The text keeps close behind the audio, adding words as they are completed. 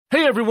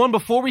Hey everyone,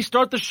 before we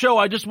start the show,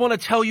 I just want to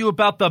tell you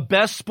about the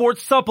best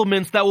sports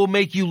supplements that will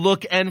make you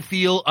look and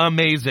feel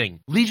amazing.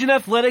 Legion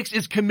Athletics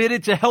is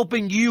committed to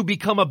helping you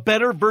become a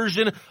better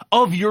version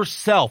of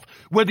yourself.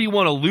 Whether you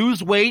want to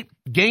lose weight,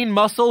 gain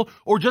muscle,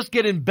 or just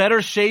get in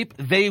better shape,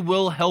 they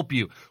will help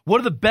you.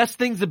 One of the best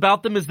things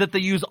about them is that they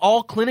use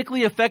all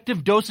clinically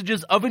effective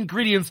dosages of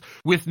ingredients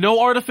with no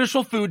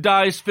artificial food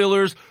dyes,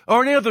 fillers,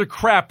 or any other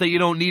crap that you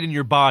don't need in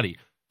your body.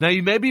 Now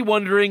you may be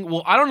wondering,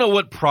 well, I don't know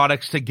what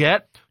products to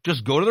get.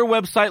 Just go to their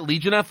website,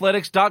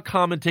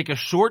 legionathletics.com, and take a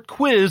short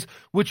quiz,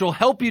 which will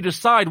help you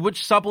decide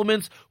which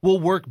supplements will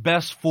work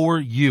best for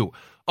you.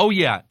 Oh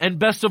yeah, and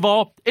best of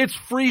all, it's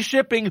free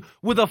shipping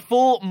with a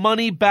full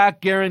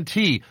money-back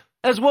guarantee,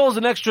 as well as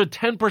an extra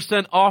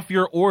 10% off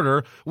your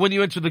order when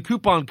you enter the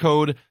coupon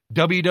code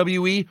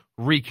WWE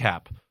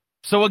Recap.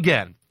 So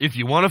again, if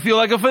you want to feel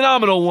like a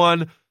phenomenal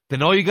one,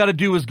 then all you got to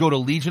do is go to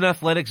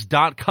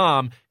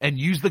legionathletics.com and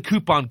use the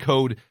coupon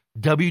code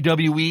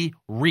WWE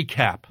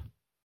Recap.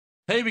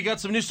 Hey, we got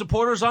some new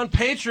supporters on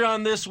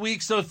Patreon this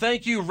week, so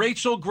thank you,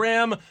 Rachel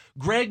Graham,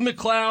 Greg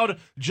McLeod,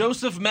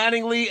 Joseph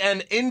Mattingly,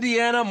 and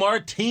Indiana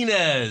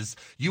Martinez.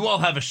 You all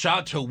have a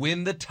shot to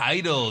win the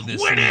title this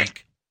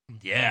week.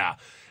 Yeah.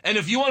 And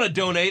if you want to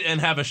donate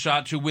and have a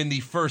shot to win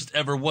the first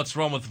ever What's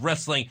Wrong with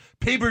Wrestling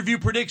Pay-Per-View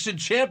Prediction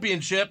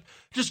Championship,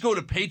 just go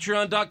to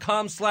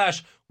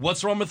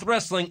patreon.com/What's Wrong with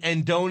Wrestling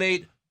and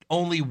donate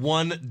only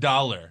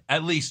 $1.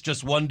 At least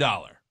just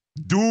 $1.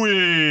 Do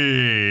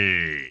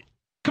it!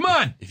 Come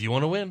on, if you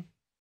want to win.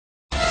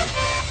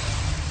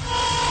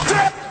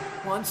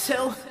 1,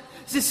 2,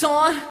 is this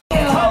on?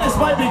 This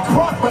might be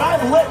crook, but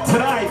I'm lit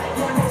tonight.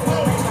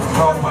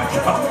 Oh my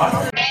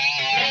God.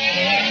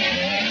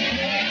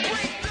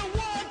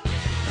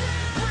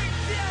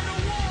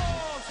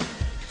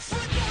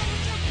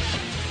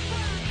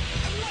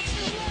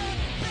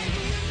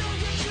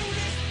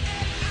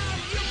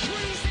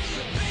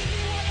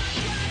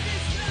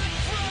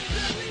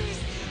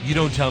 You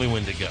don't tell me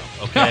when to go,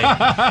 okay?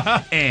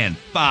 And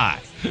 5,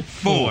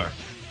 4,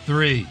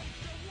 3.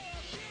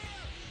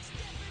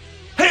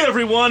 Hey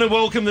everyone, and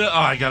welcome to. Oh,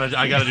 I gotta do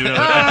that. Okay, I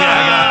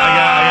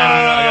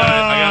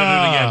gotta do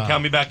it again.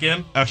 Count me back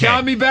in. Okay.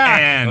 Count me back.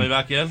 Count me And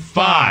back in.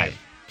 5,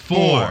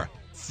 4,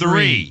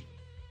 3.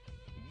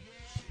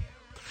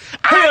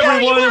 Hey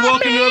everyone, and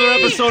welcome to another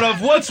episode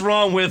of What's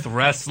Wrong with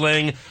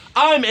Wrestling.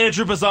 I'm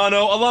Andrew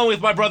Pisano, along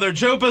with my brother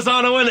Joe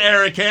Pisano and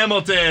Eric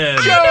Hamilton.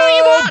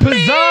 Joe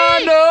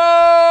Pisano,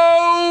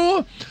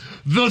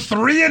 the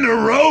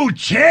 3-in-a-row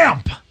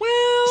champ.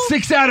 Well,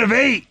 6 out of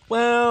 8.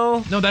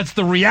 well, No, that's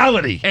the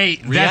reality. Hey,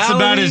 that's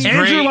about as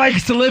Andrew great.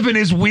 likes to live in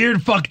his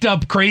weird, fucked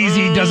up,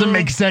 crazy, doesn't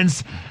make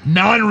sense,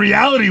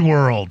 non-reality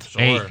world.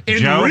 Hey, In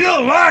Joe?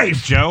 real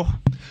life, Joe,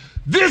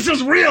 this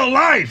is real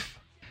life.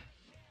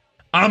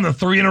 I'm the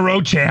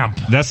 3-in-a-row champ.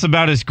 that's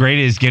about as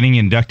great as getting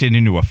inducted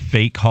into a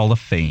fake Hall of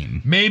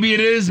Fame. Maybe it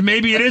is,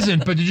 maybe it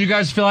isn't. But did you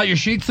guys fill out your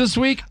sheets this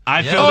week? I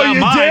Yeah. filled Oh, out you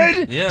mine.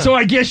 did? Yeah. So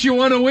I guess you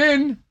want to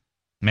win.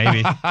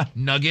 Maybe.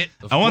 Nugget.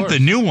 of I want course.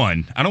 the new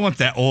one. I don't want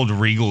that old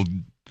Regal.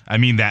 I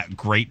mean, that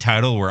great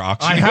title where I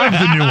auction. have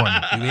the new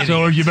one.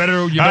 So you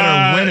better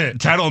win it.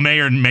 Title may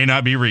or may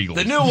not be Regal.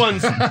 The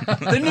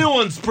new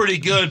one's pretty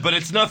good, but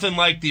it's nothing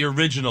like the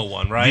original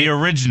one, right? The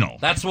original.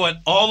 That's what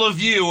all of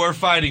you are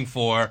fighting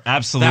for.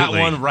 Absolutely.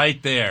 That one right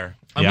there.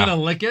 I'm Yeah. going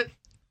to lick it.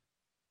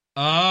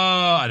 Oh,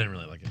 I didn't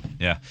really lick it.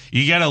 Yeah.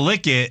 You got to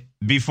lick it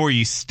before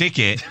you stick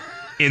it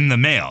in the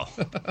mail.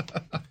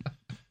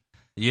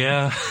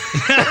 Yeah.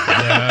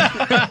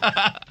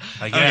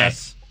 I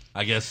guess.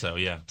 I guess so,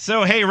 yeah.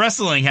 So, hey,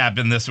 wrestling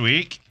happened this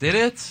week. Did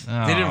it?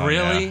 Oh, Did it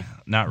really? yeah.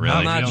 Not really.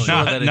 I'm not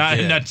sure that it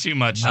did. Not too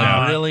much.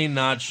 I'm No. really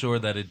not sure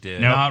that it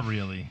did. Nope. Not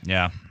really.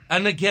 Yeah.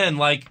 And again,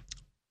 like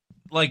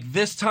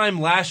this time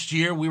last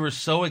year, we were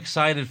so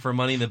excited for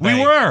Money in the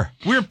Bank.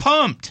 We were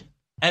pumped.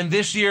 And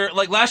this year,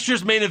 like last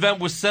year's main event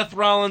was Seth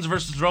Rollins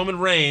versus Roman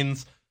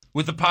Reigns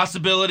with the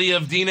possibility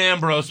of Dean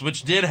Ambrose,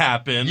 which did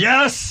happen.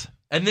 Yes.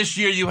 And this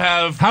year you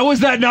have How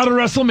was that not a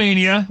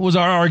WrestleMania, was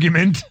our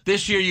argument.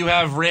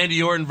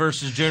 Randy Orton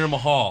versus Jinder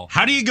Mahal.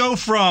 How do you go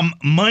from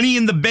Money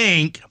in the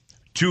Bank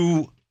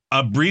to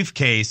a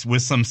briefcase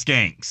with some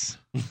skanks?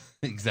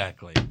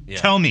 Exactly. Yeah.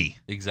 Tell me.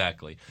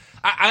 Exactly.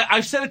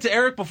 I said it to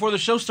Eric before the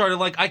show started.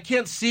 Like, I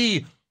can't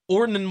see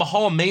Orton and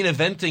Mahal main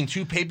eventing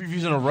 2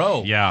 pay-per-views in a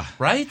row. Yeah.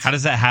 Right? How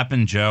does that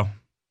happen, Joe?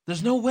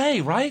 There's no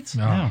way, right?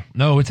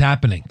 No, it's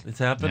happening. It's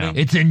happening.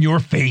 It's in your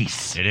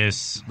face. It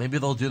is. Maybe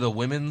they'll do the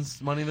women's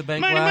Money in the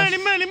Bank Money, last.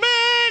 money, money,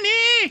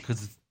 money.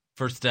 Because it's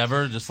first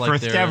ever, just like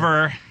First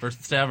ever.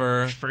 First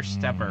ever.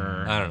 First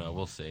ever. I don't know.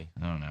 We'll see.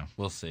 I don't know.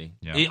 We'll see.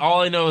 Yeah.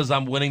 All I know is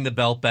I'm winning the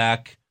belt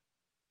back.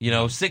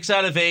 6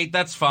 out of 8.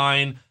 That's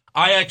fine.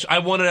 I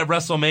won it at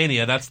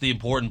WrestleMania. That's the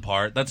important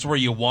part. That's where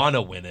you want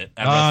to win it.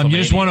 At WrestleMania. You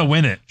just want to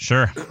win it.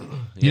 Sure.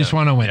 You just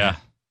want to win Yeah. it.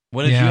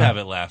 When did Yeah. you have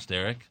it last,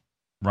 Eric?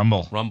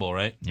 Rumble. Rumble,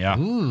 right? Yeah.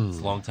 It's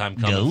a long time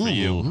coming for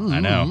you. I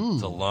know.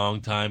 It's a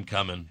long time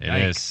coming. It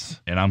is.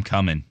 And I'm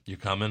coming. You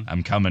coming?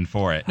 I'm coming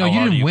for it. No, How you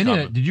hard are didn't you win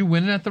coming? it. Did you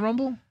win it at the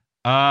Rumble?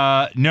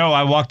 No,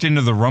 I walked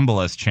into the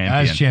Rumble as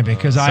champion.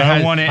 Because So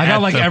I won it got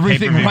at like the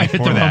everything pay-per-view right at the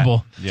before that.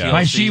 Rumble. Yeah.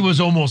 My she was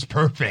almost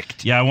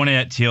perfect. Yeah, I won it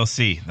at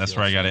TLC. That's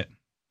where I got it.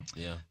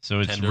 Yeah. So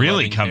it's Tender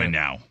really loving coming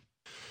hand. now.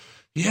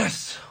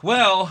 Yes.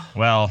 Well,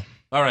 Well,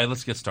 all right,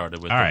 let's get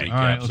started with All the right. recap All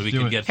right, so let's we do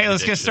can it. get Hey,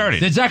 let's get predictions.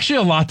 started. There's actually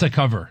a lot to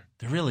cover.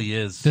 There really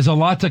is. There's a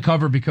lot to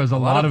cover because a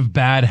lot of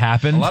bad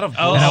happened. A lot of a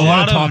and I wanna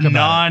lot talk of about it.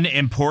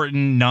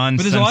 non-important, But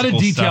nonsensical there's a lot of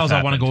details stuff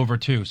I want to go happened. over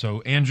too.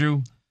 So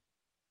Andrew,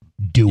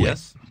 do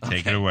Yes.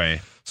 Take it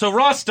away. So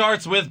Raw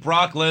starts with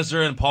Brock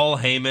Lesnar and Paul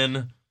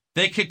Heyman.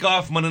 They kick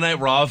off Monday Night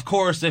Raw. Of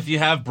course, if you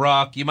have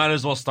Brock, you might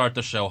as well start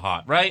the show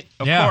hot, right?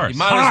 Of Yeah. course. You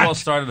might as well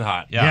start it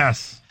hot. Yeah.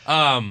 Yes.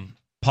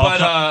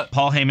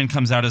 Paul Heyman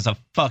comes out as a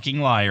fucking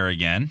liar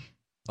again.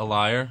 A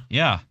liar.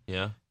 Yeah.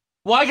 Yeah.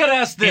 Well, I gotta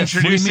ask this.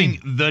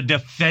 Introducing the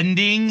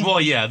defending Well,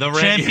 yeah, the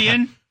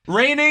champion.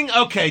 reigning.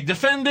 Okay,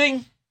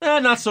 defending.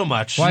 Not so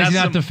much. Why is he Not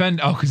not some- defend?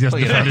 Oh, because he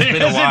hasn't Well, yeah. defended. It's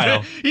been a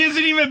while. He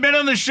hasn't even been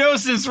on the show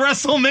since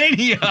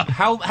WrestleMania.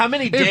 How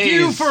many days? If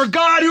you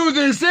forgot who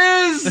this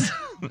is,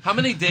 How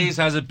many days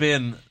has it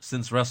been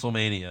since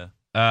WrestleMania?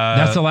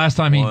 that's the last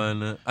time he.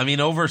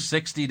 Over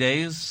 60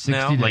 days 60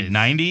 now. days. Like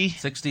 90?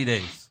 60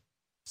 days.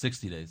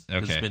 60 days. Okay.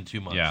 It's been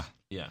 2 months. Yeah.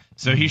 Yeah.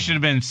 So he should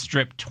have been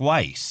stripped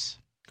twice.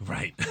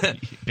 Right.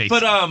 Basically.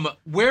 But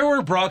where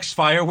were Brock's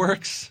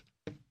fireworks?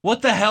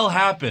 What the hell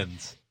happened?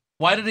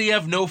 Why did he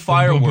have no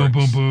fireworks? Boom,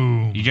 boom,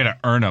 boom, boom. You got to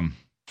earn them.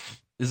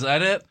 Is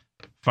that it?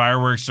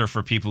 Fireworks are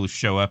for people who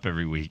show up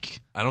every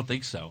week. I don't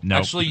think so. Nope.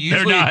 Actually, They're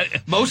usually not.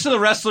 most of the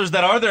wrestlers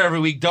that are there every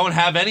week don't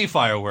have any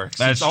fireworks.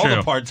 That's it's all true.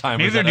 the part-timers.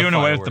 Maybe they're that have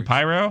doing away with the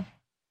fireworks. pyro.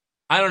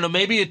 I don't know.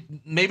 Maybe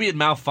it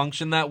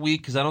malfunctioned that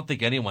week because I don't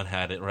think anyone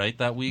had it right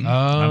that week.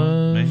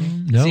 maybe.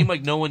 No. Seemed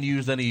like no one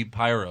used any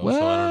pyro, so I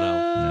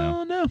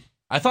don't know. No.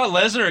 I thought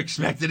Lesnar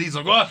expected. He's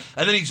like, what?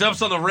 And then he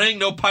jumps on the ring.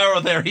 No pyro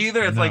there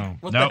either. It's No. like,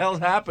 what the Nope. hell's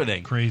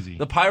happening? Crazy.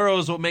 The pyro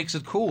is what makes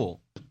it cool.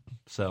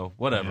 So,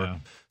 whatever. Yeah.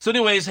 So,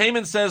 anyways,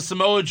 Heyman says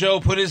Samoa Joe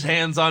put his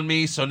hands on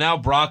me, so now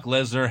Brock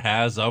Lesnar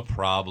has a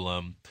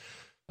problem.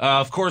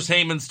 Of course,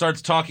 Heyman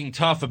starts talking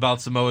tough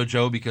about Samoa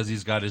Joe because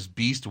he's got his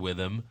beast with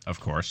him.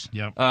 Of course.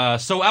 Yep.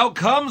 So out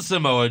comes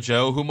Samoa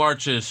Joe, who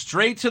marches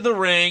straight to the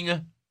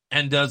ring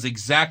and does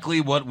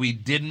exactly what we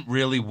didn't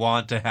really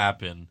want to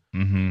happen.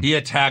 Mm-hmm. He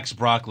attacks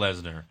Brock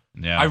Lesnar.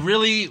 Yeah. I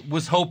really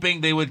was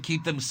hoping they would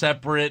keep them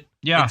separate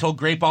Yeah. until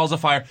Great Balls of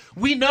Fire.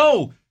 We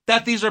know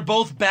that these are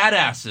both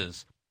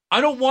badasses.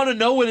 I don't want to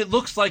know what it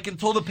looks like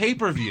until the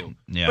pay-per-view.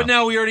 Yeah. But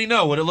now we already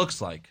know what it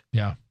looks like.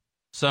 Yeah.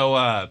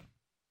 So,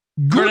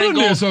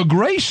 Goodness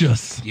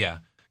gracious. yeah.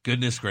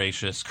 Goodness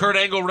gracious. Kurt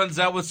Angle runs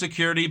out with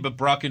security, but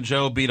Brock and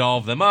Joe beat all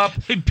of them up.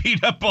 They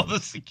beat up all the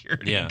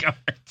security Yeah. guards.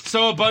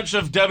 So a bunch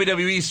of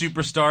WWE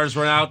superstars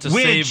run out to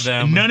Which save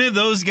them. none of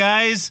those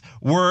guys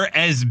were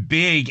as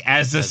big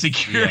as the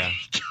security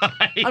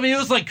guy. I mean, it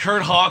was like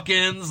Kurt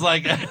Hawkins,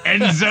 like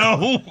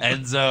Enzo.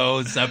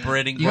 Enzo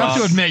separating You have to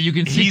Brock. admit, you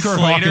can see Heath Kurt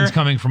Slater. Hawkins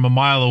coming from a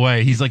mile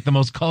away. He's like the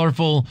most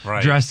colorful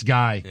Right. dressed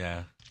guy.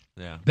 Yeah,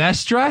 yeah.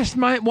 Best dressed,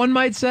 one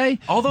might say.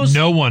 All those-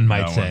 no one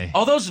might No say.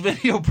 All those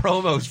video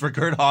promos for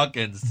Kurt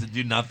Hawkins to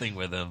do nothing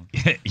with him.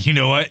 You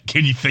know what?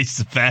 Can you face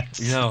the facts?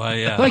 You know,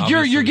 yeah. Like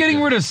you're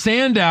getting rid of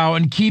Sandow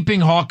and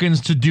keeping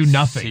Hawkins to do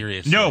nothing.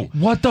 Seriously. No.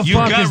 What the You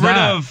fuck got is rid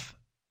that? of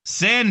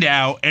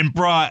Sandow and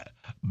brought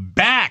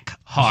back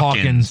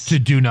Hawkins. to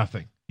do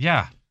nothing.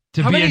 Yeah.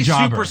 To How be many a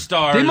jobber.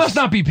 superstars- They must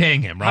not be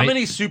paying him, right? How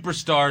many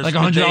superstars? Like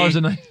could $100 they-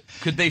 a night?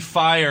 Could they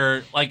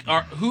fire? Like,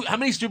 how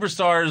many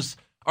superstars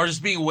are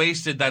just being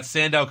wasted that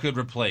Sandow could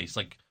replace?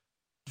 Like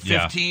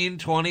 15,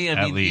 20? I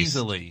At mean, least.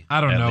 easily.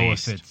 I don't At know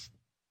least. if it's.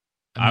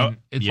 I mean,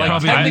 it's yeah.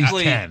 probably at least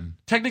technically, 10.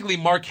 technically,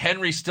 Mark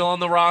Henry's still on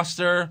the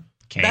roster.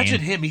 Kane. Imagine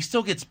him; he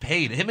still gets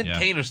paid. Him and Yeah.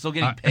 Kane are still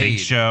getting Big paid.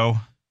 Show.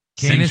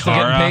 Kane Sin is still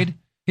getting Cara. paid.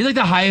 He's like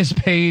the highest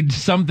paid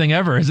something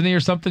ever, isn't he,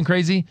 or something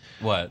crazy?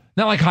 What?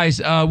 Not like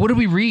highest. What did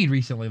we read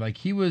recently? Like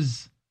he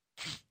was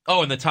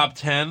Oh, in the top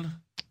 10.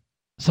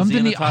 something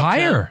in the top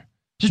higher.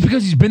 Just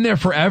because he's been there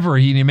forever,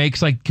 he makes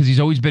like because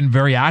he's always been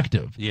very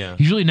active. Yeah.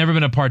 He's really never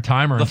been a part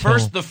timer. The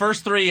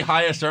first three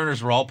highest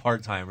earners were all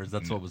part timers.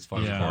 That's what was fun.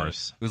 Of about it.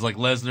 course. It was like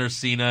Lesnar,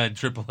 Cena, and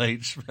Triple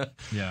H.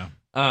 Yeah.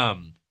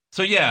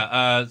 So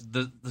yeah,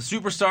 the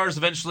superstars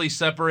eventually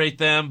separate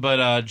them,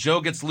 but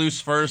Joe gets loose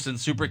first and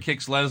super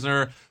kicks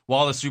Lesnar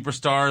while the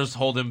superstars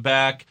hold him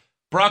back.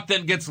 Brock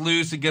then gets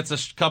loose and gets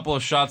a couple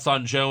of shots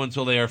on Joe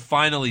until they are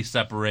finally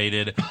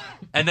separated.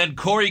 And then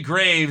Corey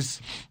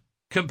Graves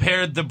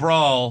compared the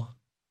brawl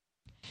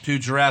to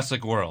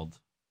Jurassic World.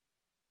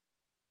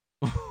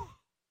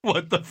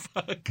 What the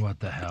fuck? What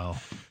the hell?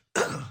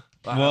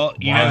 Well,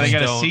 you Why know, they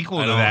got a don't- sequel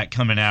I to don't- that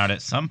coming out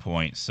at some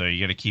point, so you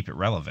got to keep it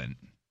relevant.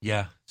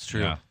 Yeah, it's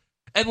true. Yeah.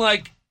 And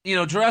like,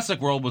 Jurassic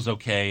World was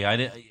okay.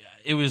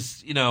 It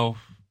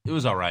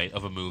was all right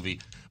of a movie.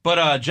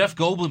 But Jeff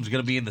Goldblum's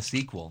going to be in the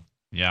sequel,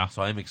 Yeah.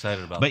 so I'm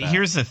excited about But that.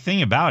 here's the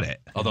thing about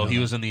it. Although he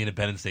was in the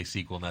Independence Day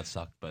sequel and that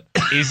sucked, but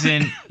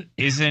Isn't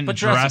But Jurassic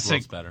Jurassic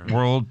World's better.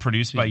 World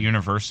produced by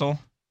Universal,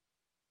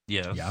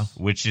 yes. Yeah.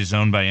 which is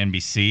owned by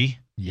NBC,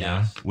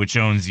 Yeah. which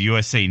owns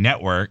USA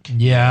Network,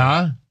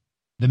 Yeah.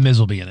 The Miz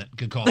will be in it.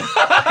 Good call. Good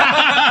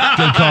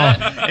call.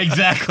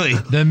 Exactly.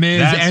 The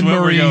Miz That's and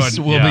where we're Maurice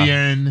going. will Yeah. be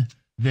in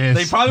this.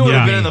 They probably would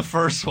have been in movie. the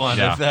first one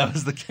Yeah. if that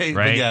was the case.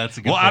 Right? But yeah, it's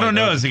a good well, point. I don't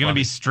know. That Is it going to funny.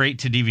 be straight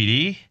to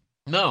DVD?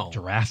 No.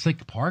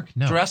 Jurassic Park?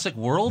 No. Jurassic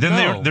World? Then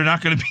no. they're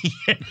not going to be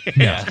in it.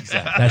 Yeah,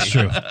 exactly. That's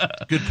true.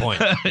 Good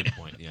point. Good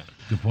point. Yeah,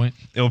 Good point.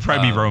 It'll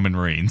probably be Roman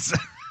Reigns.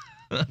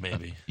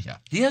 maybe. Yeah.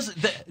 He has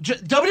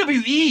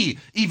WWE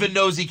even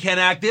knows he can't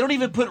act. They don't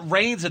even put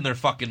Reigns in their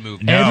fucking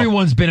movie. No.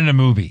 Everyone's been in a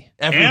movie.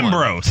 Everyone.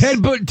 Ambrose. Ted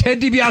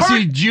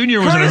DiBiase Jr.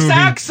 was Curtis in a movie.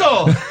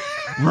 Axel.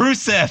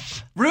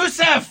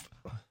 Rusev.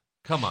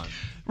 Come on.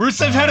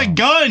 Rusev had a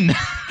gun.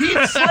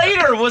 Heath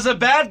Slater was a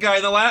bad guy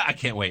in the last. I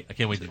can't wait to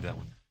do that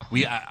one.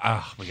 We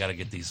gotta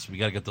get these. We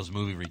gotta get those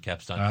movie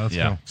recaps done. Let's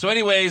Yeah. go. So,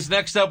 anyways,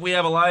 next up we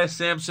have Elias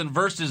Sampson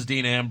versus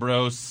Dean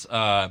Ambrose.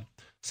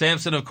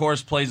 Sampson, of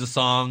course, plays a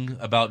song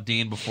about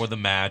Dean before the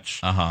match.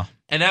 Uh-huh.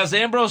 And as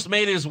Ambrose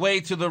made his way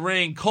to the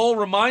ring, Cole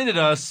reminded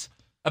us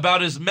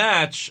about his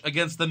match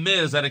against The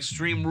Miz at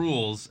Extreme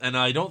Rules, and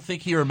I don't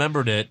think he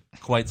remembered it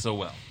quite so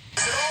well. It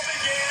all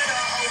began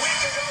a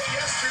week ago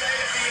yesterday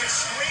at the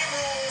Extreme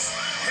Rules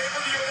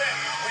pay-per-view event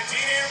when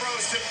Dean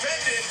Ambrose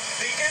defended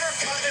the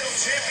Intercontinental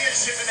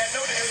Championship in the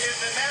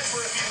match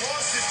where if he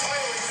lost his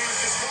title, he was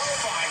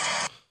disqualified.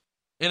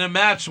 In a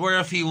match where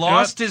if he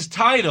lost his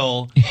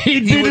title,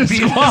 He'd he be would be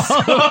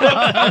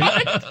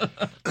disqualified.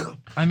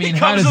 I mean, He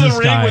how comes does to this the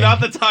ring guy... without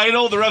the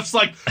title. The ref's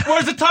like,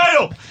 "Where's the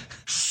title?"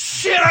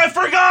 Shit, I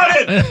forgot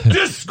it.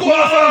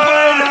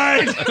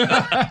 Disqualified.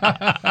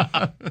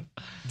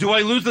 Do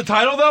I lose the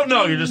title though?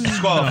 No, you're just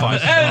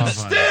disqualified. And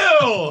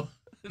still,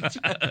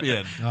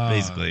 champion.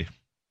 Basically.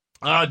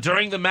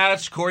 During the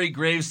match, Corey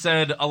Graves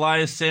said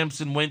Elias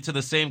Sampson went to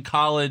the same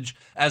college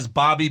as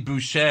Bobby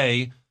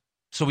Boucher,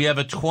 so we have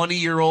a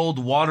 20-year-old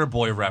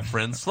Waterboy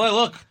reference.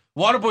 Look,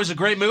 Waterboy's a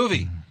great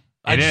movie.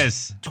 It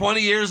is.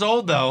 20 years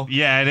old though.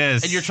 Yeah, it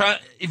is. And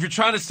if you're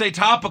trying to stay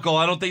topical,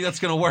 I don't think that's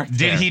going to work. Did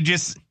there. he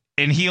just...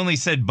 And he only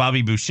said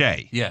Bobby Boucher.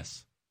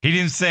 Yes. He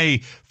didn't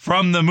say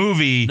from the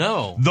movie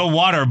No. The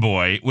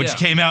Waterboy, which Yeah.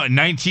 came out in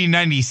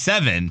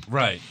 1997.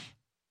 Right.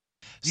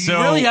 So,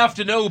 You really have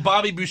to know who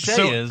Bobby Boucher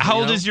so is. how you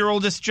old know? is your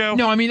oldest, Joe?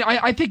 No, I mean,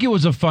 I think it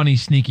was a funny,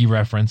 sneaky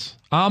reference.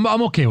 I'm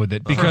okay with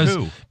it because For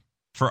who?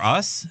 For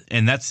us?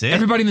 And that's it?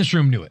 everybody in this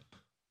room knew it.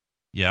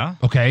 Yeah.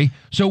 Okay.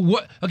 So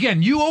what,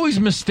 again, you always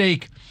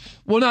mistake,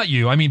 well, not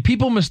you. I mean,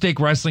 people mistake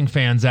wrestling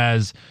fans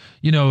as,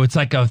 it's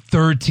like a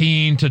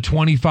 13 to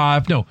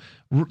 25. No,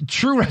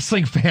 true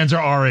wrestling fans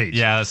are our age.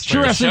 Yeah, that's True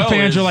true. wrestling show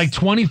fans is- are like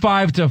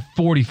 25 to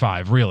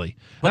 45, really.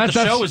 But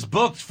the show is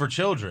booked for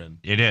children.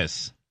 It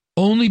is.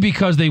 only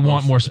because they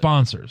want more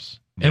sponsors.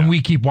 And Yeah. we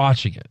keep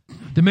watching it.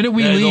 The minute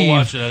we Yeah, leave, go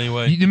watch it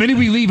anyway. The minute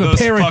we leave, a Those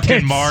pair of fucking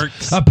tits,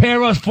 marks. a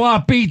pair of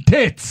floppy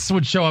tits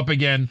would show up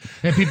again,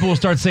 and people will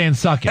start saying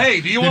 "suck it."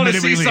 Hey, do you the want to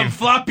minute we see some leave.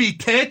 floppy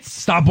tits?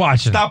 Stop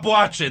watching. Stop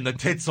watching. The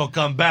tits will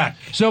come back.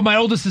 So my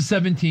oldest is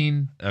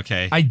 17.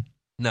 Okay.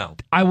 No.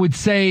 I would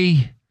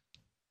say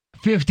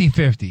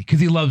 50-50 because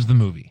he loves the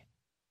movie,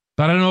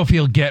 but I don't know if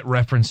he'll get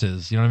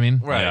references. You know what I mean?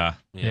 Right.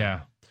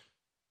 Yeah.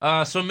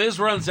 So Miz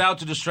runs out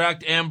to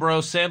distract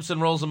Ambrose. Samson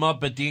rolls him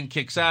up, but Dean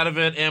kicks out of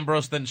it.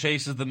 Ambrose then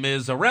chases the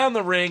Miz around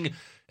the ring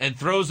and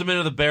throws him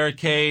into the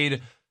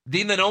barricade.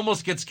 Dean then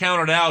almost gets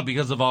countered out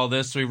because of all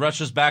this, so he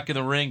rushes back in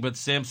the ring, but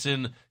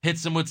Samson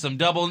hits him with some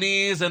double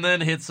knees and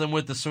then hits him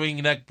with the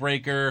swinging neck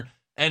breaker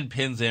and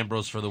pins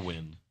Ambrose for the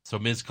win. So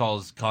Miz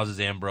causes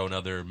Ambrose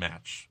another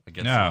match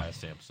against Elias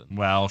Sampson.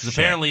 Well, 'Cause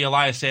apparently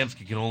Elias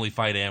Sampson can only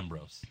fight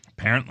Ambrose.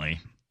 Apparently.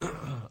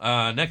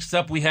 Next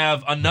up, we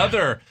have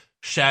another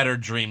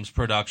Shattered Dreams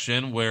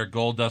production where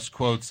Goldust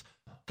quotes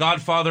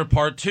Godfather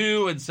Part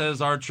 2 and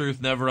says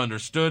R-Truth never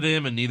understood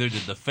him and neither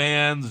did the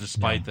fans,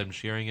 despite them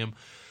cheering him.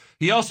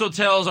 He also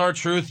tells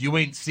R-Truth, you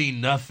ain't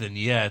seen nothing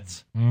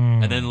yet.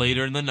 And then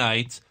later in the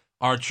night,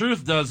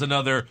 R-Truth does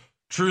another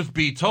Truth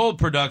Be Told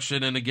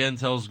production and again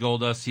tells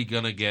Goldust he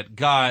gonna get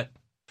got.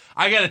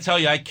 I gotta tell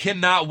you, I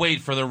cannot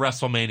wait for the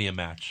WrestleMania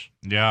match.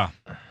 Yeah.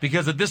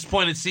 Because at this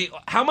point,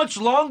 how much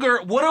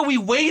longer? What are we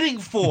waiting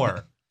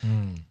for?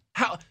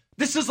 How?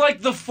 This is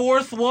like the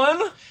fourth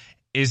one?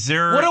 Is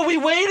there What are we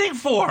waiting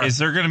for? Is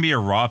there going to be a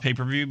Raw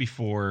pay-per-view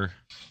before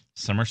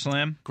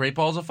SummerSlam? Great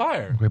Balls of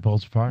Fire. Great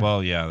Balls of Fire.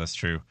 Well, yeah, that's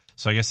true.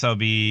 So I guess that'll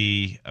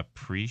be a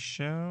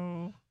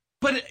pre-show?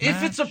 But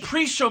if it's a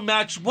pre-show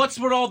match, what's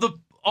with all the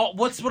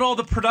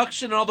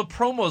production and all the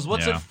promos?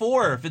 What's Yeah. it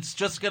for if it's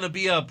just going to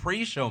be a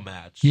pre-show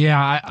match? Yeah,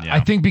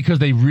 I think because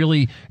they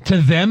really, to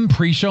them,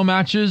 pre-show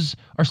matches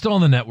are still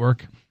on the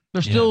network.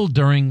 They're still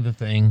during the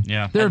thing.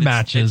 Yeah. They're And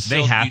matches.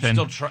 They happen.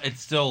 They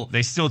still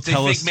They still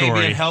tell a think maybe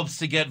story. it helps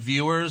to get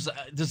viewers.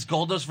 Does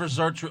Goldust versus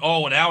R-Truth?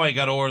 Oh, now I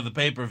got to order the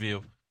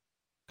pay-per-view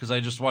because I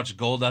just watched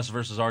Goldust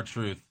versus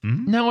R-Truth.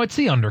 No, it's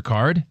the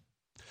undercard.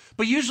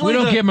 But usually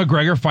We don't get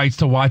McGregor fights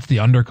to watch the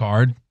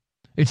undercard.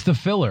 It's the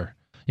filler.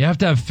 You have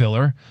to have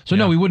filler. So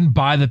no, we wouldn't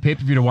buy the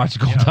pay-per-view to watch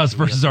Goldust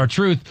versus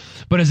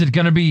R-Truth. But is it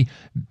going to be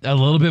a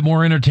little bit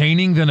more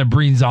entertaining than a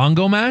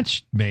Breezango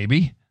match?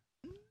 Maybe.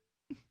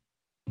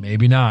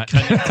 Maybe not.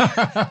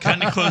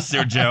 Cutting it close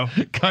there, Joe.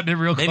 Cutting it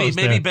real close.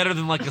 Maybe there. better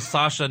than like a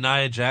Sasha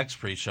Nia Jax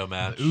pre-show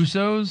match.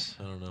 Usos?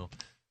 I don't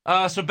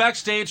know. So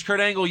backstage, Kurt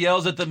Angle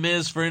yells at The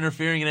Miz for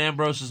interfering in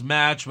Ambrose's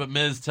match, but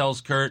Miz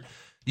tells Kurt,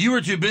 "You were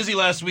too busy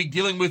last week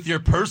dealing with your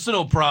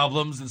personal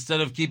problems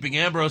instead of keeping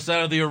Ambrose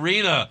out of the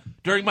arena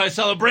during my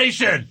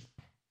celebration."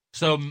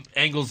 So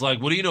Angle's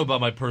like, "What do you know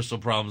about my personal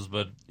problems?"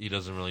 But he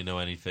doesn't really know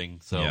anything.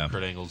 So Yeah.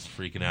 Kurt Angle's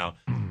freaking out.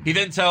 He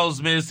then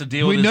tells Miz to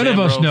deal with his None of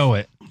us Ambrose. know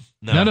it.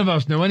 No. None of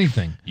us know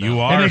anything. You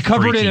are And they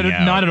covered it freaking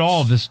out. not at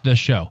all this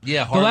show. Yeah,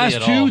 the hardly last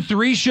at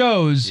 2-3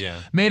 shows Yeah.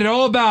 made it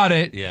all about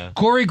it. Yeah.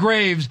 Corey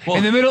Graves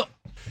in the middle.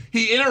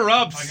 He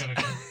interrupts.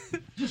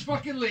 Just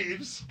fucking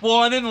leaves.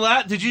 Well, and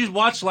then did you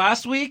watch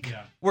last week?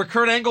 Yeah. Where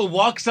Kurt Angle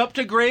walks up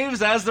to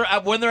Graves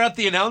when they're at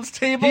the announce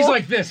table? He's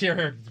like this.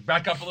 Here.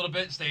 Back up a little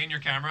bit. Stay in your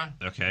camera.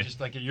 Okay.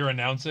 Just like you're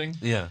announcing.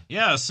 Yeah.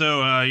 Yeah,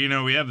 so,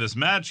 we have this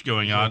match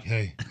going on.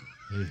 Hey.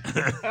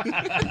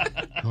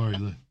 Corey,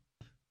 look.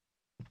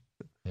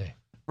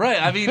 Right,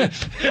 I mean,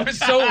 It was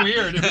so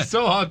weird. It was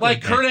so awkward.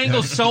 like Kurt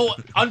Angle's so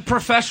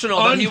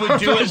unprofessional that he would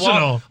do it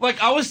Unprofessional. like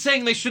I was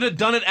saying they should have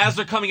done it as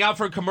they're coming out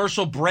for a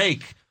commercial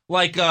break.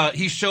 Like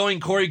he's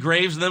showing Corey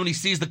Graves and then when he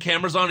sees the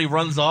cameras on he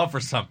runs off or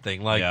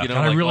something. Like Yeah. you know,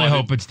 God, I like, really oh,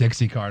 hope it's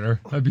Dixie Carter.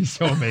 That'd be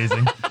so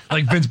amazing.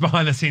 Like Vince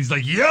behind the scenes,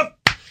 like, "Yep,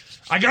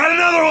 I got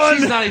another one."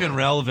 she's not even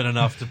relevant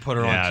enough to put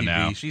her Yeah, on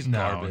TV. no. She's no,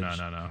 garbage.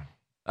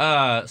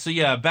 no. So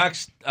yeah,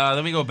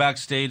 then we go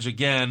backstage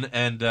again,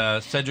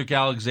 and Cedric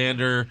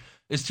Alexander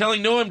is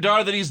telling Noam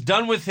Dar that he's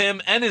done with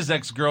him and his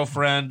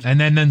ex-girlfriend. And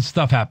then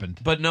stuff happened.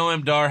 But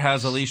Noam Dar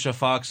has Alicia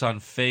Fox on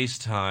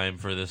FaceTime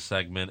for this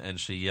segment, and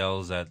she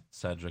yells at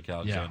Cedric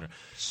Alexander.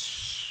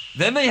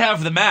 Then they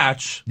have the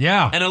match.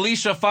 Yeah. And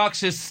Alicia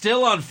Fox is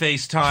still on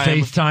FaceTime.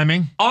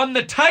 FaceTiming. On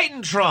the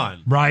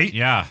Titantron. Right.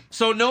 Yeah.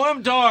 So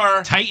Noam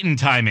Dar, Titan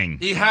timing.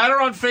 he had her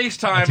on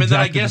FaceTime, That's and then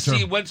I exactly the guess he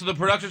term. went to the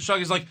production truck.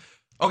 He's like,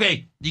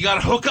 "Okay, you got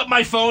to hook up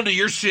my phone to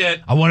your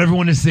shit I want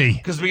everyone to see.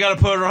 because we got to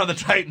put her on the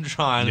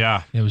Titantron."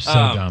 Yeah. It was so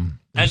dumb.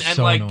 It And was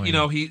so like, annoying. you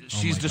know, Oh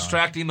she's my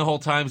distracting the whole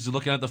time. He's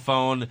looking at the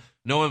phone.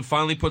 Noam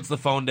finally puts the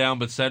phone down,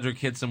 but Cedric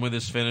hits him with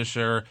his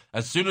finisher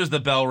as soon as the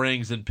bell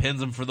rings and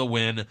pins him for the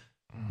win.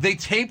 They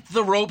taped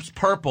the ropes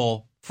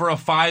purple for a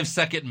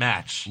 5-second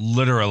match.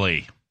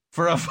 Literally.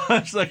 For a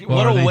 5-second, Well,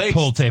 what or a they waste!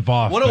 pull tape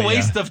off, What a but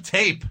waste yeah. of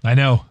tape. I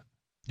know.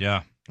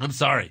 Yeah. I'm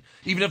sorry.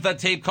 Even if that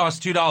tape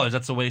costs $2,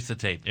 that's a waste of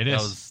tape. It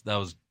is.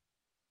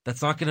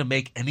 That's not going to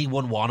make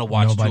anyone want to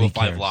watch Nobody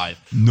 205 cares. Live.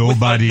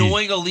 Nobody. With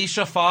annoying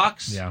Alicia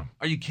Fox. Yeah.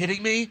 Are you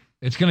kidding me?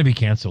 It's going to be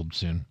canceled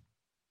soon.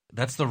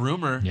 That's the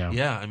rumor.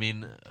 Yeah. I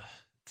mean,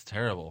 it's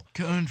terrible.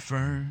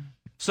 Confirm.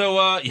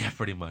 So, yeah,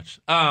 pretty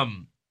much.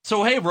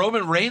 So, hey,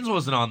 Roman Reigns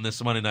wasn't on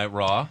this Monday Night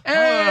Raw.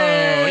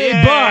 Hey,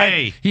 yay.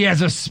 but he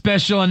has a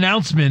special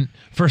announcement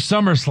for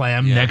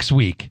SummerSlam Yeah. next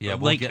week. Yeah,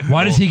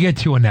 Why does he get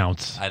to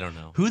announce? I don't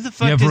know. Who the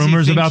fuck You have does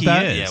rumors he think about he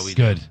that? is? Yeah, we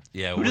Good.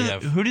 Yeah,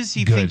 Who does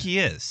he Good. think he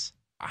is?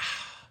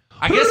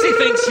 I guess he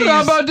thinks How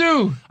he's. about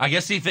do? I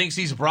guess he thinks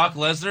he's Brock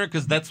Lesnar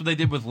because that's what they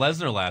did with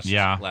Lesnar last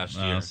year.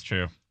 That's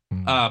true.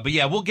 But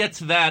yeah, we'll get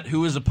to that.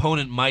 Who his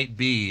opponent might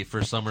be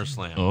for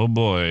SummerSlam. Oh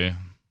boy.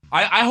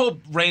 I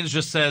hope Reigns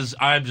just says,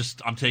 I'm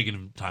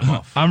taking time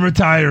off. I'm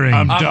retiring.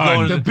 I'm I'm done.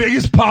 going the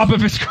biggest pop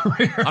of his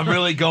career. I'm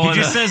really going He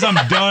just to. says I'm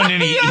done,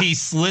 and he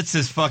slits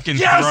his fucking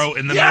throat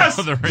in the middle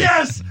of the ring.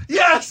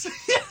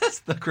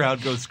 Yes. The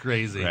crowd goes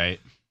crazy. Right.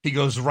 He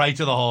goes right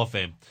to the Hall of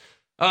Fame.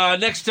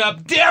 Next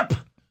up, Dip.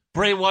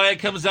 Bray Wyatt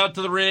comes out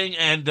to the ring,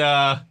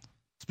 and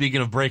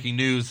speaking of breaking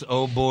news,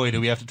 oh boy, do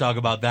we have to talk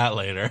about that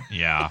later.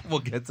 Yeah.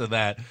 We'll get to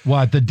that.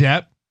 What, the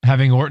Depp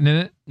having Orton in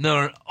it?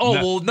 No. Oh,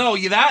 No. well,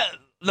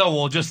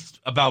 no, just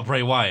about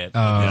Bray Wyatt,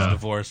 and his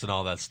divorce and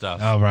all that stuff.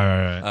 Oh,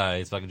 right.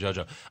 He's fucking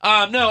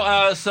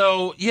JoJo.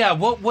 So yeah,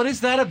 what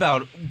is that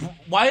about?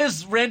 Why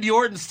is Randy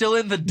Orton still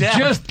in the Depp?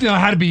 Just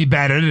had to be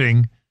bad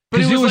editing. But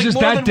it Because was like just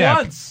more that than depth.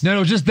 once. No, it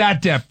was just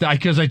that depth.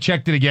 Because I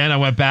checked it again. I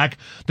went back.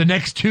 The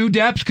next 2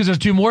 depths, because there's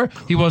 2 more,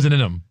 he wasn't in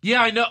them.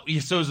 Yeah, I know.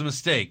 So it was a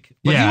mistake.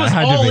 But Yeah, he it was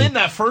had to all be. in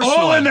that first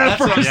All one. in that That's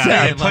what I'm first saying.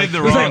 Yeah, step. they played the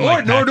It was wrong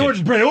like, like, Orton,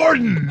 package. Bray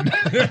Orton.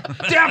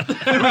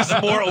 Depth. There was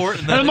more Orton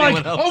And than I'm anyone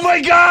like, else. oh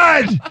my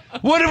God.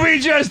 What did we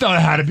just? Oh, it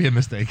had to be a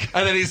mistake.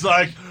 And then he's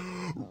like,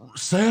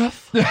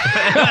 Seth?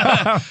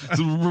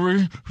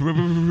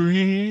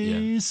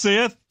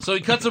 Seth. So he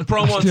cuts a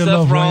promo on Still Seth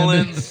love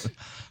Rollins,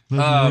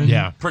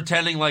 Yeah.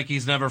 pretending like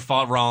he's never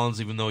fought Rollins,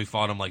 even though he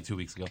fought him like 2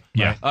 weeks ago.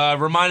 Yeah.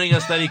 Reminding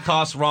us that he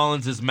cost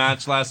Rollins his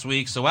match last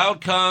week. So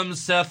out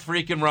comes Seth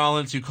freaking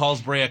Rollins, who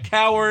calls Bray a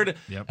coward,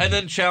 and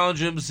then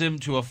challenges him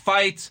to a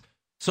fight.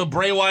 So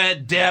Bray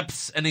Wyatt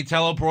dips, and he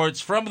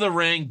teleports from the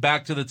ring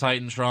back to the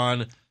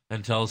Titantron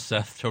and tells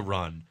Seth to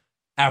run.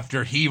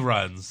 After he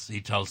runs,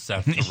 he tells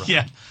Seth to run.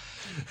 Yeah.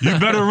 You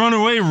better run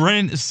away,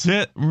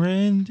 Seth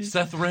Randy.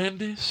 Seth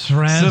Randy?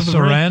 Randy? So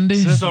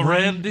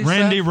Randy?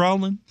 Randy Seth?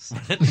 Rollins.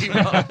 Randy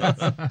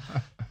Rollins.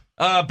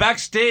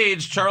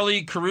 Backstage,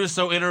 Charlie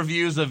Caruso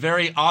interviews a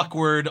very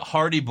awkward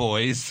Hardy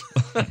Boys.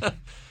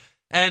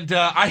 And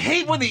I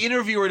hate when the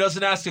interviewer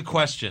doesn't ask a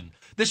question.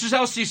 This is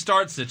how she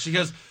starts it. She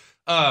goes,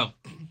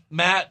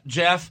 Matt,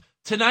 Jeff,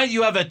 tonight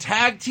you have a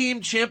tag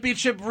team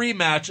championship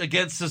rematch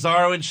against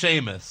Cesaro and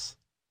Sheamus.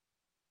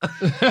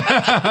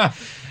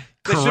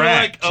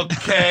 Correct. Like,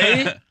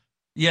 okay.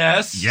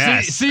 Yes.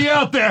 Yes. See you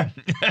out there.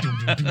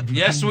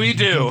 Yes, we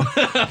do.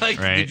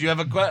 Right. Did you have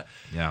a question?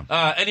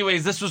 Yeah.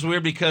 Anyways, this was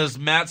weird because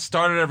Matt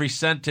started every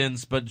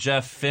sentence, but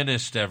Jeff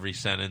finished every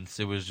sentence.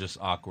 It was just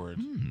awkward.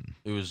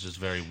 It was just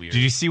very weird.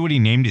 Did you see what he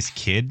named his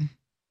kid?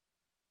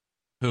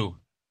 Who?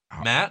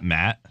 Matt?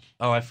 Matt.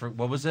 Oh,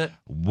 what was it?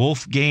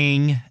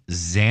 Wolfgang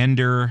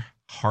Xander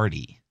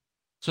Hardy.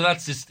 So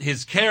that's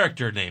his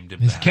character named him.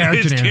 His that.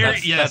 character His name. char-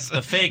 That's, yes. that's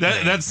the fake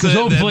name. Because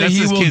hopefully that's he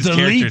his will kid's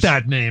delete characters.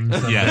 that name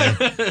someday.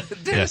 Yeah.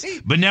 Yes.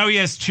 But now he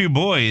has 2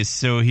 boys,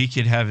 so he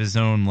could have his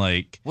own,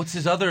 like, What's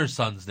his other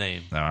son's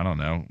name? I don't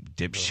know,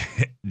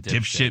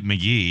 dipshit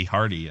McGee,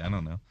 Hardy, I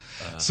don't know.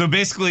 So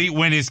basically,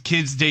 when his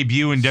kids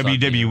debut in Suck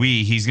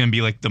WWE, he's going to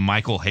be like the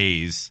Michael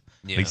Hayes.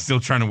 Yeah. Like, still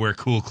trying to wear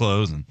cool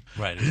clothes. And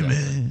Right,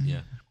 exactly.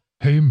 Yeah.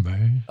 Hey,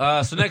 man.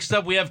 So next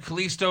up, we have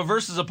Kalisto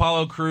versus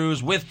Apollo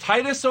Crews with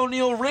Titus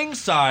O'Neil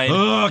ringside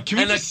can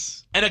we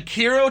and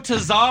Akira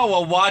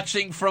Tozawa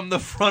watching from the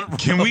front row.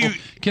 Can we...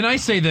 Can I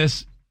say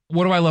this?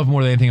 What do I love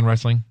more than anything in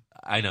wrestling?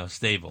 I know,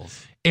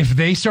 stables. If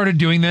they started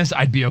doing this,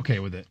 I'd be okay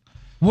with it.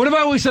 What have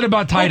I always said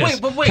about Titus?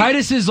 But wait.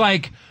 Titus is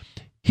like,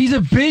 he's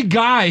a big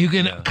guy who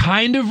can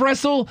kind of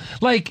wrestle.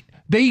 Like,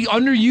 they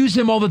underuse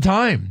him all the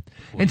time.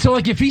 And so,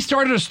 like, if he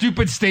started a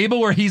stupid stable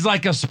where he's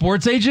like a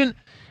sports agent,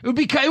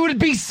 it would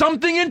be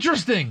something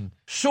interesting.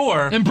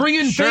 Sure. And bring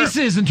in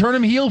faces and turn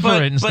him heel for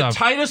it and but stuff.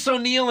 Titus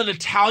O'Neil and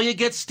Natalya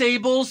get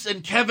stables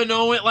and Kevin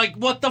Owen, like,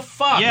 what the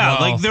fuck? Yeah,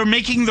 Well, like, they're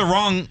making the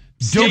wrong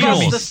Don't get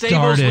me the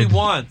stables we started.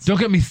 want. Don't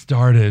get me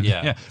started.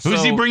 Yeah.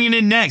 Who's he bringing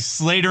in next?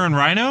 Slater and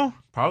Rhino?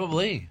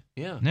 Probably,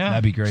 yeah.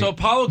 That'd be great. So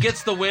Apollo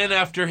gets the win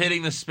after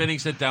hitting the spinning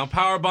sit-down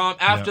powerbomb.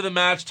 After the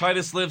match,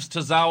 Titus lifts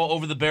Tozawa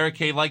over the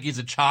barricade like he's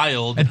a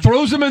child. and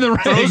throws him in the ring.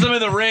 Throws him in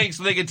the ring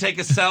so they can take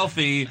a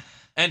selfie.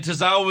 And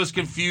Tozawa was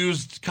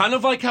confused, kind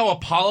of like how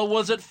Apollo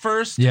was at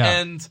first. Yeah.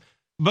 And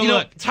But you know,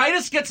 look,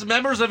 Titus gets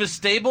members of his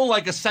stable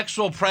like a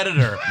sexual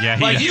predator. Yeah,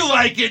 he like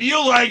does.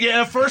 you like it.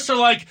 At first they're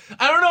like,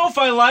 I don't know if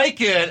I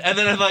like it, and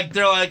then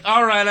they're like,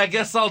 all right, I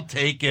guess I'll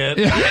take it.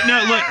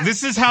 no, look,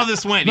 this is how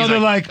this went. No, He's they're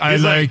like, I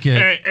he's like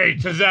it. Hey,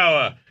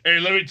 Tozawa, hey,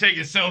 let me take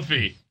a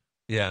selfie.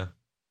 Yeah.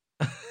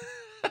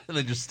 And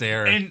they just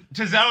stare. And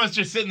Tozawa's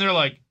just sitting there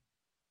like,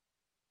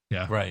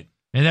 right.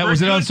 And that for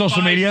was a it on good social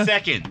 5 media?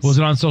 seconds. Was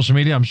it on social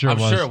media? I'm sure I'm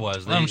it was. sure it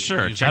was. I'm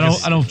sure. usually-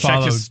 I don't check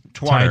follow his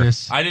Twitter.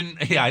 Titus. I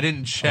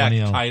didn't check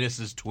O'Neil.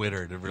 Titus's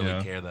Twitter to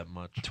really care that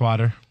much.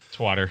 Twatter.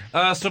 Twatter.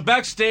 So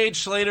backstage,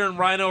 Slater and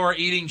Rhino are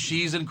eating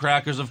cheese and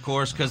crackers, of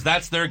course, because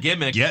that's their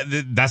gimmick. Yeah,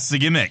 that's the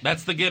gimmick.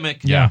 That's the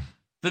gimmick. Yeah.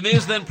 The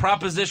Miz then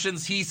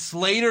propositions Heath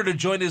Slater to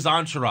join his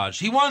entourage.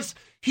 He wants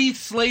Heath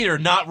Slater,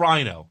 not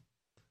Rhino.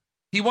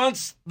 He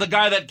wants the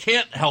guy that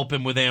can't help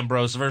him with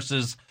Ambrose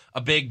versus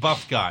a big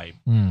buff guy.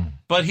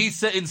 But he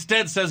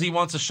instead says he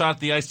wants a shot at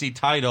the IC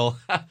title.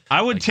 I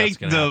would Like take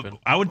that's gonna happen.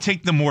 I would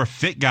take the more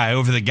fit guy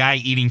over the guy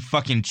eating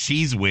fucking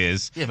cheese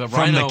whiz Yeah, but from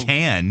Rhino, the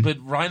can. But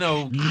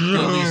Rhino, at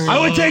least, I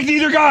would take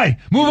neither guy.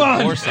 Move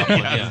on. or something.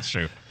 yeah, Yeah. that's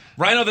true.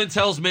 Rhino then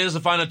tells Miz to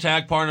find a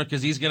tag partner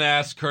because he's going to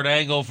ask Kurt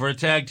Angle for a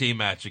tag team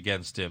match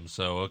against him.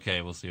 So,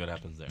 okay, we'll see what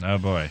happens there. Oh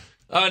boy.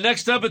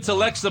 Next up, it's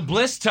Alexa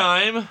Bliss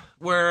time,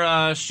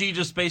 where she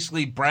just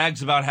basically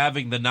brags about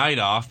having the night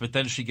off, but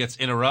then she gets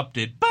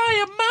interrupted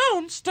by a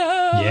monster.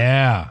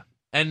 Yeah.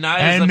 And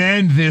Nia's And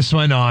then this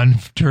went on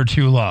for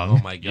too long.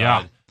 oh my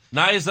god.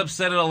 Nia's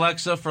upset at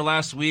Alexa for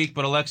last week,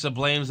 but Alexa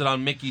blames it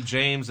on Mickie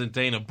James and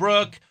Dana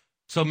Brooke.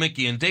 So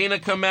Mickie and Dana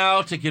come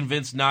out to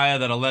convince Nia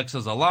that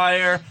Alexa's a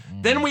liar.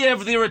 Then we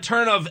have the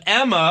return of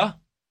Emma,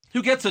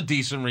 who gets a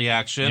decent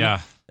reaction.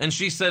 Yeah. And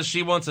she says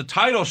she wants a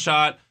title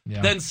shot.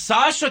 Yeah. Then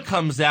Sasha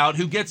comes out,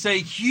 who gets a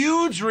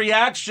huge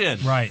reaction.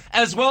 Right.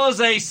 As well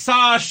as a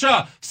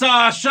Sasha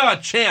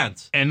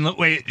chant. And look,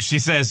 wait, she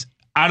says,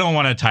 "I don't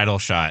want a title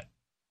shot."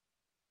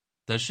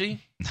 Does she?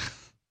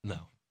 No.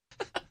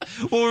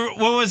 Well,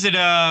 what was it?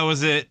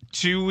 Was it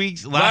 2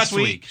 weeks? Last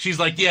week? She's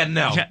like, yeah,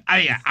 no.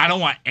 I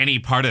don't want any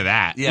part of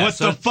that. Yeah, What's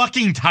so- the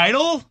fucking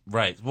title?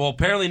 Right. Well,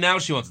 apparently now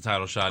she wants a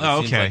title shot. It Oh,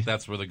 seems okay. like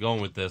that's where they're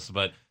going with this.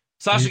 But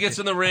Sasha gets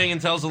in the ring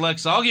and tells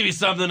Alexa, I'll give you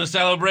something to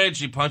celebrate.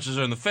 She punches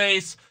her in the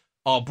face.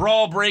 A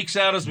brawl breaks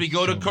out as we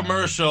go to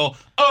commercial.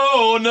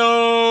 Oh,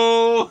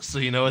 no. So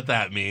you know what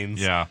that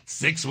means. Yeah.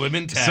 6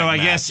 women tag So I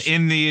match. guess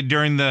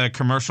during the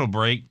commercial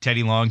break,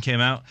 Teddy Long came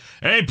out.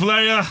 Hey,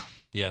 player,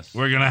 Yes.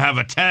 we're gonna have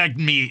a tag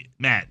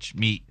match.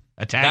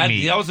 A tag That,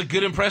 meet. that was a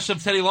good impression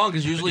of Teddy Long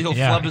because usually he'll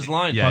Yeah. flub his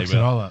line. Yeah, Fucks it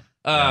all up.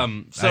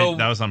 So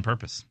that was on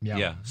purpose.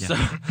 Yeah.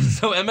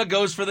 So Emma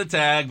goes for the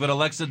tag, but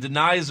Alexa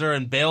denies her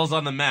and bails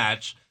on the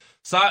match.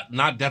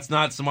 That's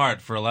not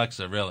smart for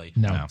Alexa, really.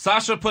 No.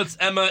 Sasha puts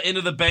Emma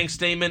into the bank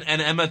statement, and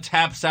Emma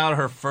taps out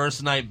her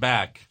first night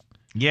back.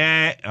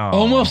 Yeah. Oh.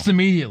 Almost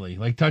immediately.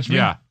 Like, touch me.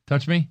 Yeah.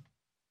 Touch me.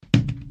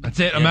 That's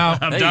it. I'm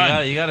out. I'm Hey,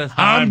 done. You gotta.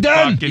 I'm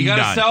done. fucking You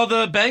gotta done. sell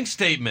the bank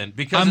statement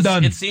because I'm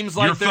done. it seems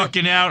like You're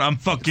fucking out. I'm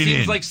fucking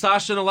seems in. like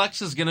Sasha and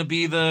Alexa's gonna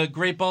be the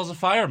Great Balls of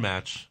Fire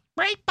match.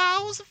 Great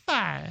balls of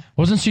fire.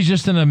 Wasn't she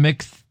just in a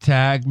mixed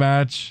tag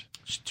match?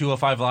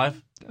 205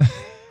 Live?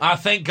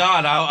 Thank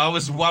God. I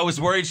was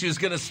worried she was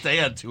going to stay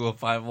on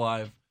 205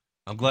 Live.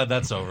 I'm glad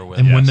that's over with.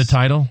 And win the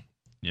title?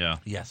 Yeah.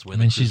 Yes, I win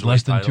mean, the she's Cruiserweight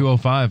less than title.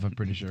 205, I'm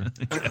pretty sure.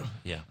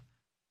 Yeah.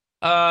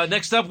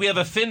 Next up, we have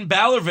a Finn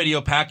Balor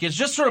video package,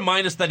 just to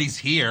remind us that he's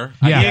here.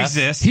 Yeah. I He guess.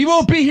 exists. He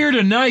won't be here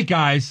tonight,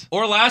 guys.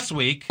 Or last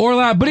week.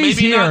 But he's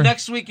Maybe here. not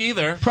next week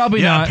either.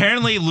 Probably Yeah, not.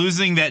 apparently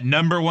losing that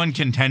 #1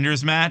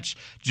 contenders match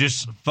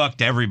just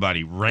fucked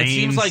everybody. Reigns. It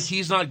seems like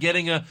he's not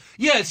getting a...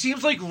 Yeah, it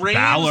seems like Reigns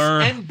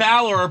Balor. and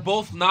Balor are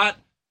both not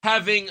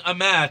having a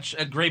match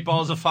at Great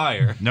Balls of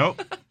Fire.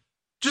 Nope.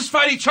 Just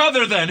fight each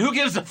other then. Who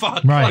gives a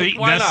fuck? Right. Like,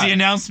 why That's not? the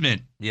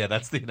announcement. Yeah,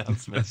 that's the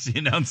announcement. That's the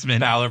announcement.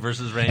 Balor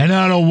versus Reigns. And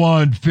I don't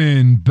want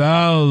Finn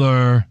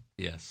Balor.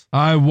 Yes.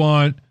 I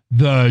want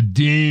the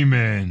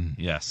demon.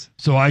 Yes.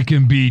 So I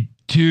can beat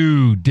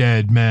 2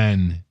 dead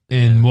men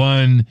in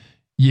 1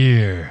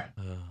 year.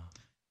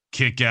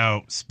 Kick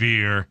out,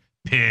 spear,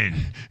 pin,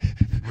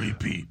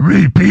 repeat.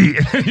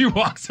 Repeat. And he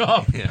walks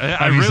off. Yeah.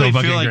 I That'd be so really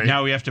fucking feel like great.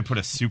 now we have to put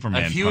a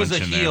Superman If he was a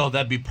punch in heel,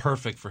 there. that'd be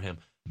perfect for him.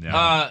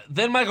 Yeah.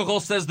 Then Michael Cole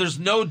says there's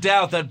no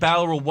doubt that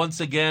Balor will once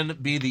again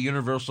be the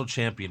Universal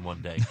Champion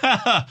one day.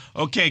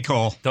 Okay,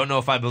 Cole. Don't know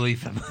if I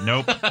believe him.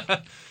 Nope.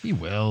 He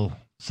will.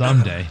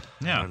 Someday.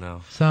 I Yeah. don't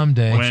know.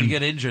 Someday. Once When- you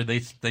get injured, they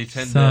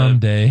tend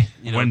Someday.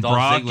 to When Dolph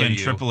Brock Ziggler and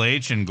you. Triple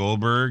H and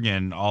Goldberg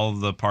and all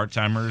the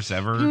part-timers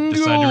ever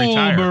decide to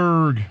retire.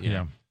 Goldberg.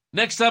 Yeah.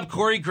 Next up,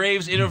 Corey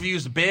Graves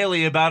interviews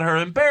Bayley about her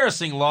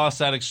embarrassing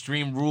loss at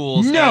Extreme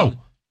Rules. No. And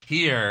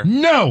here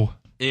No.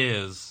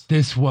 is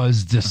This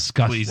was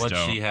disgusting. Please. what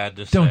don't. she had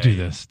to say. Don't do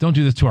this. Don't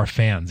do this to our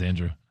fans,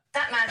 Andrew.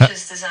 That match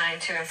is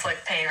designed to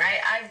inflict pain,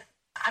 right?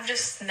 I've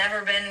just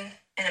never been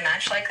in a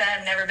match like that.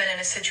 I've never been in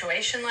a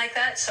situation like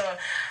that. So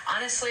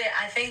honestly,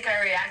 I think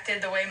I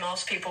reacted the way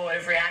most people would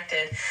have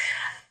reacted.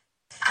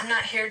 I'm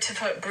not here to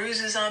put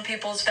bruises on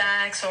people's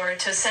backs or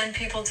to send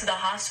people to the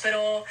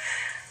hospital.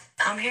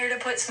 I'm here to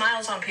put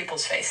smiles on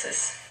people's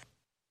faces.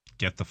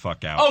 Get the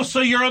fuck out. Oh,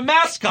 so you're a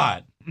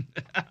mascot.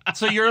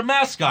 So you're a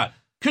mascot.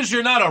 Because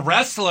you're not a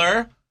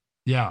wrestler.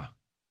 Yeah.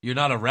 You're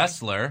not a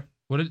wrestler.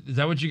 Is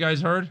that what you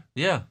guys heard?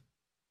 Yeah,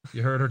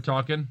 You heard her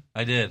talking?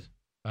 I did.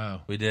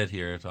 Oh. We did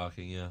hear her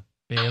talking, yeah.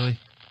 Bailey.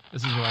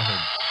 This is what I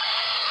heard.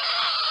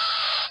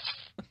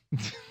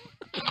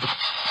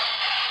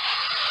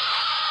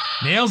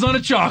 Nails on a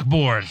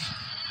chalkboard.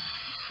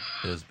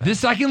 It was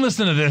bad. I can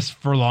listen to this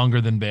for longer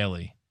than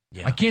Bailey.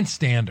 Yeah. I can't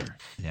stand her.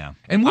 Yeah.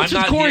 And what's I'm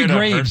with not Corey here to hurt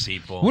Graves?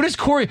 people. What is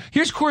Corey?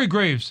 Here's Corey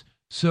Graves.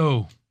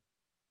 So,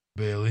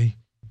 Bailey,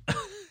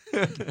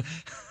 Derek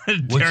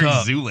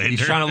up? Zoolander. He's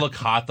trying to look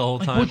hot the whole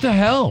time. what the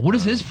hell? What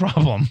is his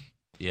problem?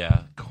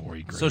 Yeah.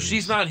 Corey Graves. So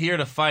she's not here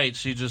to fight.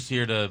 She's just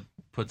here to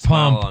put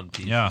smile Pump. on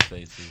people's Yeah.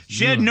 faces.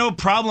 She had no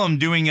problem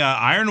doing a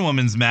Iron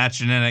Woman's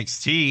match in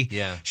NXT.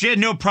 Yeah. She had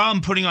no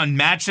problem putting on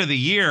Match of the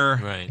Year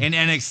Right. in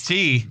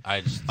NXT. I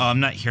just, I'm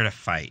not here to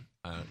fight.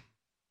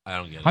 I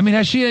don't get it. I mean,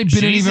 has she been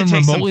She needs to even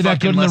take some remotely that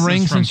good fucking in the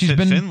ring lessons from since she's Fit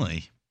been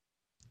Finley?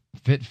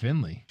 Fit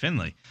Finley?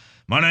 Finley.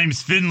 My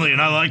name's Finley,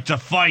 and I like to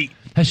fight.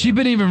 Has she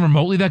been even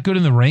remotely that good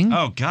in the ring?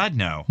 Oh God,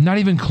 no! Not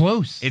even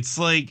close. It's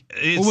like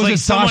was it,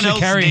 someone Sasha else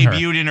carrying her?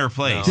 debuted in her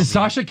place. Did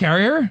Sasha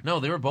carry her?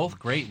 No, they were both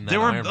great in that They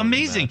were Iron Woman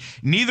amazing. match.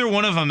 Neither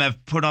one of them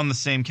have put on the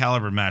same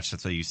caliber match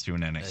that they used to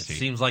in It NXT.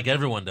 seems like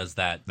everyone does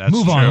that. That's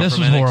Move true. on. This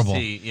From was NXT, horrible.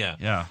 Yeah.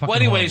 Yeah. Well, Fucking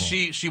anyway,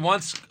 horrible. she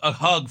wants a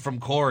hug from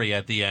Corey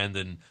at the end,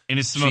 and And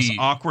it's the most she-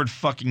 awkward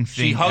fucking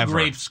thing she hug ever.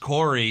 rapes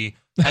Corey,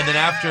 and then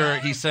after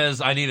he says,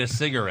 "I need a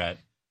cigarette."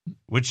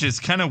 Which is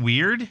kind of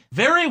weird.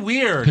 Very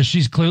weird. Because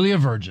she's clearly a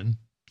virgin.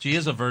 She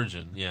is a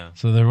virgin, yeah.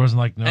 So there wasn't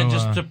like no And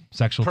just to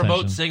sexual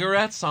promote tension.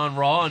 cigarettes on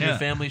Raw on your Yeah.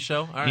 family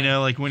show. All right. You know,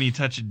 like when you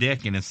touch a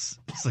dick and it's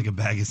like a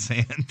bag of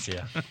sand.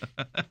 Yeah.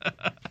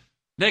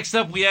 Next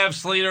up, we have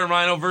Slater and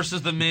Rhino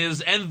versus The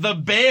Miz and The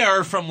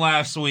Bear from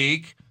last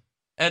week.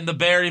 And The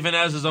Bear even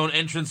has his own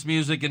entrance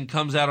music and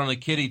comes out on a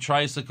kitty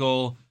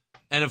tricycle.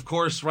 And of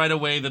course, right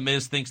away, The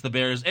Miz thinks The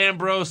Bear is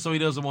Ambrose, so he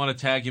doesn't want to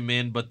tag him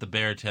in, but The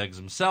Bear tags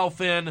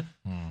himself in.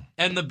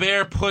 And The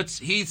Bear puts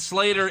Heath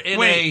Slater in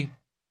Wait.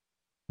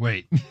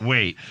 Wait.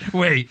 Wait.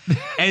 Wait.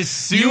 As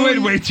soon You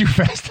went way too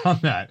fast on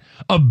that.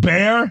 A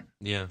bear?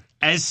 Yeah.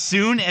 as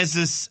soon as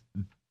this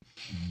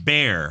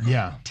bear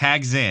Yeah.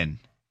 tags in,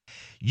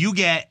 you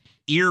get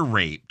ear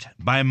raped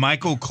by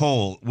Michael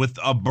Cole with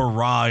a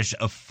barrage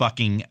of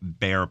fucking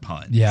bear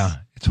puns. Yeah.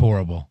 It's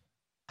horrible.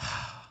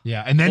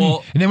 Yeah. And then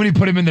Well- when he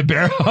put him in the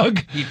bear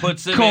hug, He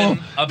puts him Cole,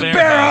 in a the bear,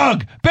 bear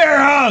hug! Bear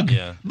hug!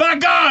 Yeah. By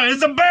God,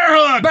 it's a bear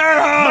hug!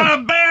 Bear hug! By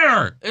a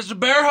bear! It's a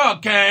bear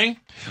hug, Kang.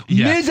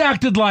 Yeah. Miz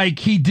acted like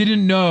he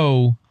didn't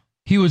know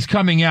he was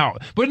coming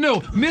out. But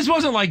no, Miz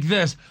wasn't like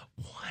this.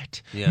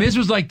 What? Yeah. Miz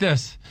was like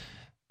this.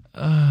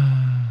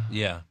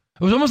 Yeah.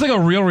 It was almost like a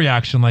real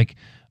reaction, like,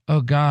 oh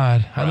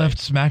God, I Right. left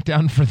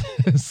SmackDown for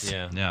this.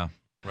 Yeah. Yeah.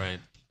 Right.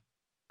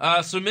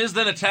 So Miz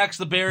then attacks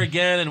the bear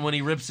again, and when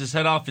he rips his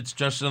head off, it's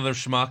just another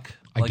schmuck.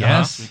 I guess.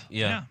 last week.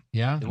 Yeah.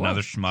 Yeah.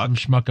 Another Some schmuck.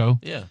 schmucko.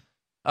 Yeah.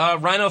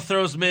 Rhino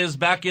throws Miz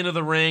back into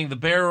the ring. The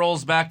bear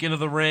rolls back into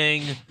the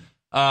ring.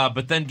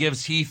 but then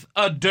gives Heath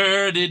a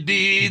dirty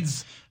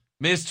deeds.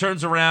 Miz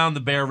turns around, the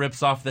bear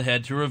rips off the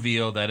head to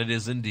reveal that it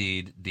is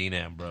indeed Dean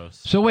Ambrose.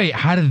 So wait,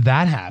 how did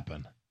that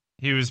happen?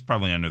 He was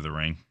probably under the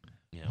ring.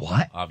 Yeah,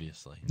 What?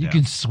 Obviously. You Yeah.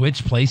 can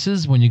switch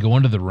places when you go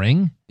into the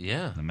ring?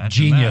 Yeah.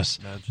 Imagine Genius.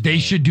 Imagine They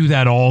that. should do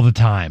that all the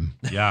time.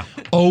 that. Yeah.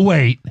 Oh,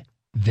 wait.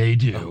 They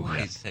do. Oh,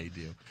 yes, they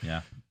do.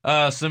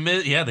 Yeah. So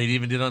Miz, yeah, they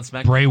even did it on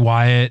SmackDown. Bray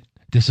Wyatt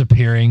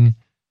disappearing.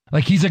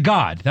 Like he's a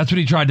god. That's what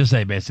he tried to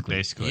say, basically.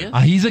 Basically.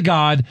 Yeah. He's a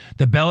god.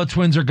 The Bella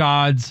Twins are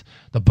gods.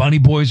 The Bunny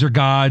Boys are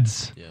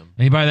gods. Yeah.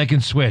 Anybody that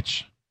can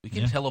switch. We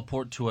can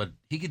teleport to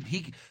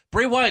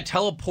Bray Wyatt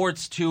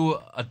teleports to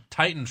a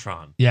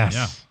Titantron. Yes.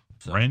 Yeah.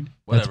 So, Friend?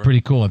 whatever. That's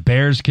pretty cool. And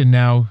bears can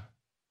now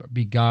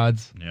be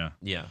gods. Yeah.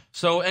 Yeah.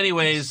 So,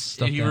 anyways,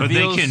 Stuff he that- But they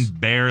reveals, can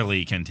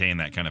barely contain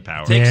that kind of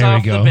power. Take- takes There we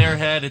off the go. bear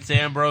head. It's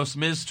Ambrose.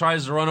 Miz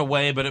tries to run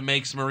away, but it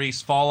makes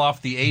Maurice fall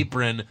off the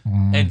apron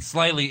and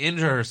slightly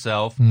injure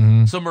herself.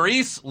 So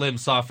Maurice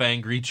limps off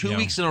angry. 2 Yeah.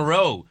 weeks in a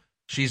row,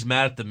 she's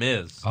mad at the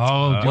Miz.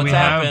 Oh, do What's we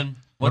have? happened?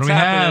 What What's do we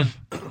happening?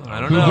 have? I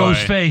don't Who know. goes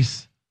Boy.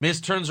 face?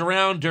 Miz turns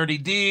around, dirty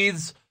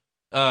deeds.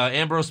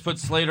 Ambrose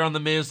puts Slater on the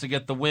Miz to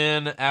get the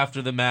win.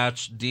 After the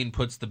match, Dean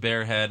puts the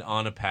bear head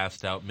on a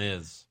passed out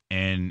Miz.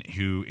 And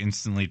who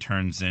instantly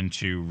turns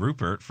into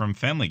Rupert from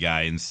Family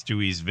Guy in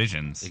Stewie's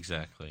visions.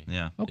 Exactly.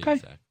 Yeah. Okay.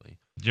 Exactly.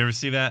 Did you ever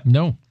see that?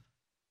 No.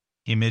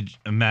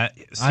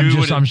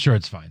 I'm sure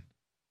it's fine.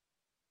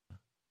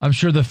 I'm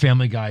sure the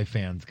Family Guy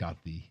fans got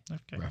the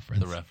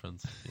reference. The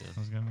reference. Yeah. I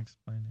was going to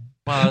explain it.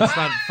 Well, it's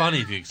not funny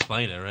if you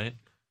explain it, right?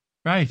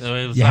 Right. No,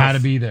 it was You not had to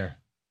f- be there.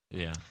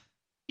 Yeah.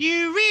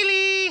 You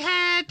really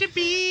had to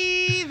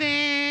be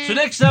there. So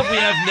next up, we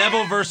have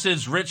Neville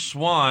versus Rich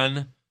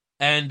Swann.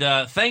 And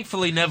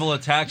thankfully, Neville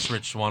attacks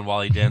Rich Swann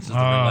while he dances the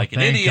ring like an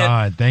thank idiot.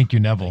 God. Thank you,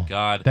 Neville. Thank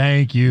God.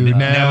 Thank you,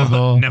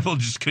 Neville. Neville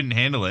just couldn't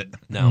handle it.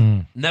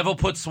 No. Neville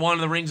puts Swan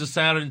in the rings of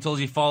Saturn until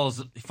he falls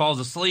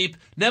asleep.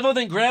 Neville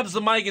then grabs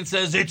the mic and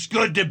says, "It's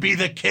good to be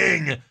the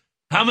king.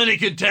 How many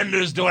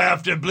contenders do I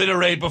have to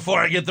obliterate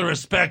before I get the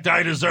respect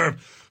I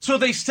deserve?" So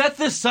they set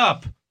this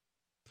up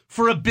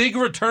for a big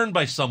return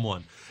by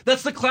someone.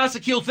 That's the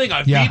classic heel thing.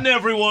 I've Yeah. beaten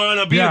everyone.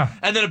 I've beaten, Yeah.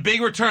 and then a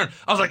big return.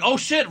 I was like, oh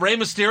shit, Rey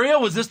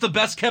Mysterio? Was this the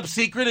best kept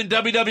secret in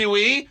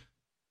WWE?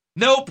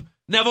 Nope.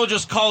 Neville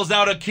just calls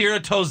out Akira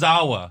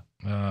Tozawa,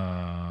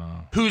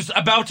 who's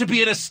about to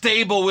be in a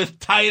stable with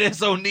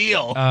Titus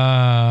O'Neil.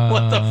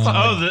 What the fuck?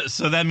 Oh,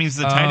 so that means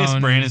the Titus Oh,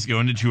 brand is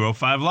going to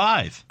 205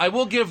 Live. I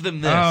will give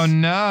them this. Oh,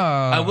 no.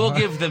 I will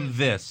give them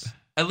this.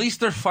 At least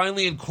they're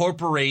finally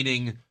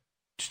incorporating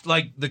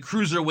like the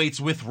cruiserweights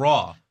with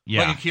Raw.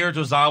 Yeah. Like Akira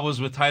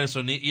Tozawa's with Titus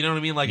O'Neil. You know what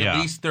I mean? Like Yeah.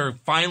 at least they're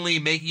finally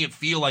making it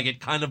feel like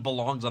it kind of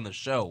belongs on the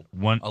show.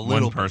 One A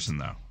little bit. person,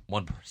 though.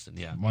 One person,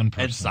 yeah. One And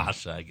person.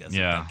 Sasha, I guess,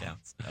 Yeah. if that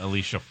counts.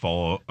 Alicia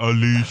Fox.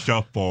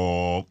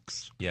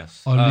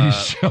 Yes.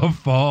 Alicia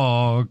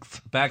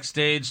Fox.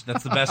 Backstage,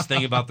 that's the best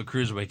thing about the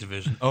cruiserweight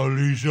division.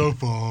 Alicia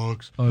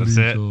Fox. That's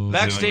it.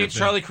 Backstage,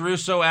 Charlie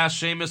Caruso asks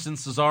Sheamus and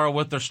Cesaro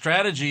what their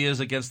strategy is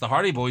against the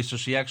Hardy Boys, so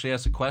she actually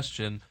asks a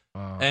question.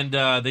 And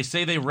they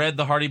say they read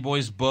the Hardy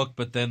Boys book,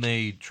 but then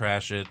they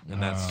trash it,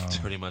 and that's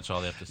pretty much all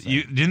they have to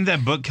say. Didn't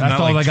that book come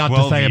That's out all like I got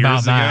 12 to say years about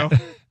ago?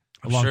 that.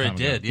 I'm sure it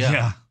did, yeah.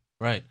 Yeah.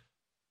 Right.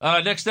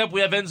 Next up,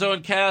 we have Enzo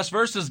and Cass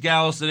versus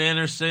Gallus and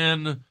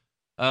Anderson.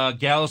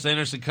 Gallus and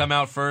Anderson come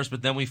out first,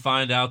 but then we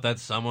find out that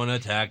someone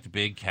attacked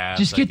Big Cass.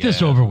 Just get this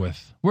again. over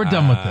with. We're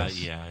done with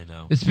this. Yeah, I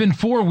know. It's been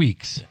 4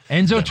 weeks.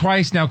 Enzo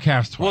twice, now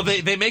Cass twice.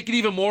 Well, they make it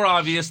even more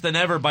obvious than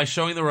ever by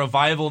showing the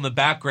revival in the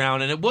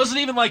background, and it wasn't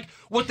even like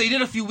what they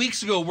did a few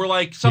weeks ago, where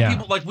like some Yeah,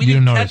 people like we you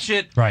didn't didn't catch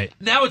notice. it. Right.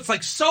 Now it's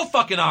like so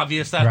fucking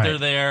obvious that Right. they're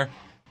there.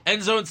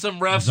 Enzo and some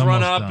refs It's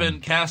run almost up, done.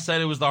 and Cass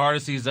said it was the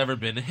hardest he's ever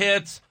been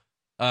hit.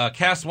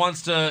 Cass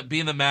wants to be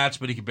in the match,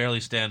 but he can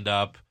barely stand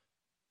up.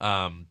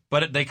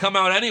 But they come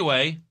out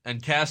anyway,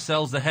 and Cass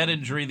sells the head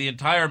injury the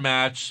entire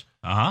match.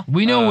 Uh-huh.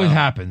 we know what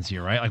happens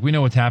here, right? Like, we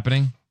know what's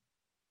happening.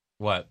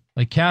 What?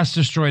 Like, Cass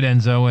destroyed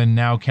Enzo, and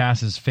now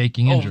Cass is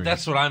faking injury. Oh,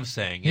 that's what I'm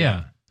saying.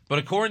 Yeah. But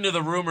according to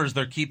the rumors,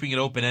 they're keeping it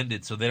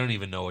open-ended, so they don't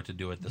even know what to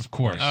do at this Of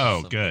course. point.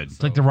 Oh, good.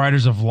 It's like the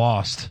writers of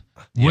Lost.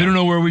 We don't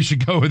know where we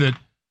should go with it.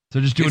 So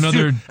just do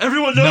another.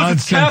 Everyone knows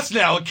nonsense. it's Cass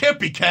now. It can't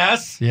be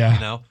Cass. Yeah. You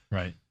know?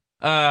 Right.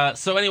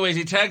 So anyways,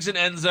 he tags in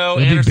Enzo. It'll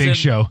be Anderson, Big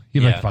Show. He'd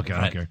be Yeah, like, fuck it, I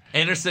right. don't care.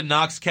 Anderson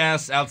knocks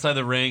Cass outside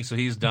the ring, so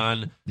he's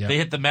done. Yep. They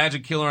hit the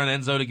Magic Killer on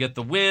Enzo to get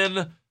the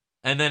win.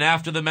 And then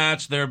after the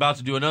match, they're about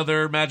to do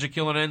another Magic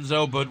Killer on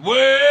Enzo, but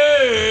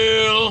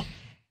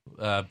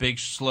Big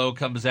Slow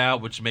comes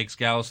out, which makes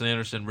Gallus and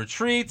Anderson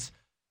retreat.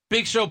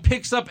 Big Show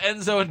picks up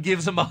Enzo and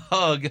gives him a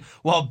hug,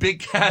 while Big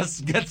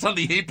Cass gets on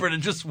the apron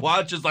and just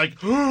watches like,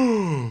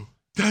 oh,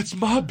 that's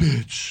my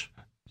bitch.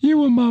 You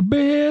were my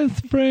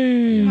best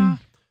friend.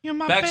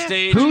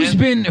 Backstage,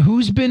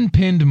 Who's been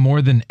pinned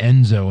more than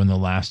Enzo in the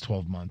last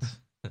 12 months?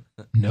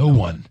 No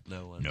one.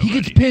 No one. He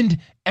gets pinned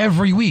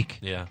every week.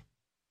 Yeah.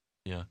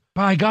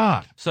 By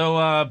God.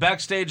 So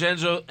backstage,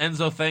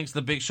 Enzo thanks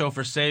the Big Show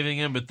for saving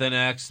him, but then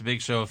asks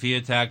Big Show if he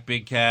attacked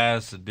Big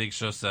Cass, and Big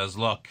Show says,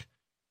 "Look,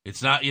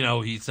 It's not,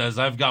 he says,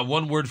 I've got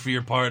one word for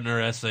your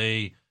partner,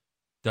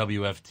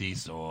 SAWFT,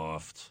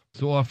 soft.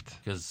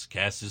 Soft. Because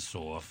Cass is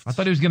soft. I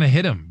thought he was going to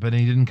hit him, but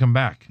he didn't come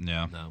back.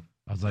 Yeah. No.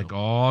 I was like,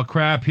 oh,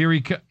 crap, here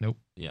he comes. Nope.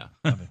 Yeah.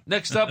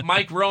 Next up,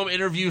 Mike Rome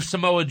interviews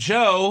Samoa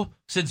Joe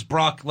since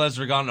Brock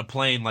Lesnar got on a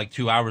plane like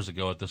 2 hours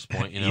ago at this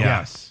point.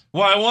 Yes.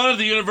 Well, I wanted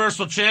the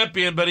Universal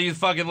Champion, but he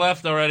fucking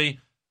left already.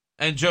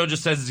 And Joe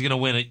just says he's going to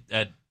win it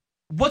at...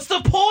 What's the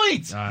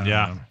point?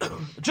 Yeah.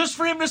 Just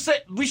for him to say...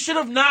 We should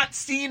have not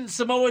seen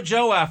Samoa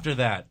Joe after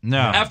that. No.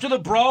 After the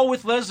brawl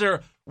with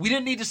Lesnar, we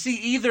didn't need to see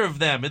either of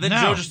them. And then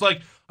Joe just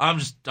like, I'm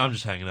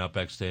just hanging out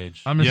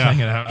backstage. I'm just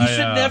hanging out. You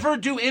should never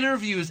do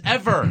interviews,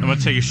 ever. I'm going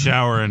to take a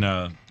shower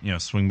and,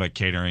 swing by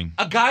catering.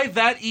 A guy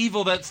that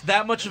evil, that's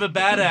that much of a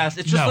badass,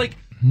 it's just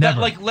never.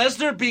 That, like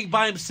Lesnar being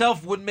by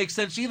himself wouldn't make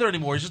sense either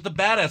anymore. He's just a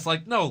badass.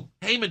 Like, no,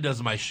 Heyman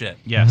does my shit.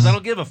 Yes. 'Cause I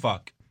don't give a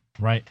fuck.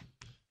 Right.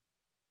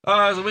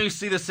 So we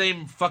see the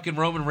same fucking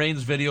Roman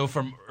Reigns video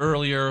from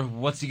earlier.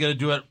 What's he going to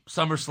do at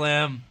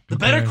SummerSlam? The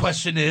better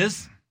question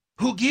is,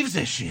 who gives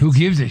a shit? Who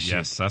gives a shit?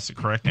 Yes, that's the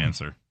correct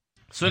answer.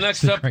 So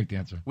next That's the up, correct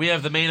answer. we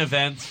have the main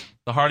event,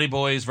 the Hardy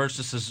Boys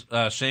versus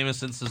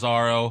Sheamus and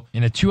Cesaro.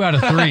 In a 2 out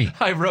of 3.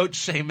 I wrote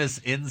Sheamus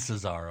in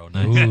Cesaro.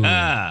 Ooh.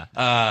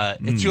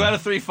 Nice. 2 out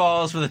of 3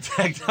 falls for the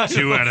tag title.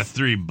 2 out of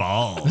 3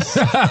 balls.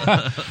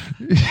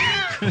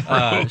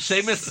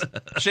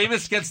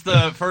 Sheamus gets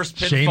the first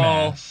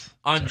pinfall Sheamus.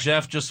 on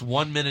Jeff just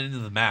 1 minute into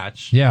the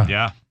match. Yeah.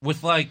 Yeah.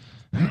 With like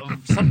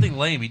something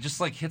lame. He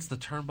just like hits the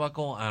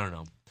turnbuckle. I don't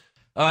know.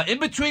 In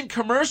between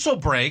commercial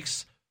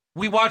breaks,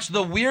 we watched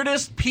the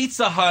weirdest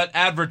Pizza Hut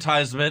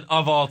advertisement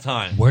of all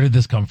time. Where did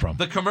this come from?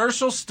 The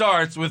commercial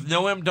starts with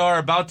Noam Dar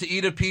about to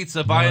eat a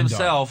pizza by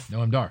himself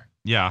Noam Dar.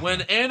 Yeah.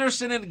 when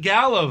Anderson and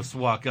Gallows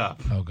walk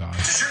up. Oh, God.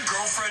 Does your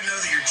girlfriend know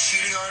that you're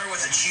cheating on her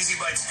with a Cheesy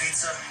Bites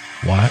pizza?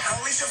 What?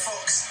 Alicia,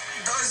 folks,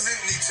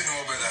 doesn't need to know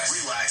about that.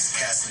 Relax,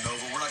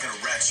 Casanova. We're not going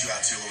to rat you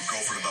out to your little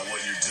girlfriend about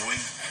what you're doing,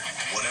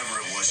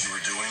 whatever it was you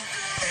were doing.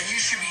 And you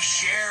should be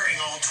sharing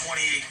all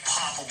 28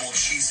 poppable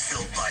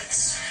cheese-filled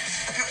bites.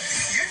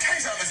 Your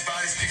taste not as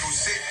bad as people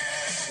say.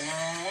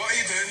 What are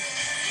you doing?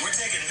 We're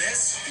taking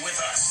this with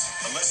us.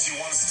 Unless you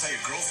want us to tell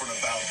your girlfriend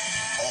about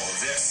all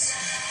of this.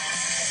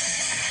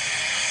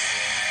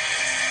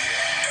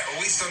 Are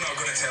we still not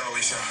going to tell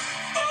Alicia?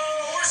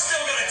 Oh, we're still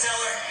going to tell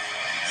her.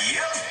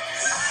 Yep.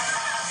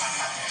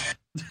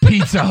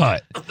 Pizza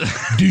Hut.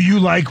 Do you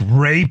like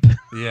rape?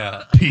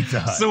 Yeah. Pizza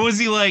Hut. So was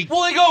he like,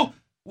 Well, they go,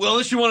 well,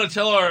 unless you want to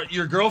tell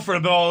your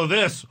girlfriend about all of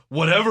this,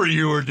 whatever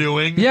you were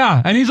doing.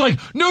 Yeah, and he's like,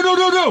 no.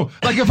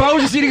 Like, if I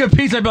was just eating a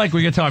pizza, I'd be like,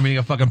 we can tell I'm eating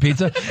a fucking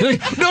pizza. They're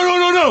like,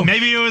 no.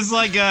 maybe it was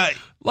like Like,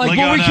 on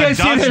what we can't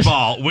see this-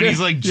 dodgeball when he's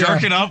like Yeah.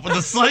 jerking up with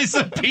a slice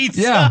of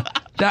pizza. Yeah.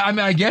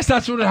 I guess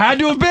that's what it had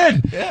to have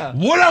been. Yeah.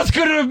 What else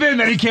could it have been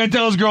that he can't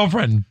tell his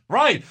girlfriend?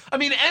 Right. I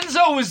mean,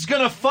 Enzo was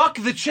going to fuck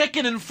the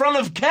chicken in front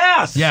of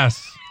Cass.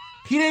 Yes.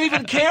 He didn't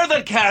even care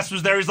that Cass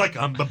was there. He's like,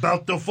 I'm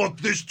about to fuck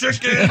this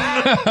chicken.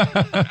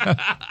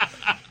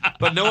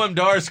 But Noam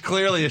Dar's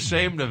clearly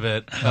ashamed of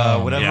it.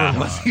 Whatever yeah. it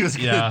was he was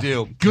going to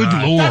do. Good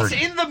Lord. That's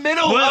in the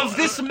middle of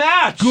this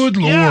match. Good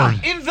Lord. Yeah.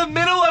 In the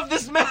middle of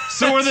this match.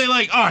 So were they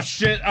like, oh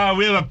shit,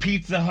 we have a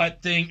Pizza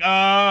Hut thing.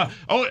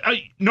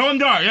 Noam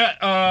Dar, yeah.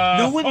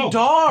 Noam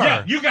Dar.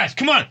 Yeah, you guys,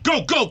 come on,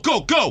 go.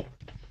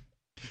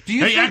 Do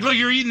you Hey, think, act like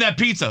you're eating that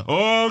pizza.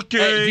 Okay.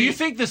 hey, do you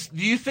think the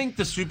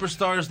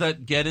superstars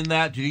that get in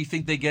that, do you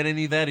think they get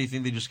any of that, or do you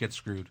think they just get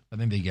screwed? I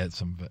think they get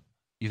some of it.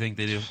 You think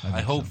they do?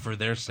 I hope for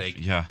their sake.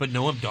 Yeah. But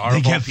Noam Dar, They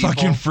of all get people,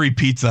 fucking free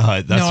Pizza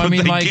Hut. That's what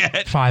they like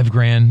get.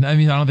 $5,000. I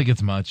mean, I don't think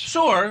it's much.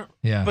 Sure.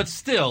 Yeah. But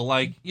still,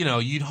 like,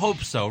 you'd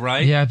hope so,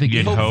 right? Yeah, I think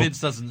You'd You'd hope hope. Vince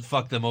doesn't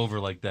fuck them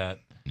over like that.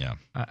 Yeah.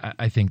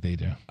 I think they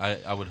do.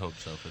 I would hope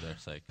so for their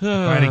sake. If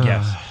I had to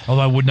guess.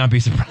 Although I would not be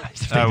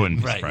surprised. If they I did. wouldn't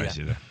be Right, surprised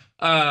yeah.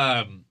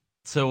 either.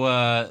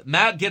 So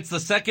Matt gets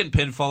the second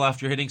pinfall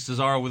after hitting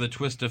Cesaro with a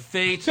twist of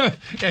fate.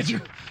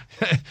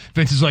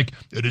 Vince is like,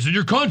 it is in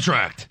your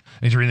contract.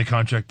 And he's reading the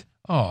contract.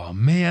 Oh,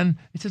 man.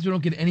 It says we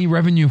don't get any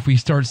revenue if we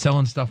start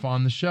selling stuff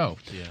on the show.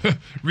 Yeah.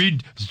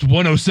 Read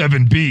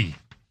 107B.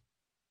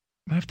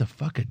 I have to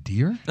fuck a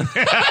deer?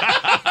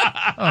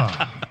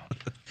 Oh.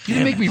 You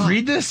didn't make me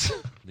read this?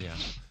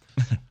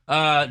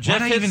 Yeah.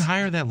 Jeff hits,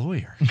 hire that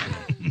lawyer?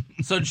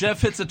 so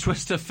Jeff hits a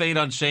twist of fate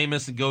on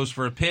Sheamus and goes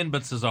for a pin,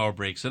 but Cesaro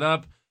breaks it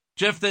up.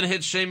 Jeff then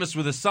hits Sheamus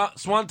with a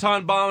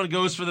swanton bomb and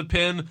goes for the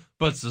pin,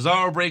 but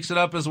Cesaro breaks it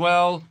up as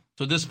well.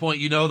 So at this point,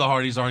 the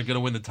Hardys aren't going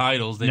to win the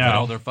titles. They've got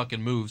all their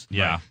fucking moves.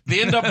 Yeah.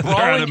 They end up out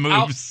brawling of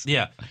moves.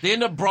 They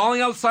end up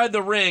brawling outside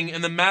the ring,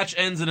 and the match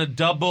ends in a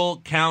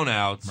double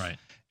countout. Right.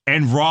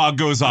 And Raw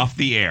goes off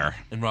the air.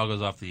 And Raw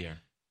goes off the air.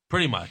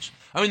 Pretty much.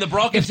 I mean, the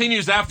brawl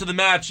continues after the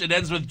match. It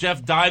ends with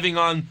Jeff diving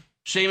on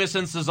Sheamus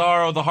and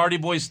Cesaro. The Hardy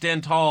Boys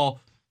stand tall,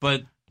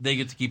 but they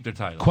get to keep their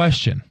title.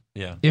 Question.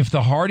 Yeah. If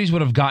the Hardys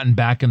would have gotten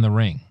back in the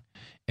ring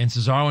and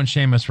Cesaro and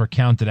Sheamus were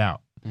counted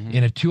out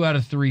in a 2 out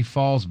of 3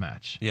 falls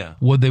match, Yeah.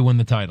 would they win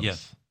the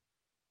titles?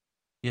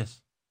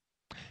 Yes.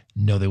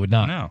 No, they would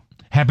not. No.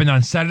 happened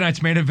on Saturday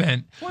night's main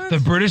event. The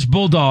British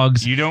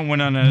Bulldogs You don't win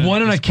on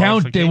won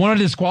count. They won a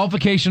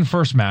disqualification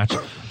first match.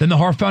 Then the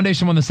Hart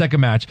Foundation won the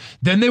second match.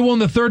 Then they won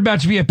the third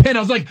match via pin. I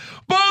was like,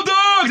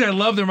 Bulldogs! I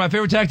love them. My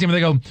favorite tag team. And they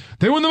go,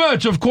 they won the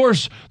match. Of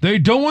course, they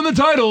don't win the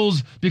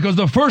titles because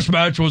the first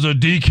match was a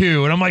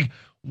DQ. And I'm like,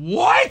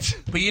 what?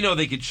 But you know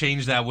they could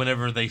change that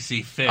whenever they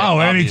see fit. Oh,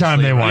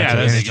 anytime they want to. Yeah,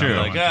 that's Anytime true. they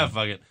Like, want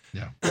fuck it.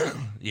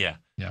 Yeah.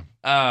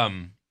 Yeah.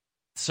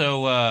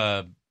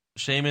 So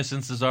Sheamus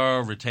and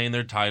Cesaro retain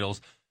their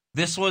titles.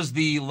 This was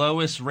the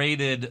lowest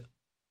rated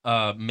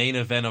main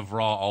event of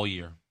Raw all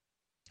year.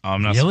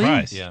 I'm not Really?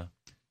 surprised. Yeah.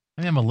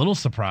 I mean, I'm a little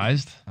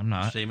surprised. I'm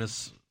not.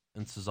 Sheamus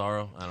and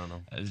Cesaro. I don't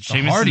know. Sheamus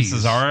and Hardys.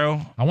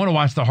 Cesaro. I want to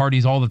watch the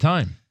Hardys all the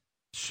time.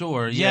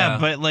 Sure. Yeah, Yeah.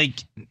 but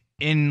like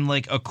in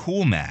like a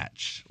cool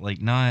match,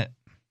 like not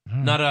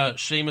Not a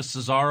Sheamus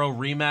Cesaro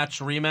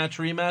rematch.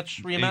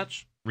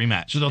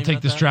 rematch. So they'll Think take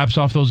about the that? straps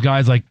off those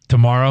guys like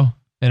tomorrow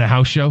in a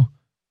house show.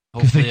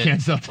 Because they Hopefully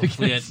can't sell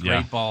Hopefully tickets. at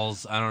Great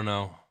Balls. I don't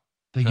know.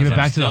 They give it 'Cause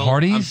back to the I'm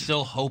Hardys.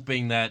 still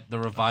hoping that the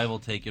Revival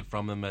take it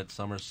from them at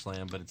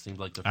SummerSlam, but it seems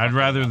like they're. I'd fucking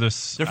rather up.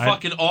 this. They're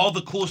fucking all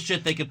the cool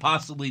shit they could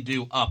possibly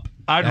do up.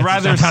 I'd That's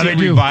rather how see they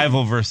do.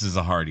 Revival versus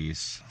the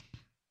Hardys.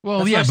 Well,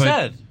 That's yeah, what but I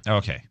said.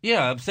 Okay.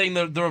 Yeah, I'm saying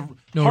the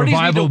No, Hardys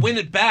Revival- need to win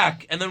it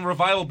back, and then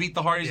Revival beat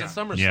the Hardys at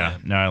SummerSlam. Yeah.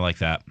 No, I like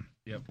that.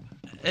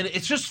 And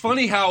it's just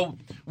funny how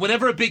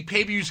whenever a big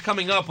pay-per-view's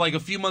coming up, like a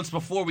few months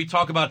before, we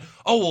talk about,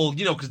 oh, well,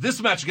 you know, because this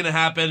match is going to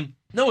happen.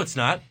 No, it's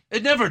not.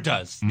 It never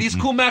does. These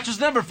cool matches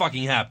never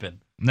fucking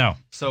happen. No.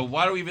 So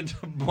why do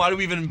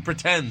we even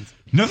pretend?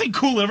 Nothing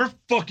cool ever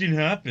fucking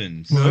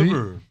happens.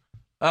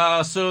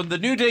 So the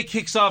New Day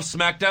kicks off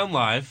SmackDown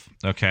Live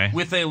Okay.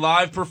 with a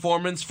live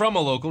performance from a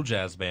local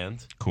jazz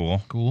band.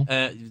 Cool. cool.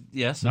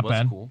 Yes, Not it was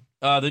bad. cool.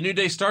 The New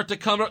Day start to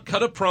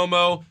cut a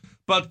promo,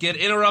 but get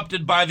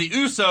interrupted by the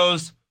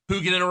Usos, who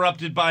get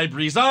interrupted by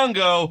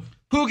Breezango,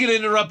 who get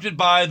interrupted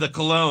by the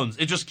Colognes.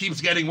 It just keeps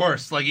getting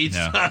worse, like each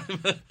time.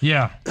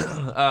 Yeah.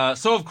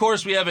 So, of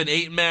course, we have an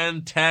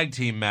 8-man tag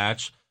team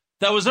match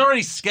that was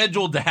already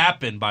scheduled to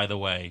happen, by the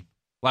way.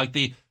 Like,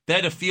 they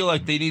had to feel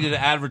like they needed to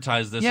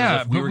advertise this. Yeah,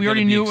 as if we but were we gonna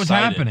already be knew it was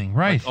excited. happening,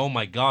 right. Like, oh,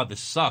 my God, this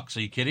sucks.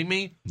 Are you kidding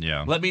me?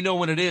 Yeah. Let me know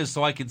when it is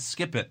so I can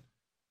skip it.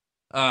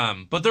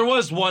 But there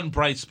was one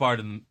bright spot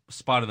in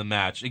the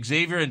match.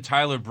 Xavier and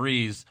Tyler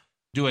Breeze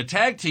do a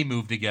tag team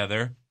move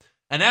together,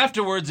 and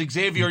afterwards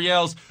Xavier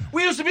yells,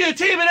 "We used to be a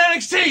team in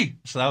NXT!"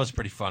 So that was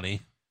pretty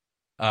funny.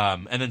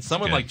 And then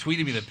someone good. like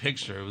tweeted me the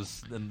picture.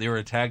 They were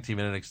a tag team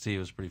in NXT. It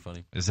was pretty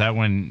funny. Is that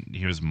when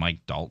he was Mike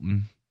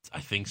Dalton? I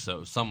think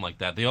so, something like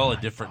that. They all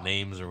had different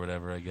names or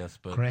whatever, I guess.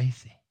 But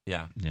Crazy.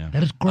 yeah. Yeah.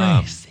 That is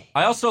crazy.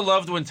 I also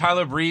loved when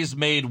Tyler Breeze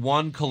made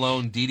one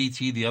Cologne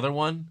DDT the other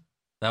one.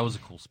 That was a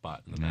cool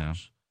spot in the Yeah.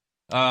 match.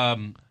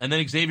 And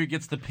then Xavier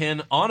gets the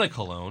pin on a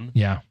Cologne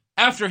Yeah.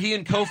 after he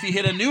and Kofi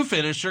hit a new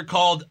finisher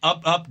called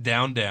Up, Up,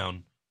 Down,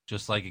 Down,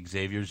 just like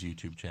Xavier's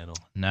YouTube channel.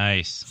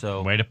 Nice.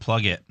 So- way to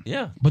plug it.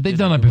 Yeah. But they've Good-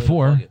 done that good way to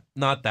before. plug it.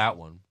 Not that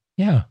one.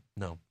 Yeah.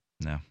 No.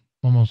 No.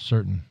 Almost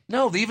certain.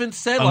 No, they even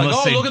said, Unless like,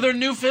 oh, they- look at their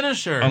new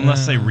finisher.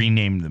 Unless they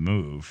renamed the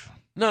move.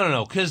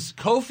 No, because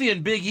Kofi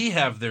and Big E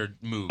have their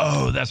moves.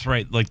 Oh, that's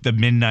right. Like the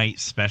Midnight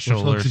Special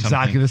Which or looks something.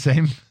 exactly the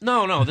same.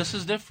 No, this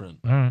is different.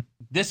 All right.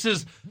 This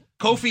is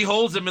Kofi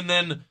holds him and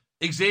then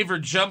Xavier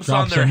jumps Drops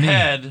on their their knee.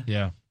 head,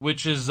 Yeah.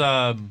 which is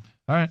All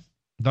right.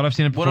 Thought I've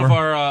seen it before. one of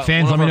our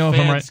fans. one Let of me our know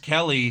if I'm fans, right.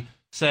 Kelly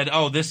said,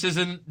 "Oh, this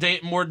isn't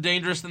more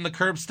dangerous than the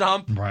curb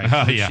stomp." Right.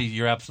 Oh, Which yeah.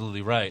 you're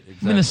absolutely right.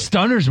 Exactly. I mean, the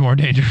stunner's more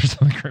dangerous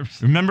than the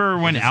curbs. Remember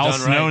when It's Al done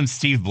Snow right. and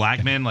Steve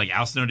Blackman, like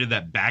Al Snow did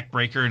that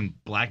backbreaker and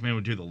Blackman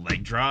would do the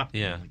leg drop?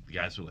 Yeah. Like, the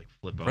guys would like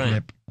flip over. Right.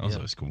 That was Yeah.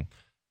 always cool.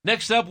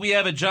 Next up, we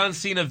have a John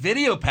Cena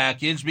video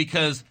package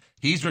because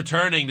he's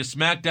returning to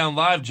SmackDown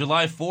Live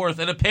July 4th,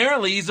 and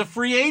apparently he's a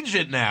free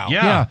agent now.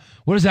 Yeah.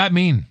 What does that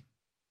mean?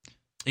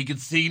 He can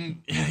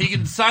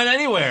sign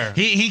anywhere.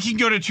 He can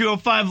go to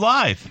 205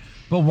 Live.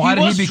 But why he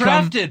did was he become?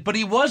 drafted, but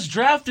he was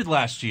drafted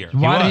last year.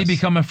 Why did he was.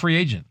 become a free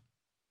agent?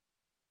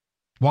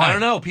 Why? I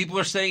don't know. People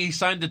are saying he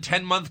signed a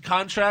 10-month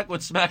contract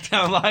with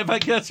SmackDown Live, I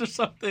guess, or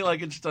something.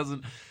 Like, it just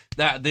doesn't.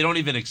 That they don't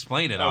even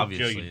explain it.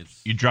 Obviously,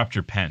 it's, You dropped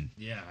your pen.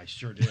 Yeah, I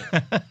sure did.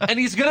 and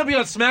he's gonna be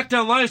on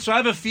SmackDown Live, so I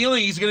have a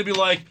feeling he's gonna be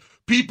like,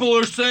 people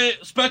are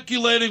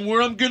speculating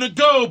where I'm gonna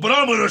go, but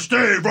I'm gonna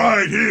stay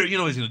right here. You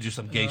know, he's gonna do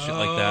some gay shit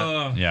like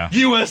that. Yeah.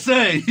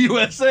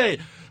 USA.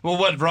 Well,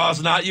 what?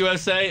 Raw's not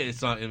USA.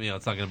 It's not.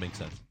 It's not gonna make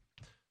sense.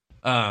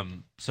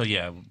 So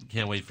yeah,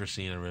 can't wait for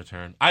Cena to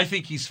return. I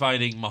think he's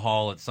fighting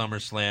Mahal at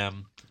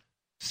SummerSlam.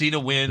 Cena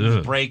wins,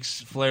 Ugh.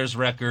 breaks Flair's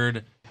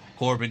record.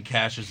 Corbin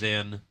cashes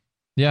in,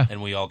 Yeah. and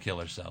we all kill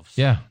ourselves.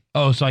 Yeah.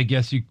 Oh, so I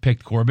guess you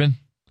picked Corbin?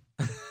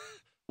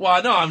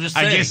 Well, no, I'm just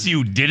saying. I guess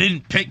you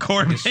didn't pick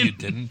Corbin. Guess you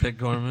didn't pick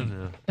Corbin.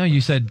 Yeah. No,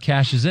 you said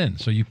cash is in,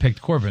 so you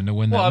picked Corbin to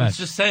win Well, that I match. was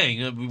just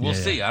saying. We'll Yeah,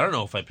 see. I don't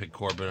know if I picked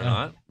Corbin or Yeah.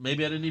 not.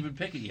 Maybe I didn't even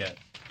pick it yet.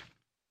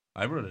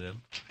 I wrote it in.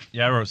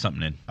 Yeah, I wrote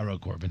something in. I wrote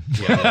Corbin.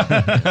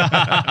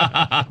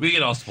 Yeah. We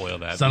can all spoil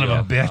that. Son We of a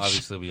all- bitch.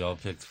 Obviously, we all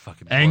picked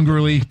fucking Corbin.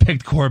 Angrily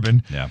picked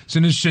Corbin. Yeah. As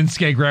soon as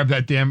Shinsuke grabbed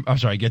that damn... I'm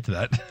sorry, get to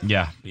that.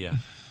 Yeah. Yeah.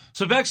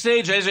 So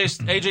backstage,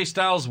 AJ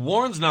Styles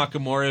warns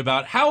Nakamura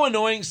about how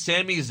annoying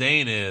Sami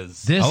Zayn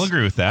is. This I'll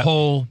agree with that.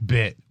 whole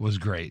bit was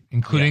great,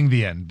 including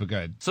the end, but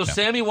good. So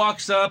Sammy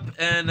walks up,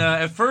 and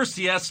at first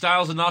he asks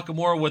Styles and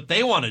Nakamura what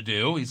they want to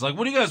do. He's like,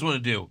 what do you guys want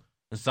to do?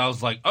 And Styles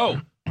is like,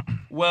 oh,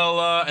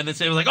 well, and then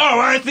Sammy's like, oh,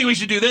 I think we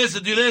should do this,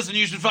 and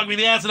you should fuck me in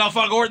the ass, and I'll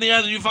fuck Orton in the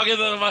ass, and you fuck it.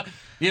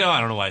 You know, I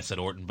don't know why I said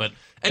Orton, but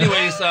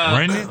anyways,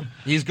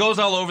 he goes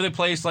all over the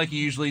place like he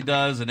usually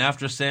does, and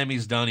after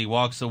Sammy's done, he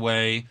walks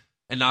away,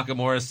 and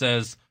Nakamura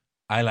says,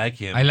 I like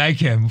him. I like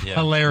him. Yeah.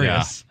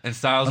 Hilarious. And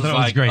Styles is I thought it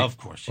was like, great. of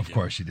course you do. Of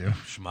course you do.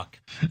 Schmuck.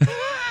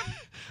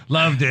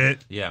 Loved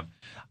it. Yeah.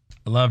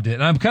 I loved it.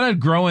 And I'm kind of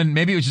growing.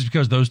 Maybe it was just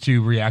because those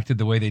two reacted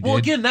the way they did. Well,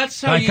 again,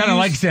 that's how I kind of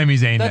like Sami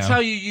Zayn That's now. how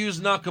you use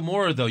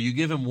Nakamura, though. You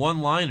give him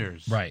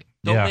one-liners. Right.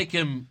 Don't Yeah. make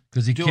him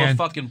 'Cause he do a can't-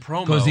 fucking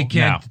promo. Because he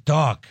can't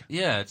talk.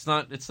 Yeah, it's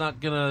not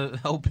gonna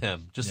help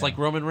him. Just like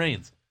Roman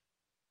Reigns.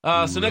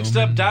 So next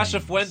up, Dasha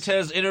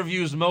Fuentes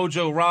interviews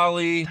Mojo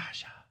Rawley.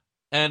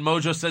 And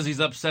Mojo says he's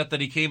upset that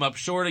he came up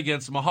short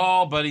against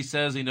Mahal, but he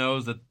says he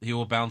knows that he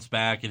will bounce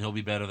back and he'll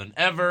be better than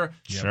ever.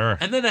 Sure.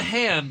 And then a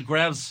hand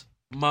grabs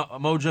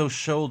Mojo's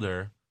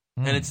shoulder,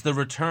 and it's the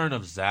return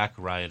of Zack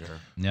Ryder.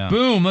 Yeah.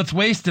 Boom. Let's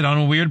waste it on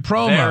a weird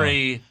promo.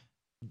 Very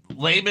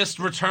lamest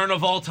return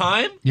of all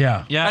time.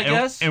 Yeah. Yeah. I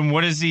guess. And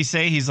what does he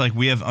say? He's like,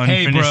 we have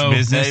Hey, unfinished bro.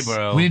 business Hey,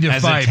 bro. We need to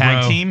as fight, a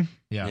tag bro. team.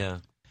 Yeah. Yeah.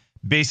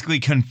 Basically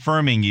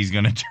confirming he's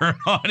going to turn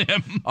on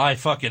him. I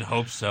fucking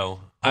hope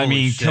so. I Holy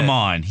mean, shit. come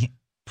on.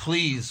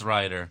 Please,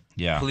 Ryder.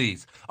 Yeah.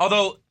 Please.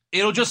 Although,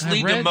 it'll just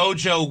lead to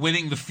Mojo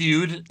winning the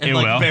feud and It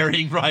like will.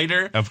 burying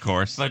Ryder. Of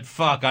course. But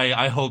fuck,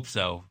 I hope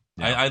so.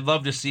 Yeah. I'd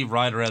love to see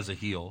Ryder as a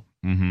heel.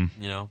 Mm-hmm.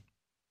 You know?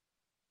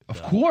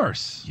 Of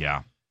course.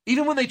 Yeah.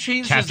 Even when they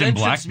changed his Captain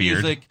entrance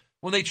Blackbeard. music,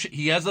 when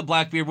he has a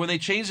Blackbeard. When they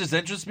changed his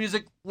entrance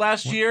music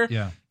last year,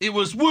 Yeah. it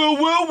was woo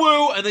woo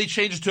woo, and they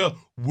changed it to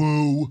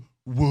woo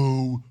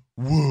woo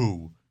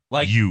woo.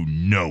 Like You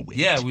know it.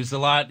 yeah, it was a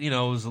lot. It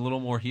was a little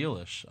more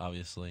heelish,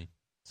 obviously.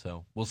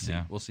 So we'll see.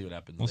 Yeah. We'll see what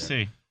happens. We'll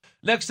there. see.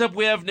 Next up,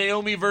 we have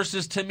Naomi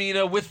versus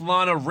Tamina with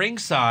Lana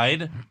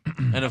ringside,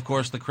 and of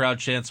course, the crowd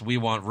chants, "We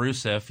want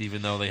Rusev,"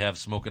 even though they have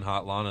smoking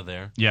hot Lana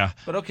there. Yeah.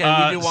 But okay,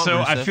 we do want so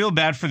Rusev. I feel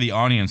bad for the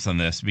audience on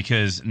this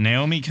because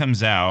Naomi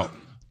comes out,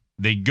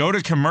 they go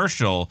to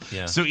commercial,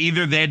 Yeah. so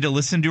either they had to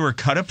listen to her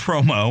cut a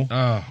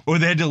promo or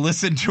they had to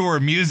listen to her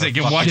music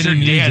and watch her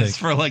shitty dance music.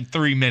 for like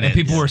 3 minutes.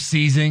 And people were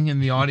seizing in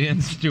the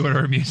audience doing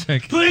her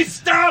music. Please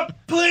stop,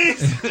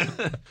 please.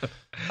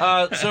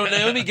 So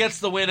Naomi gets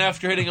the win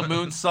after hitting a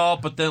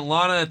moonsault, but then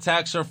Lana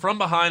attacks her from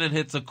behind and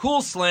hits a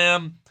cool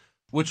slam,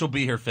 which will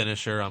be her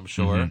finisher, I'm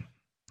sure.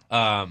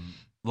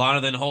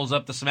 Lana then holds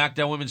up the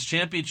SmackDown Women's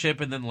Championship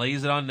and then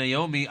lays it on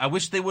Naomi. I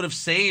wish they would have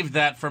saved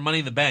that for Money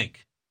in the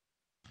Bank.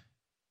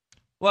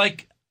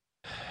 Like,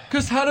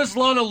 because how does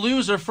Lana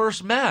lose her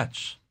first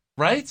match,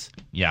 right?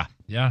 Yeah.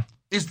 Yeah.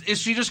 Is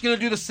she just going to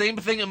do the same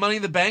thing at Money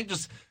in the Bank?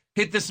 Just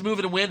hit this move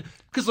and win?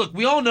 Because, look,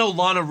 we all know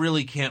Lana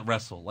really can't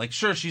wrestle. Like,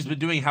 sure, she's been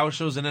doing house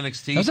shows in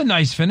NXT. That was a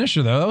nice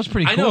finisher, though. That was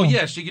pretty cool. I know,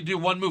 yeah, she could do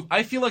one move.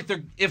 I feel like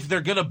if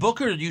they're going to book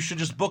her, you should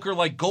just book her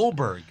like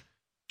Goldberg.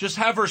 Just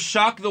have her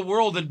shock the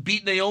world and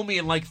beat Naomi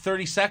in like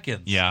 30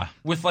 seconds. Yeah.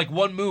 With like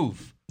one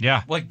move.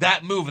 Yeah. Like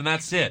that move, and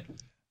that's it.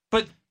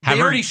 But Have they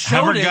her, already showed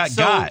have her it. got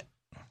so, got.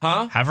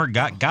 Huh? Have her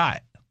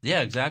got.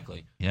 Yeah,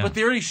 exactly. Yeah. But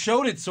they already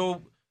showed it,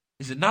 so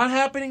is it not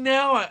happening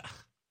now?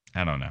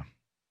 I don't know.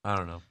 I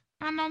don't know.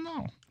 I don't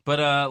know.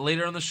 But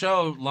later on the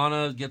show,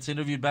 Lana gets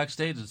interviewed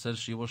backstage and says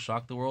she will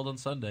shock the world on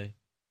Sunday.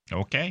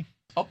 Okay.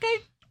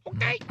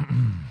 Okay.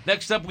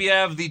 Next up, we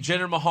have the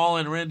Jinder Mahal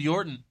and Randy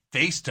Orton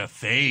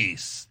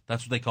face-to-face.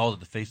 That's what they called it,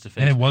 the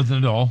face-to-face. And it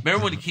wasn't at all.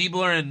 Remember when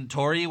Keebler and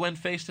Tori went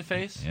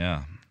face-to-face?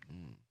 Yeah.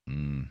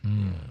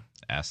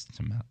 Asked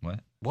him what?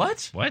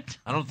 What?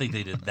 I don't think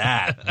they did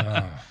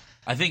that.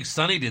 I think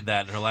Sunny did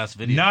that in her last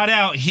video. Not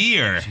out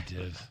here. She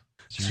did.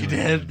 She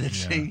did? Did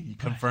she? You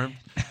confirmed?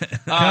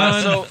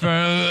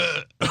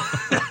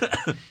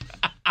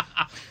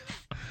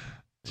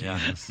 Yeah.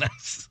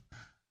 Nice.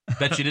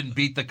 Bet you didn't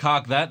beat the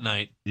cock that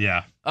night.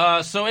 Yeah.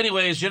 So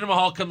anyways, Jinder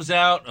Mahal comes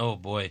out. Oh,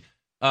 boy.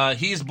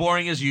 He's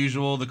boring as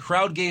usual. The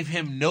crowd gave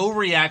him no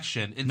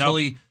reaction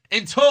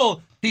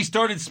until he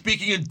started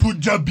speaking in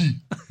Punjabi.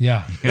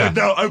 Yeah. And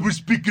now I was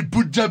speaking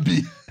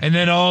Punjabi. And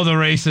then all the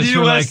racists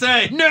were like,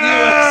 USA.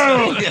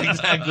 no! USA. Yeah,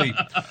 exactly.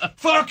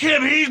 Fuck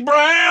him. He's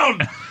brown.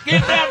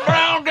 Get that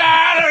brown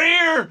guy out of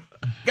here.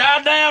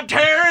 Goddamn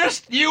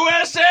terrorist.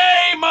 USA,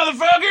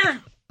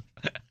 motherfucker.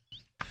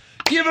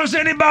 Give us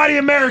anybody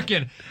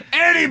American.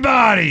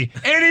 Anybody.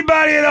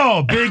 Anybody at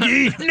all. Big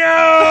E.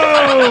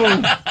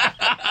 No!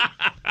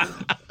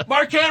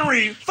 Mark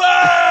Henry. Fuck.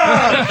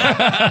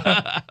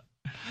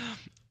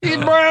 He's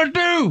brown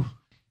too.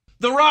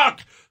 The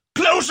Rock.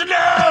 Close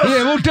enough.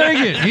 Yeah, we'll take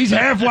it. He's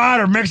half white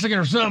or Mexican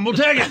or something. We'll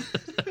take it.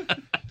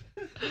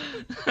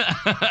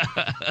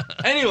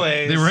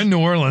 Anyways. They were in New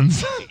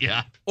Orleans.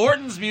 Yeah.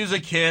 Orton's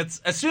music hits.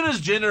 As soon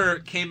as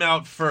Jinder came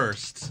out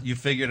first, you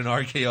figured an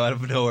RKO out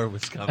of nowhere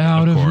was coming.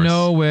 Out of course.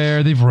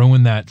 nowhere. They've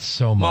ruined that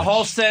so much.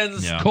 Mahal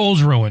sends... Yeah.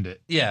 Cole's ruined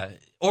it. Yeah.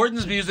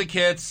 Orton's music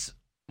hits.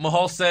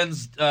 Mahal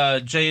sends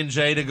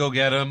J&J to go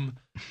get him.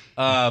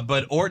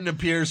 But Orton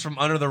appears from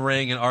under the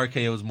ring and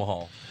RKO's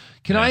Mahal.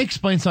 Can I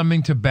explain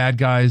something to bad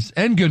guys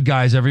and good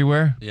guys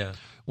everywhere? Yeah.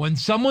 When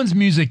someone's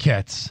music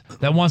hits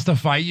that wants to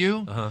fight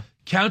you,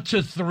 count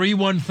to 3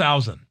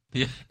 1,000.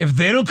 Yeah. If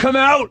they don't come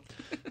out,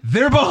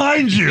 they're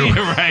behind you.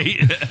 Right.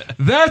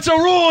 That's a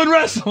rule in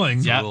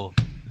wrestling. Yeah. Cool.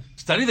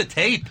 Study the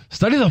tape.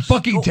 Study the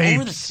fucking Go tapes.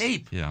 over the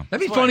tape. Yeah.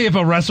 That'd be funny if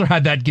a wrestler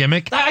had that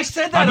gimmick. I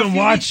said that. I've a been few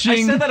watching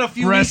weeks, I said that a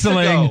few wrestling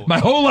weeks ago. my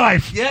whole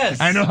life.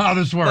 Yes. I know how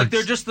this works. Like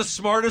they're just the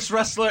smartest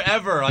wrestler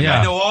ever. Like Yeah.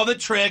 I know all the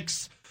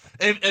tricks.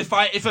 If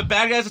a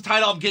bad guy has a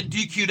title, I'm getting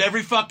DQ'd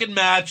every fucking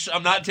match.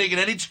 I'm not taking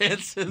any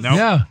chances. Nope.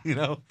 Yeah. You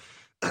know,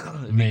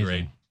 it'd be Amazing.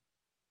 great.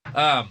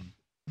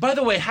 By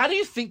the way, how do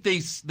you think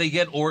they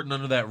get Orton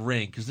under that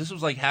ring? Because this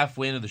was like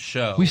halfway into the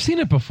show. We've seen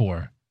it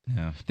before.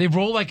 Yeah. They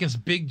roll like this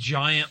big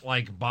giant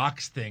like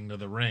box thing to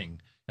the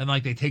ring, and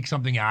like they take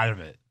something out of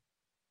it,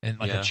 and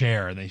like Yeah. a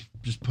chair, and they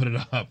just put it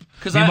up.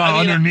 'Cause Meanwhile,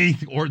 I mean,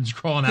 underneath, Orton's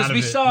crawling out Because of we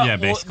it. saw, Yeah,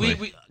 basically.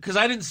 because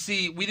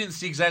we didn't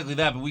see exactly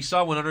that, but we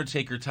saw when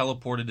Undertaker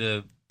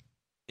teleported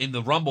in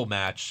the Rumble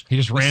match. He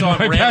just we ran saw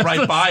him right past right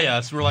us. by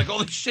us. We were like,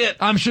 holy shit!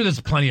 I'm sure there's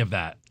plenty of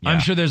that. Yeah. I'm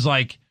sure there's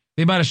like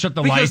they might have shut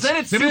the Because lights. then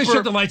it's Maybe they super-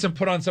 shut the lights and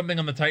put on something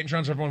on the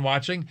Titantron for everyone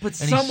watching. But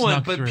and he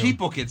snuck through.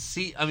 people could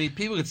see. I mean,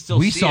 people could still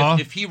We see saw.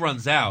 if he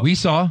runs out. We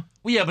saw.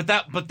 Well, yeah, but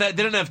that they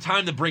didn't have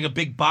time to bring a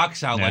big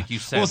box out Yeah. like you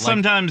said. Well, Like,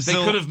 sometimes they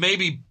they'll- could have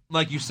maybe,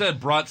 like you said,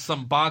 brought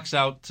some box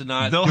out to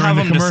not. They'll During have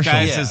the them commercial.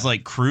 disguised Yeah. as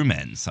like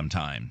crewmen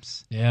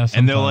sometimes. Yeah,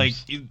 And they'll like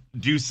sometimes.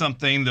 do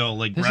something. They'll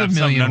like There's wrap a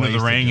something million under the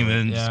ways to ring do and it,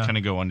 then yeah. just kind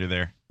of go under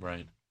there.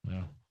 Right.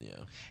 Yeah. Yeah.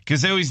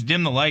 Because they always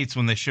dim the lights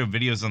when they show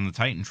videos on the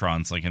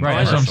Titantrons, like in Right,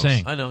 that's what I'm commercials.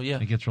 saying. I know. Yeah.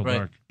 It gets real Right.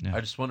 dark. Yeah. I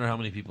just wonder how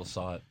many people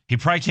saw it. He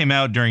probably came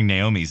out during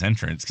Naomi's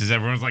entrance because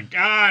everyone's like,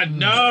 God,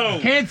 no.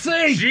 Can't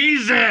see.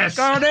 Jesus.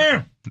 Go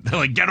there. They're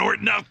like, get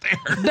Orton out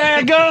there. There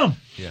you go.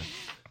 Yeah.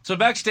 So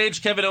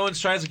backstage, Kevin Owens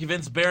tries to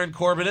convince Baron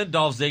Corbin and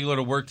Dolph Ziggler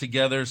to work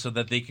together so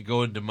that they could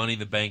go into Money in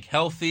the Bank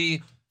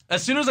healthy.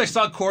 As soon as I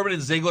saw Corbin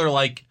and Ziggler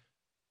like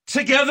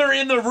together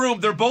in the room,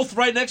 they're both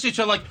right next to each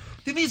other. Like,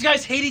 did these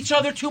guys hate each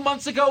other 2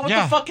 months ago? What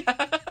Yeah. the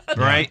fuck?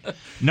 Right?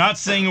 Not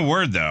saying a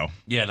word, though.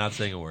 Yeah, not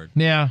saying a word.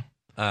 Yeah.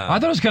 I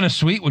thought it was kind of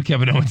sweet what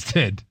Kevin Owens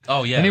did.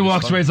 Oh yeah. and he it was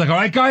walks fun. away. He's like, all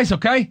right, guys,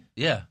 okay?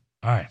 Yeah.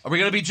 All right. Are we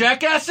gonna be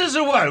jackasses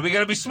or what? Are we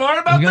gonna be smart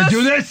about We're going this?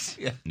 to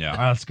do this? Yeah. All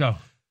right, let's go.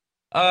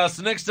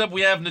 So next up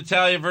we have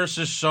Natalya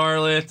versus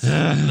Charlotte.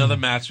 Another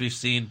match we've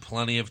seen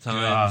plenty of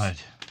times.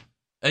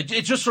 God.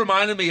 It just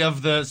reminded me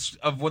of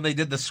when they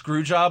did the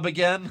screw job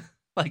again,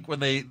 like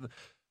when they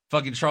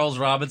fucking Charles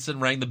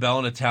Robinson rang the bell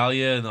on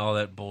Natalya and all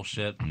that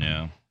bullshit.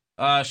 Yeah.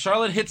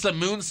 Charlotte hits a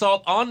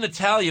moonsault on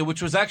Natalya,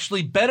 which was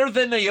actually better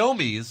than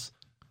Naomi's,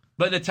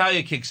 but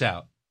Natalya kicks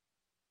out.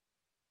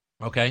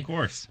 Okay, Of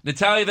course.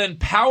 Natalya then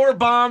power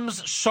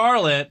bombs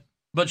Charlotte,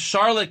 but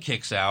Charlotte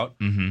kicks out.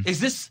 Mm-hmm.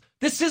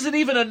 This isn't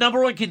even a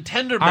number one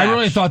contender match. I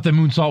really thought the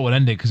moonsault would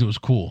end it because it was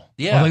cool.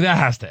 Yeah. I was like, that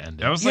has to end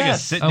it. That was like a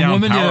Yes. sit-down A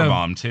woman did power a-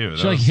 bomb, too.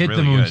 She That like was hit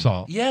really the good.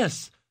 moonsault.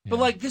 Yes. But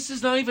like this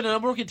is not even a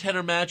number one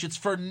contender match. It's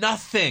for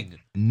nothing.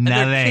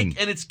 Nothing.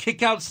 And it's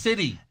kick out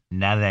city.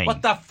 Nothing.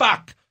 What the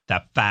fuck?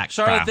 The fact.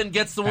 Charlotte then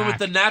gets the one with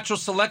the natural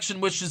selection,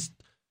 which is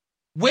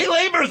way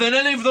lamer than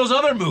any of those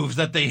other moves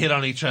that they hit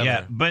on each other.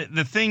 Yeah, but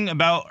the thing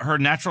about her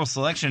natural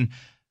selection.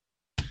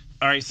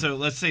 All right, so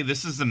let's say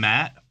this is the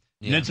mat.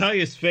 Yeah.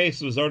 Natalya's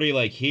face was already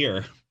like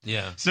here,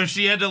 Yeah. so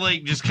she had to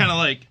like just kind of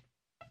like.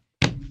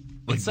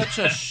 It's such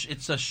a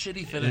it's a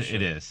shitty finisher.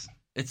 It is.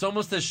 It's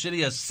almost as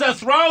shitty as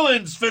Seth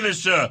Rollins'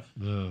 finisher.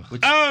 Ugh.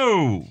 Which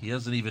Oh, he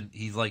doesn't even.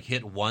 He's like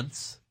hit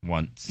once.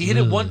 once He hit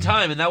it one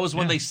time, and that was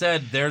when they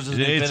said there's his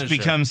new it's finisher.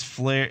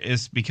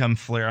 It's become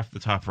Flair off the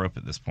top rope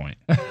at this point.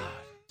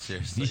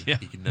 Seriously. Yeah.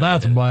 He can never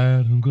That's hit it.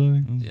 bad.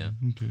 Okay.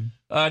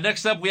 Yeah.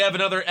 Next up, we have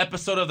another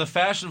episode of the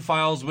Fashion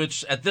Files,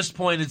 which at this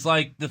point is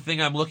like the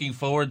thing I'm looking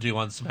forward to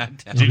on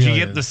SmackDown. Did you Yeah,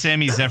 get yeah. the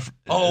Sami Sami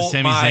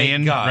my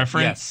Zayn God.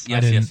 reference? I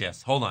Yes.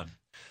 didn't. Hold on.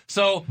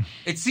 So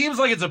it seems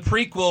like it's a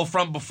prequel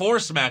from before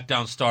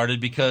SmackDown started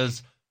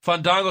because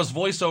Fandango's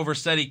voiceover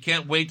said he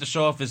can't wait to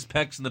show off his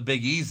pecs in the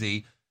Big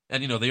Easy.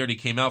 And, they already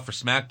came out for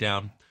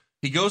SmackDown.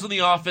 He goes in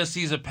the office,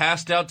 sees a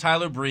passed out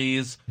Tyler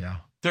Breeze. Yeah.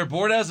 Their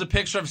board has a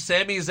picture of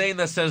Sami Zayn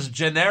that says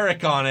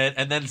generic on it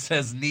and then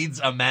says needs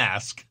a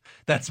mask.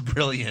 That's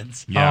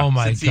brilliant. Yeah. Oh,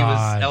 my Since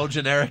God. he was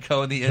El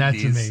Generico in the That's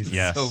Indies. amazing. It's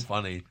Yes. so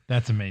funny.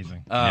 That's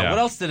amazing. Yeah. What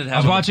else did it have? I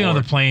was watching on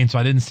the board? plane, so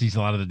I didn't see a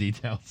lot of the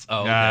details.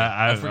 Oh, okay.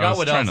 I I forgot was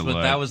what trying else, to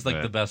but that look, was like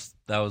but- the best.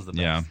 That was the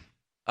best.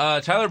 Yeah.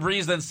 Tyler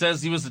Breeze then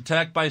says he was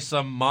attacked by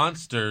some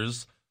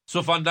monsters.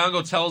 So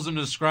Fandango tells him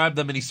to describe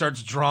them, and he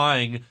starts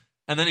drawing.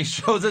 And then he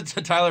shows it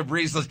to Tyler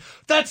Breeze. Like,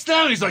 that's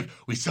down. He's like,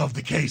 we solved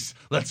the case.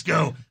 Let's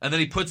go. And then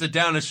he puts it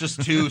down. It's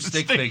just two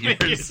stick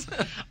figures.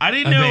 I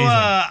didn't know. Amazing.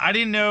 I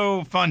didn't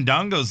know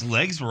Fandango's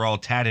legs were all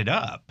tatted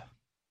up.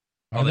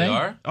 Oh, they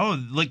are? Oh,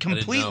 like didn't know.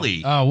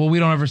 completely. Oh, well, we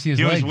don't ever see his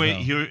He legs, always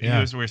though. he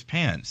always wears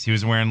pants. He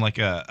was wearing like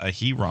a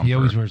he romper. He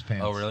always wears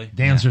pants. Oh, really?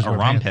 Dancers a wear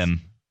romp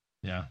pants. him.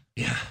 Yeah.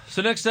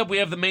 So next up, we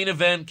have the main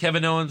event: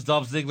 Kevin Owens,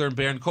 Dolph Ziggler, and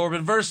Baron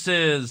Corbin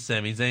versus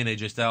Sami Zayn,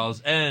 AJ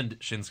Styles, and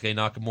Shinsuke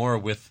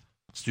Nakamura with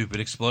stupid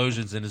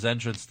explosions in his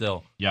entrance.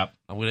 Still, Yep.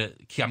 I'm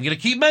gonna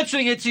keep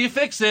mentioning it till you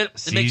fix it.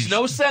 It makes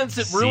no sense.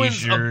 It ruins.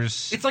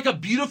 Seizures. It's like a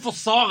beautiful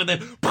song, and then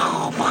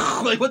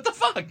like what the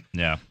fuck?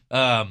 Yeah.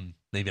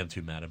 Maybe I'm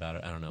too mad about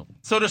it. I don't know.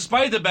 So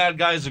despite the bad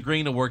guys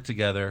agreeing to work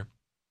together,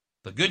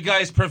 the good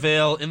guys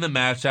prevail in the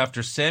match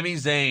after Sami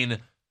Zayn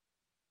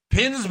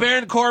pins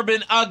Baron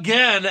Corbin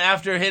again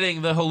after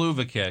hitting the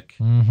haluva kick.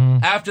 Mm-hmm.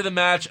 After the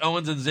match,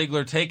 Owens and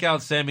Ziggler take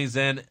out Sami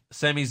Zayn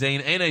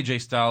and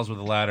AJ Styles with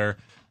a ladder.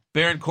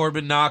 Baron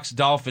Corbin knocks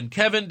Dolph and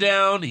Kevin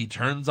down. He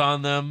turns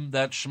on them,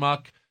 that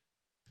schmuck.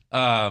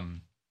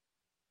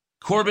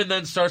 Corbin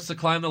then starts to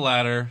climb the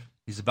ladder.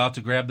 He's about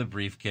to grab the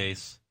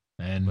briefcase.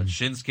 And But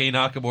Shinsuke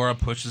Nakamura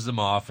pushes him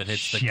off and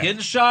hits the Shit.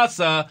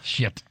 Kinshasa.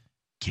 shit.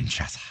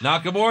 Kinshasa.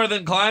 Nakamura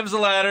then climbs the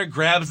ladder,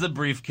 grabs the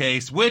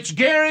briefcase, which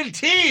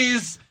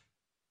guarantees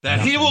that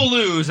he will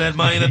lose at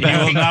Money in the He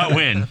will Bank. not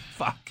win.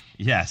 Fuck.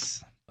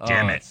 Yes.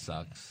 Damn Oh, it.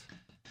 sucks.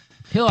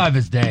 He'll have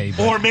his day.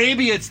 But Or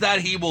maybe it's that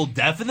he will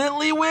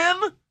definitely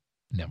win.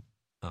 no.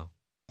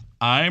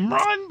 I'm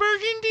Ron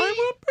Burgundy.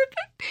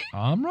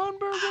 I'm Ron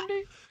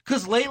Burgundy.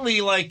 Because lately,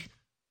 like,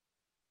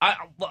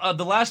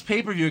 the last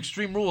pay-per-view,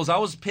 Extreme Rules, I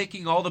was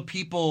picking all the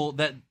people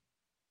that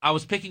I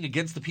was picking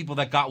against the people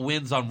that got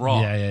wins on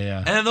Raw. Yeah.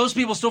 And then those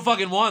people still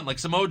fucking won. Like,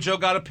 Samoa Joe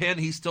got a pin,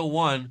 he still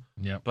won.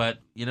 Yep. But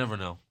you never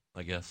know,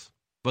 I guess.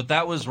 But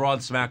that was Raw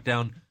and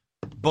SmackDown.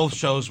 Both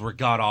shows were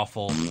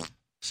god-awful.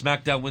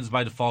 SmackDown wins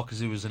by default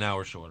because it was an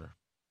hour shorter.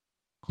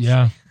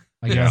 Yeah,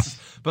 I guess.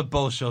 But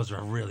both shows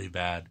are really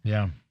bad.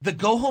 Yeah. The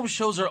go-home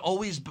shows are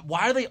always...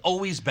 Why are they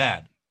always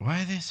bad?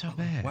 Why are they so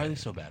bad? Why are they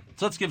so bad?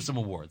 So let's give some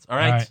awards, all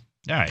right?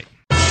 All right.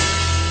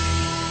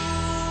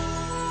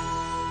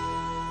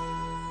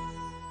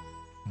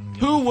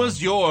 Who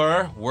was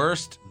your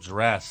worst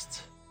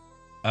dressed?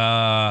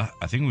 I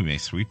think we may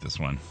sweep this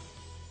one.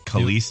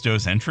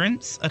 Kalisto's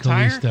entrance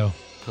attire? Kalisto.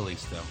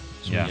 Kalisto.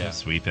 Yeah,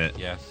 sweep it.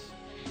 Yes.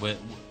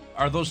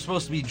 Are those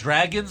supposed to be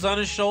dragons on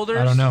his shoulders?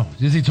 I don't know.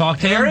 Does he talk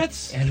to them?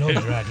 Parrots? Hello,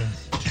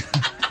 dragons.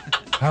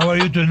 How are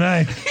you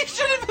tonight? He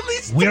should have at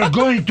least We are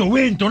going to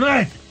win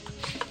tonight.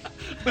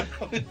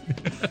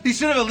 He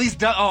should have at least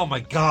done... Oh, my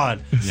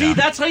God. See, Yeah.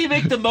 that's how you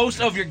make the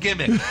most of your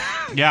gimmick.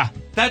 Yeah.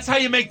 That's how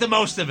you make the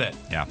most of it.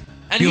 Yeah.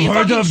 And You he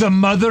heard fucking of the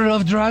mother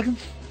of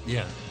dragons?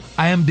 Yeah.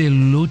 I am the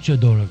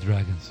luchador of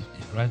dragons.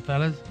 Right,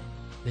 fellas?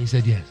 They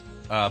said yes.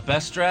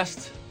 Best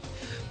dressed?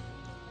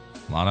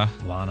 Lana.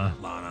 Lana.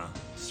 Lana.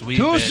 Sweep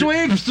Two it.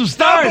 sweeps to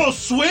start. Double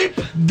sweep?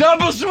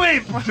 Double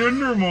sweep.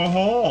 Jinder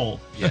Mahal.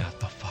 Yeah. Shut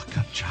the fuck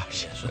up,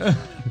 Josh.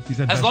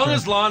 As long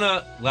as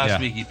Lana, last Yeah.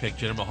 week he picked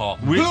Jinder Mahal,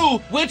 We-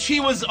 which he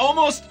was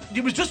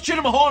just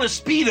Jinder Mahal in a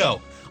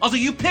Speedo. I was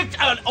like, you picked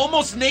an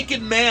almost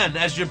naked man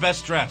as your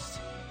best dressed.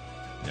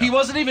 He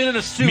wasn't even in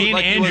a suit. Me and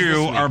like he was Andrew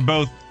this week. are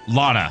both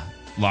Lana.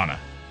 Yeah.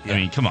 I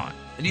mean, come on.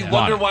 And you Yeah.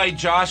 wonder Lana. why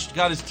Josh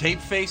got his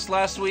tape face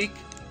last week?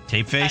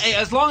 Tape face? Hey,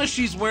 as long as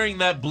she's wearing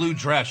that blue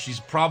dress, she's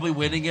probably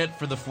winning it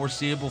for the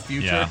foreseeable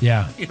future.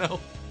 Yeah. You know?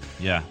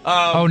 Yeah.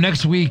 Oh,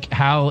 next week,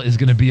 Hal is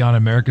going to be on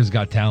America's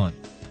Got Talent.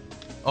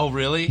 Oh,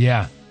 really?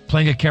 Yeah.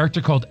 Playing a character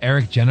called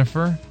Eric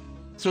Jennifer.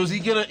 So is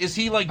he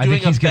like I doing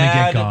think he's a gonna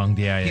bad... get gonged.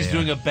 Yeah, He's yeah.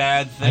 doing a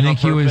bad thing I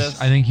think on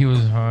purpose? I think he was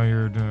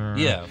hired.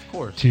 Yeah, of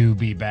course. To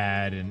be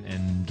bad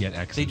and get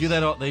X's. They do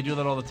that all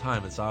the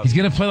time. It's obvious. He's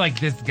gonna play like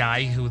this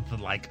guy who's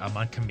like, I'm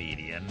a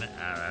comedian.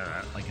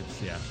 Like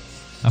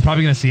it's I'm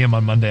probably gonna see him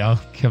on Monday. I'll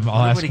ask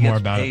Nobody more gets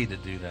about paid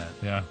it. to do that.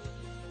 Yeah.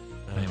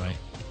 Anyway,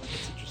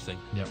 That's interesting.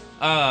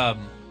 Yep.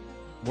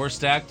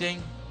 Worst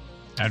acting?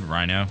 Add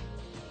Rhino.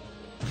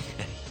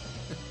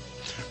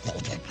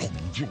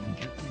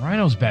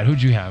 Rhino's bad.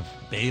 Who'd you have?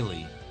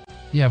 Bailey.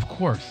 Yeah, of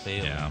course.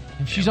 Bailey. Yeah.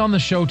 If she's on the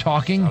show I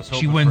talking, was she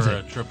hoping wins for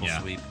it. a triple Yeah.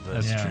 sweep. But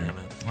That's Yeah. damn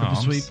true. it. Triple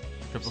sweep.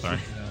 Triple Sorry.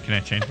 sweep. Can I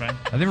change mine?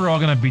 I think we're all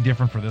gonna be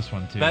different for this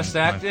one too. Best It's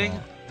my acting?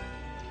 fault.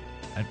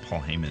 Add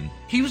Paul Heyman.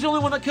 He was the only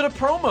one that could have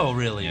promo,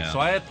 really. Yeah. So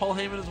I had Paul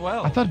Heyman as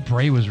well. I thought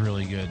Bray was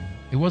really good.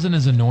 It wasn't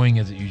as annoying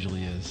as it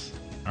usually is.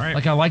 All right.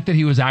 Like I like that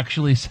he was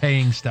actually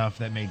saying stuff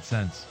that made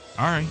sense.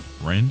 All right.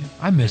 Randy.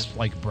 I miss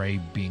like Bray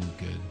being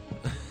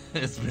good.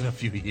 It's been a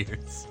few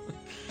years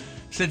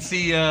since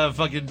he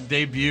fucking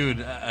debuted.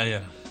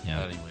 Yeah.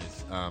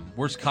 Anyways,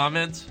 worst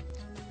comment?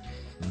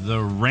 The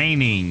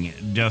reigning,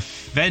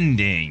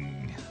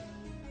 defending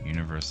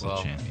Universal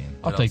Well, Champion.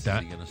 I'll What take else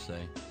that. Is he gonna say?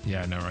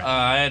 Yeah, no, right.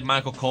 I had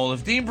Michael Cole.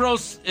 If Dean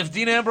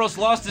Ambrose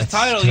lost his That's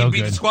title, so he'd be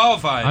good.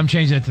 disqualified. I'm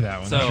changing it to that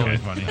one. So- That's really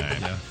funny.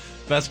 Yeah.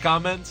 Best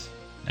comment?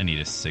 I need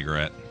a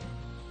cigarette.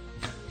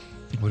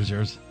 What is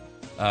yours?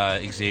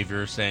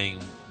 Xavier saying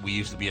we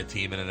used to be a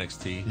team in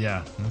NXT.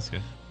 Yeah. That's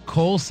good.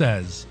 Cole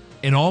says,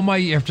 in all my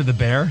after the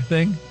bear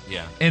thing,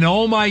 Yeah. in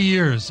all my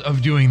years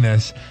of doing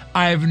this,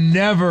 I've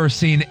never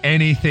seen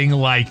anything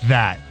like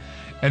that.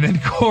 And then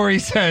Corey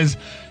says,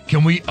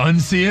 can we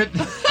unsee it?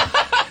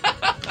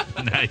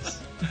 Nice.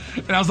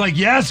 And I was like,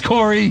 yes,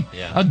 Corey.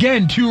 Yeah.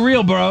 Again, too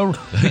real, bro.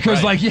 Because,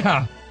 Right. like,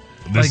 yeah.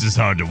 This is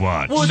hard to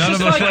watch. Well, it's None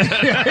just of us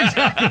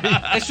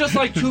like, it's just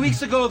like 2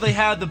 weeks ago they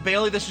had the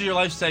Bailey This Is Your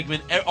Life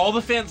segment. All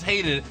the fans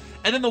hated it.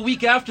 And then the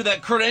week after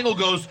that, Kurt Angle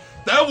goes,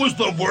 "That was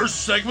the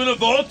worst segment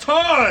of all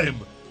time."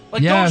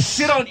 Like, Yes.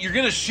 you're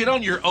going to shit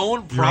on your own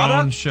Your product?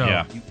 own show.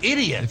 Yeah. You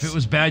idiots. If it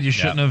was bad, you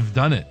shouldn't have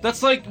done it.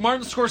 That's like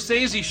Martin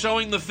Scorsese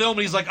showing the film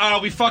and he's like, "Oh,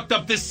 we fucked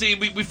up this scene.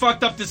 We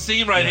fucked up this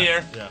scene right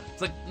here." Yeah.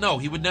 It's like, no,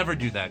 he would never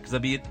do that because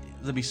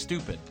that'd be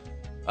stupid.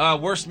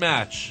 Worst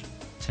match?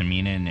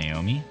 Tamina and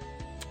Naomi.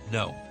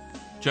 No.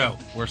 Joe,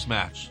 worst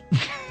match?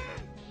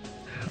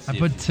 I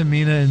put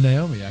Tamina and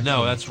Naomi. Actually.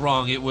 No, that's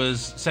wrong. It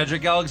was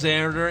Cedric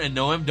Alexander and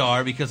Noam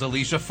Dar because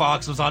Alicia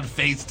Fox was on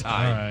FaceTime.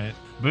 All right.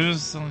 But it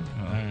was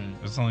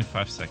only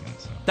 5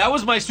 seconds. So. That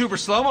was my super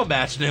slow-mo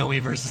match, Naomi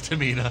versus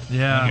Tamina.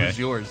 Yeah. Okay. It was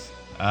yours.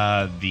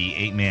 The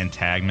 8-man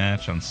tag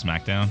match on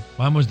SmackDown.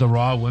 Mine was the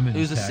Raw Women's. It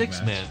was a tag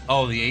 6-man. match.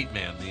 Oh, the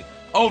 8-man.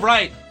 Oh,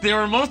 right. There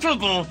were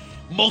multiple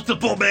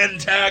men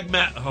tag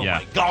match. Oh, Yeah.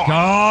 my God.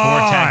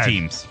 4 tag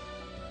teams.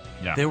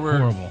 Yeah. They were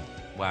Horrible.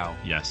 Wow.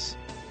 Yes.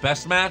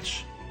 Best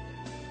match?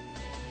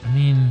 I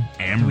mean,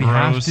 do we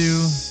have Ambrose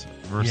to?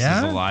 versus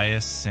Yeah?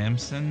 Elias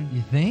Sampson.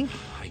 You think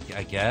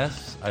I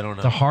guess. I don't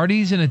know. the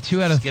Hardys in a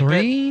 2 out of Skip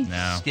 3?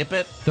 No. Skip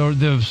it. The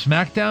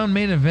SmackDown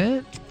main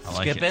event. I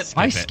like Skip it.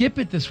 I skip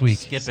it this week.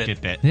 Skip it.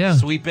 Skip it. Yeah.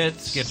 Sweep it.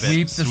 Skip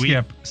Sweep it. the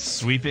skip.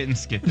 Sweep it and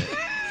skip it.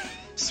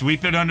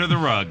 Sweep it under the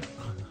rug.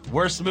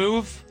 Worst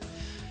move?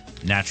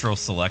 Natural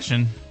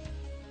selection.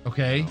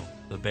 Okay.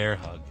 The bear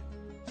hug.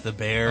 The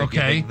bear Okay.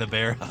 giving the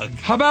bear hug.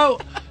 How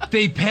about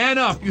they pan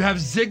up? You have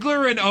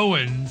Ziggler and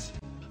Owens.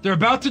 They're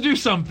about to do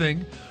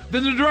something.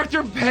 Then the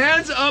director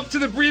pans up to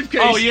the briefcase.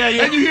 Oh, yeah.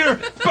 And you hear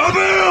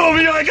ba-boom!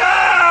 And you're like,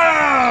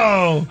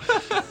 oh!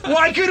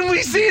 Why couldn't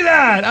we see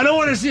that? I don't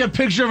want to see a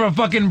picture of a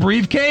fucking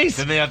briefcase.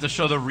 Then they have to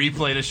show the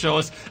replay to show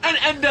us.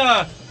 And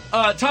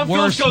Tom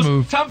Worst Phillips goes.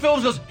 move. Tom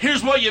Phillips goes.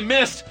 "Here's what you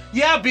missed."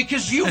 Yeah,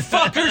 because you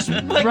fuckers.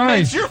 Like, Right.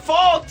 It's your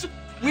fault.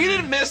 We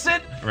didn't miss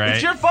it. Right.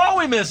 It's your fault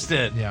we missed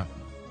it. Yeah.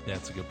 Yeah,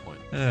 that's a good point.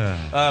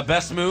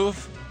 Best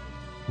move?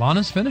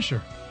 Lana's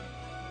finisher.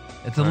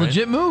 It's a All right.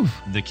 legit move.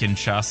 The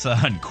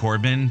Kinshasa on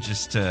Corbin,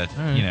 just to,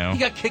 you know. He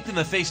got kicked in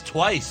the face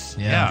twice.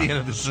 Yeah. At the end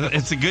of the show.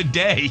 It's a good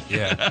day.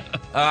 Yeah.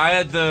 I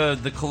had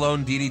the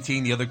Cologne DDT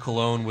and the other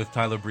Cologne with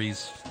Tyler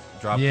Breeze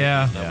drop.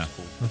 Yeah. That was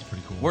cool. That's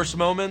pretty cool. Worst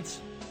moment?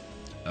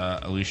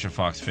 Alicia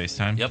Fox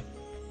FaceTime. Yep.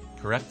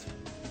 Correct.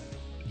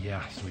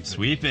 Yeah, sweet.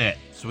 Sweep it.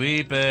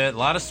 Sweep it. A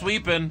lot of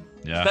sweeping.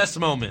 Yeah. Best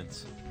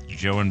moments?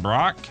 Joe and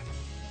Brock.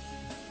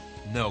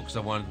 No, because I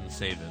wanted them to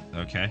save it.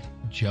 Okay.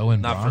 Joe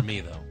and Not Brock. for me,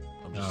 though.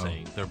 I'm just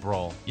saying. Their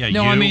brawl. Yeah.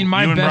 No, you, I mean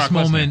my you and best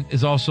Brock Lesnar. moment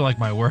is also like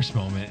my worst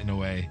moment in a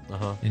way.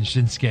 Uh-huh. In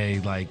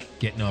Shinsuke, like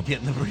getting up, Get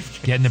in the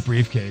briefcase. getting the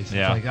briefcase.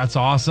 Yeah. It's like that's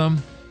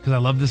awesome because I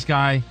love this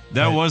guy.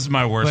 That but- was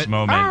my worst but-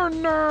 moment. Oh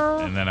no!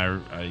 And then I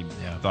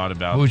Yeah. thought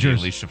about What was the yours?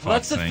 Alicia Fox Well,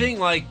 that's the thing. thing.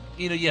 Like,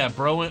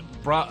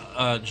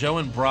 Joe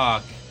and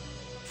Brock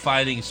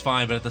fighting is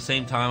fine, but at the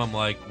same time, I'm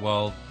like,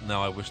 well,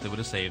 no, I wish they would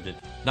have saved it.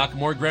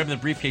 Nakamura grabbing the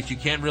briefcase, you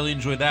can't really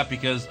enjoy that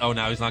because,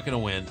 now he's not going to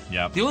win.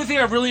 Yep. The only thing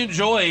I really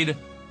enjoyed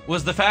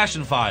was the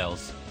Fashion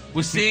Files.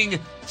 Was seeing How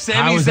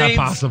Sami is that Zayn's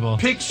possible?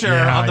 picture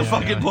Yeah, on the yeah,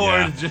 fucking yeah.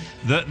 board.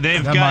 Yeah. They've That might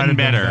have gotten been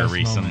the better best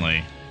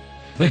recently.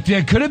 Like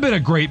there could have been a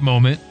great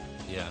moment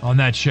Yeah. on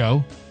that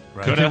show.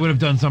 Right. If they would have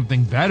done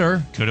something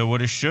better. Coulda,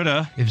 woulda,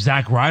 shoulda. If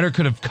Zack Ryder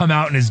could have come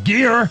out in his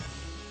gear.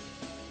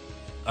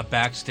 A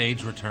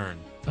backstage return.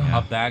 Yeah.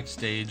 A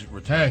backstage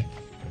return. Hey,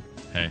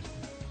 Hey.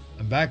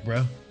 I'm back,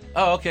 bro.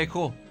 Oh, okay,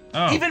 cool.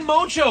 Oh. Even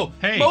Mojo.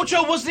 Hey.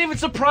 Mojo wasn't even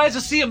surprised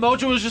to see him.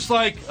 Mojo was just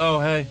like, oh,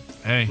 hey,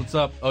 Hey. what's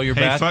up? Oh, you're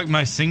Hey, back? fuck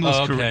my singles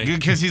Oh, career. okay.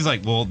 Because he's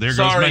like, well, there goes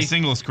my Sorry.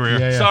 singles career.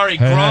 Yeah, yeah. Sorry,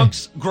 Hey,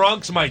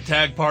 Gronk's my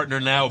tag partner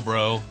now,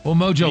 bro. Well,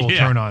 Mojo will Yeah.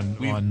 turn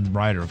on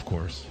Ryder, of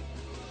course.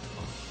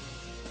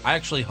 I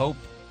actually hope.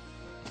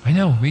 I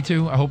know, me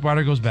too. I hope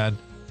Ryder goes bad.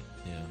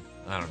 Yeah,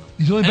 I don't know.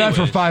 He's only bad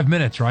for Anyways. 5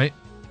 minutes, right?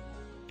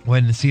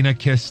 When Cena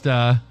kissed his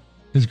Well,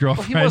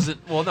 girlfriend. he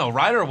wasn't. Well, no,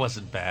 Ryder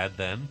wasn't bad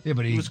then. Yeah,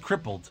 but he he- was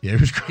crippled. Yeah, he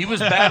was He was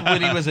bad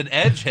when he was an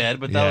edgehead,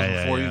 but that Yeah, was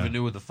yeah, before he yeah. even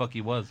knew what the fuck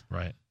he was.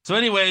 Right. So,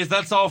 anyways,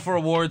 that's all for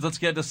awards. Let's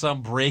get to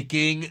some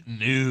breaking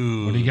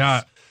news. What do you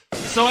got?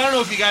 So, I don't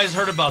know if you guys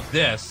heard about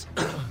this,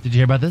 Did you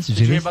hear about this? Did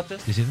you hear about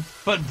this? Did you see this?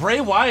 but Bray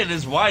Wyatt and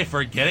his wife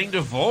are getting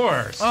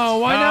divorced. Oh,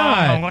 why Oh,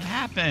 not? what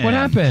happened? What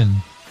happened?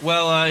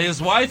 Well,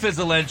 his wife is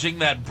alleging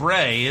that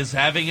Bray is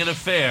having an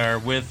affair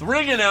with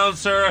ring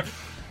announcer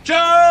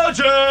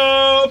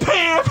JoJo.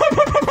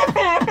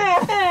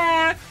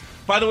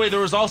 By the way, there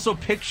was also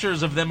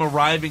pictures of them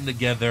arriving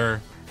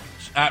together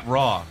at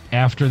Raw.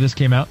 After this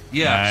came out?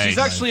 Yeah, Nice. she's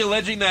actually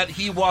alleging that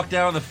he walked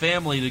out on the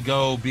family to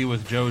go be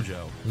with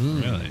JoJo.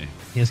 Really?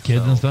 He has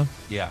kids and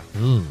stuff? Yeah,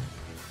 Ooh.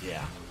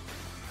 yeah.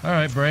 All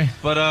right, Bray.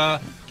 But I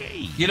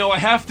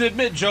have to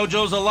admit,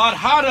 JoJo's a lot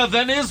hotter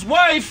than his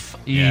wife.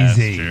 Yeah,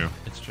 Easy. it's true.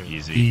 It's true.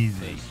 Easy.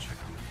 Easy. It's true.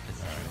 It's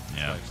true.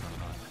 Yeah. His wife's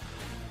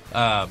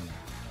not hot.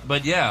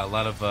 But yeah, a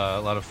lot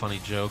of funny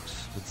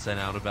jokes been sent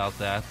out about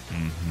that.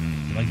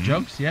 Like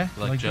jokes? Yeah.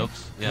 Like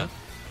jokes, yeah.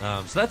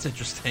 So that's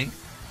interesting.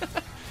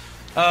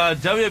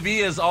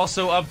 WWE has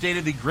also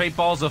updated the Great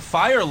Balls of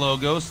Fire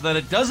logo so that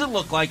it doesn't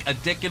look like a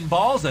dick and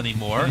balls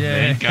anymore.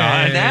 Yeah.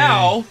 God.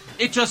 Now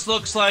it just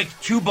looks like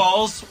two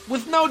balls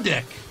with no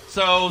dick.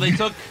 So they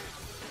took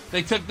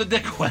the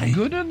dick away.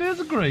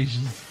 Goodness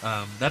gracious.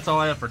 That's all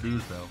I have for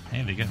news, though.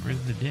 Hey, they got rid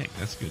of the dick.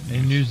 That's good news.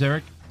 Any news,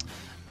 Eric?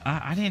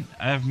 I didn't.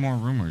 I have more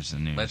rumors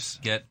than news. Let's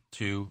get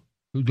to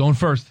Who's going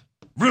first?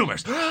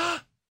 rumors.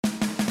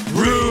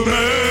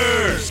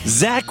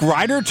 Zack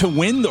Ryder to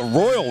win the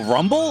Royal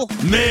Rumble?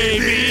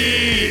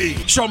 Maybe.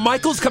 Shawn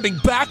Michaels coming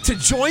back to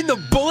join the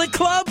Bullet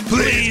Club?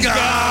 Please,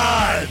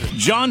 God!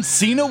 John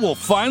Cena will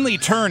finally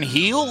turn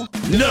heel?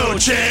 No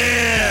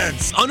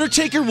chance.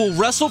 Undertaker will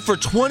wrestle for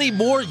 20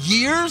 more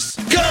years?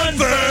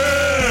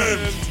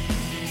 Confirmed.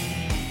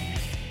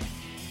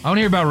 I want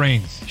to hear about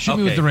Reigns. Shoot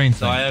me with the Reigns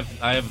So thing.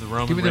 I have the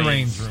Roman Give me the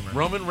Reigns. Reigns rumor.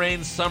 Roman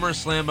Reigns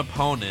SummerSlam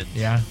opponent.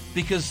 Yeah.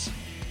 Because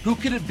who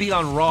could it be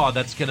on Raw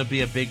that's going to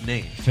be a big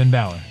name? Finn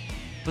Balor.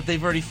 But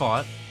they've already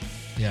fought.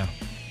 Yeah.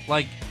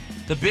 Like,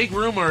 the big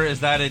rumor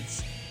is that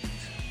it's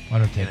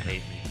Undertaker. gonna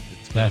hate me.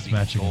 It's gonna Last be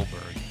match again.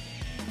 Goldberg.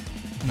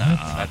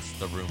 That's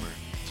the rumor.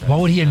 Why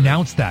would he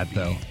announce that,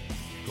 though?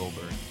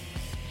 Goldberg.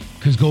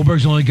 Because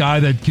Goldberg's the only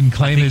guy that can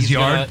claim his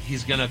yard?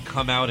 He's gonna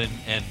come out and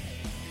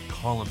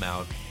call him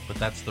out, but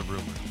that's the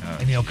rumor.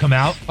 And he'll come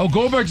out? Oh,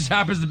 Goldberg just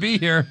happens to be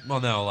here.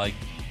 Well, no, like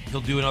he'll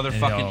do another And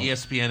fucking he'll-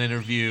 ESPN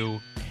interview.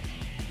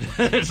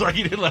 It's like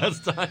he did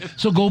last time.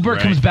 So Goldberg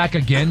Right. comes back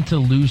again to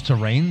lose to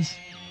Reigns?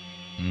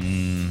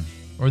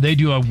 Or they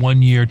do a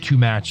 1 year, 2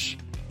 match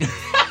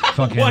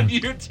fucking 1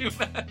 year, 2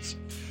 match.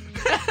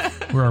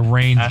 where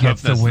Reigns I hope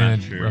gets the that's win not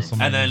at true.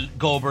 WrestleMania. And then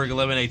Goldberg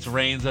eliminates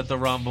Reigns at the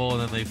Rumble,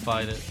 and then they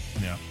fight it.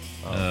 yeah.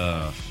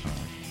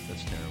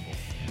 That's terrible.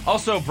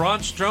 Also, Braun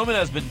Strowman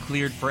has been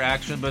cleared for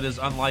action, but is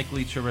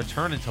unlikely to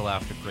return until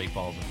after Great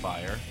Balls of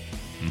Fire.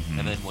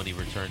 And then when he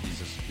returns, he's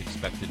just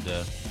expected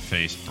to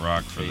Face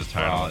Brock for the face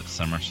title Brock. at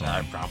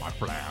SummerSlam.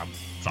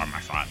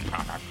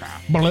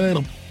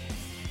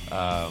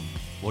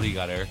 What do you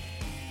got, Eric?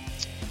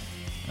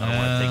 I don't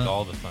want to take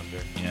all the thunder.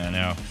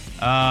 Yeah,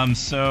 I know.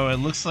 So it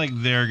looks like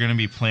they're going to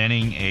be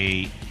planning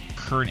a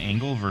Kurt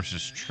Angle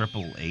versus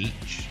Triple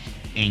H.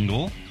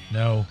 Angle.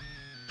 No.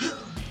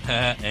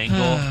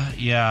 Angle.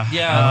 Yeah.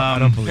 Yeah, I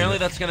don't believe apparently it.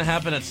 that's going to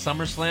happen at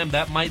SummerSlam.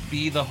 That might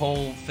be the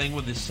whole thing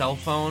with his cell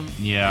phone.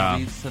 Yeah. It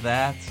leads to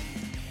that.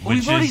 Which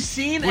We've already is-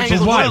 seen which So Angle.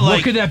 is why? what, What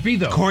like, could that be,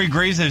 though? Corey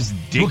Graves has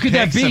dick What could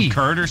that pics be? of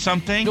Kurt or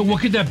something? No,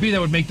 what could that be that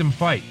would make them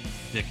fight?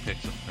 Dick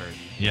pics of Kurt.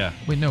 Yeah.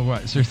 Wait, no,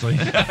 what? Seriously.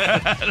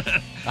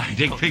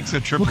 Dick pics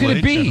of Triple What could H.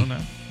 it be? I don't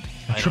know.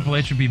 Triple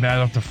H would be mad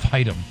enough to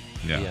fight him.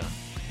 Yeah.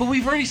 But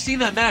we've already seen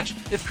that match.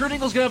 If Kurt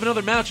Angle's going to have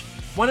another match,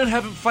 why not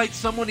have him fight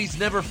someone he's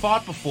never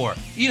fought before?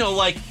 You know,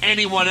 like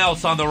anyone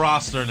else on the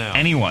roster now.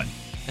 Anyone.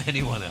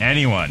 Anyone else.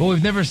 Anyone. Well,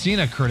 we've never seen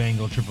a Kurt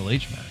Angle Triple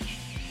H match.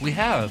 We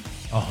have.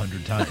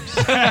 100 times.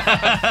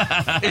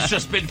 It's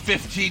just been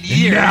 15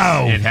 years.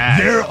 It has.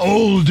 they're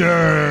older.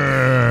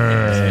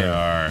 They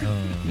are.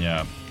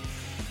 Yeah.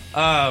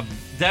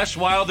 Dash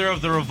Wilder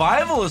of the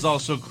Revival is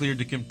also cleared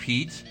to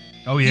compete.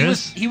 Oh, he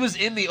is? He was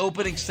in the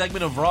opening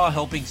segment of Raw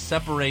helping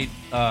separate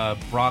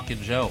Brock and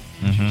Joe.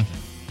 Mm-hmm.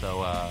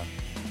 So,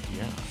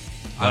 yeah.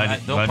 Glad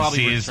They'll to probably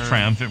see his return.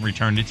 triumphant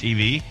return to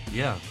TV.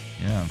 Yeah.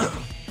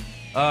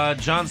 Yeah.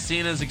 John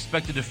Cena is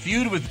expected to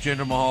feud with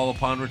Jinder Mahal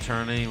upon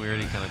returning. We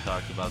already kind of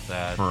talked about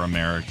that. For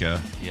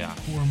America. Yeah.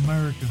 For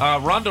America.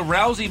 Ronda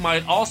Rousey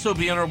might also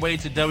be on her way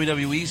to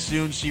WWE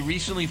soon. She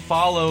recently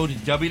followed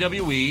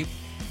WWE,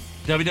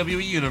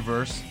 WWE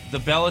Universe, the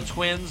Bella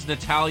Twins,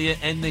 Natalya,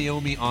 and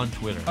Naomi on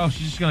Twitter. Oh,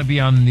 she's just going to be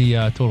on the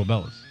Total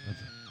Bellas.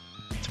 That's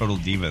it. Total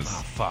Divas.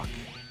 Oh, fuck.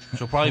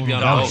 She'll probably be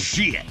on Total both,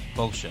 shit.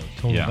 both shows.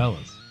 Total Yeah.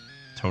 Bellas.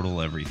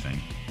 Total everything.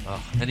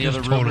 Any Just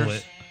other total rumors?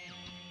 it.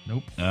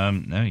 Nope.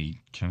 No, you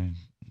kind of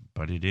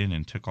butted in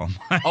and took all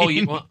mine.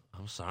 Oh,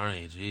 I'm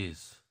sorry.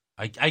 Jeez.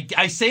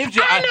 I saved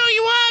you. I know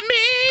you want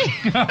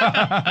me.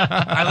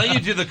 I let you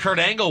do the Kurt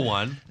Angle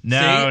one. No,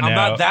 see? I'm no.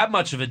 not that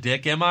much of a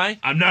dick, am I?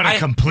 I'm not a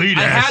complete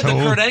I had asshole.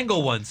 the Kurt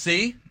Angle one,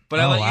 see? But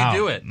I Oh, let wow. you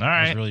do it. All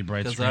right. That's really bright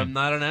Because screen. I'm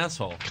not an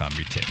asshole. Calm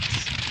your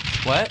tits.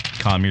 What?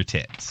 Calm your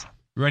tits.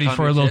 Ready Calm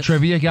for your a little tits?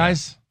 trivia,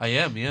 guys? I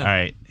am, yeah. All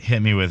right.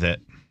 Hit me with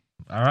it.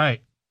 All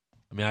right.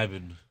 I mean, I've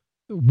been...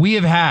 We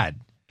have had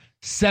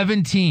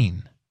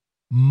 17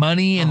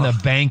 Money in the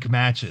Bank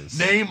matches.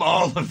 Name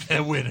all of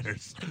the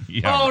winners.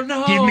 Yeah. Oh,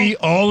 no. Give me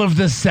all of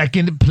the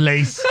second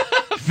place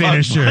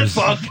finishers.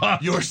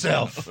 Fuck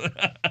yourself.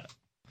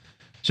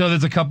 So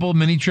there's a couple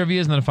mini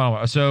trivias and then a final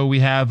one. So we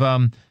have,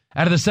 out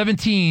of the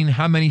 17,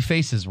 how many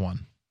faces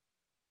won?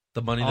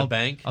 The Money in the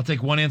Bank? I'll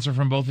take one answer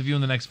from both of you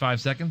in the next 5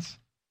 seconds.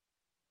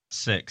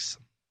 6.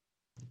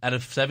 Out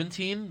of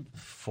 17,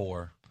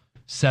 4.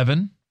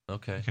 7.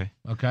 Okay.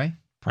 Okay.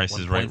 Price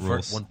is Right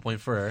rules. 1 point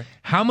for Eric.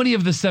 How many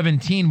of the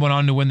 17 went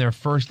on to win their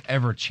first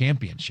ever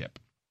championship?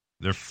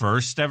 Their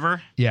first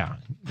ever? Yeah.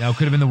 Now it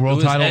could have been the world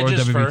it was title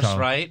Edge's or WWE first, title.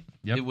 right?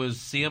 Yep. It was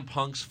CM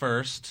Punk's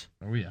first.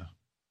 Oh, yeah.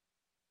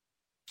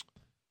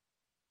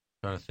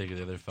 Trying to think of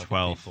the other fucking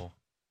 12. people.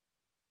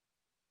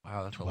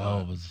 Wow, that's a 12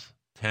 lot. was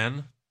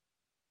 10?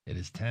 It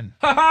is 10.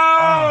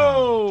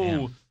 Oh!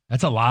 Damn.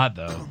 That's a lot,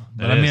 though.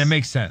 But It is. it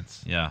makes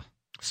sense. Yeah.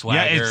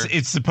 Swagger. Yeah,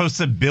 it's supposed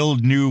to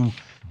build new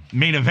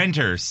main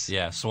eventers.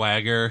 Yeah,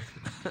 Swagger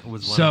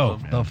was one So,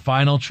 of them. the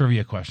final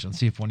trivia question.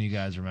 See if one of you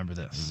guys remember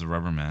This this. is a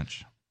rubber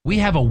match. We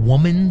have a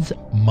woman's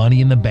Money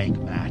in the Bank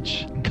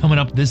match coming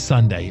up this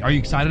Sunday. Are you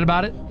excited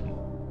about it?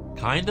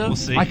 Kind of. We'll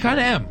see. I kind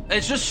of am.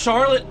 It's just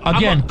Charlotte.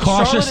 Again,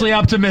 cautiously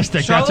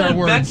optimistic. Charlotte That's our and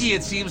words. Becky,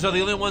 it seems, are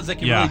the only ones that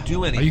can Yeah. really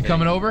do anything. Are you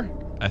coming over?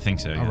 I think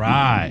so. Yeah. All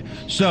right.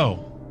 So,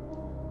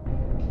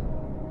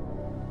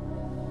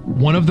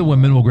 one of the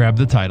women will grab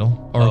the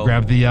title or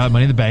grab the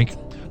Money in the Bank,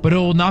 but it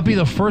will not be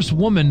the first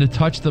woman to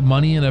touch the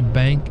Money in the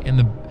Bank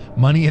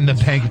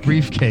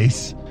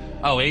briefcase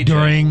Oh, AJ.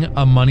 during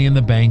a Money in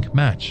the Bank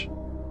match.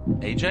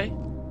 AJ?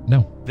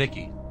 No,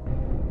 Vicky.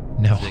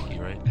 no, Vicky,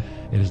 right?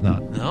 it is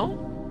not. No?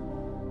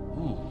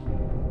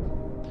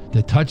 Ooh.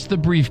 To touch the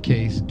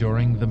briefcase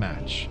during the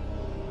match.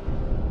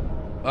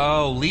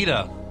 Oh,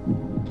 Lita.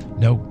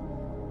 No.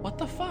 What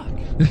the fuck?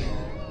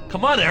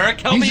 Come on,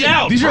 Eric. Help me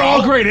out. These are bro.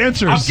 all great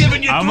answers. I'm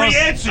giving you Almost-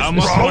 three answers,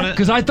 almost bro. won it.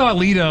 Because I thought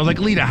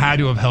Lita had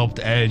to have helped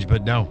Edge,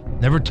 but no,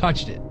 never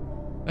touched it.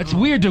 That's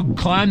weird to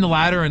climb the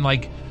ladder and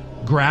like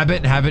grab it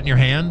and have it in your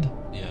hand.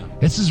 Yeah.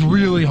 This is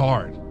really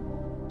hard.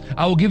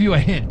 I will give you a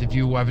hint if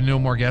you have no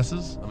more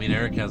guesses. I mean,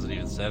 Eric hasn't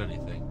even said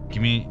anything.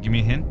 Give me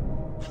a hint.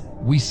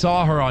 We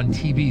saw her on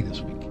TV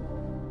this week.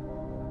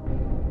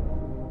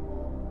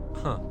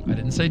 Huh. I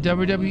didn't say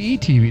WWE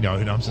TV. No,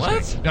 I'm just What?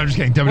 kidding. No, I'm just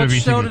kidding. WWE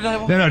show TV. did I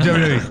watch? No,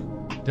 WWE.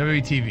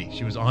 WWE TV.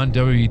 She was on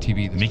WWE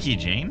TV this Mickey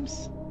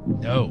James? week.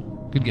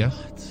 No. Good guess.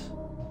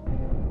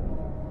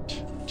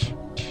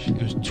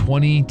 It was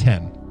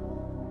 2010.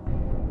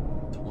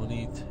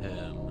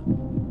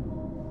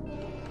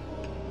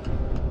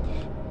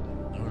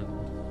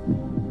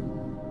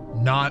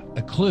 2010. Not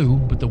a clue,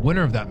 but the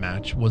winner of that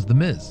match was The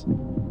Miz.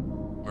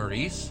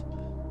 Maurice?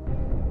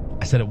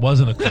 I said it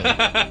wasn't a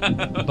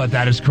clue, but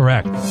that is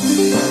correct.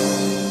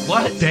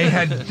 What? They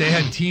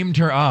had teamed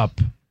her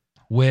up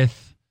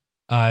with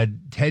Ted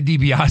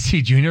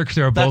DiBiase Jr. because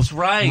they were both That's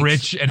right.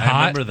 rich and I hot.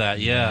 remember that,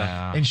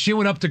 yeah. And she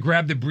went up to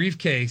grab the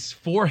briefcase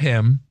for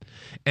him,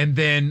 and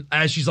then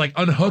as she's like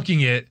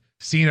unhooking it,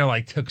 Cena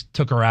like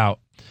took her out,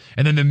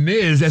 and then the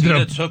Miz ended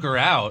Cena up took her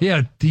out.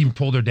 yeah, team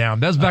pulled her down.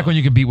 That was back when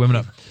you could beat women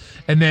up,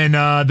 and then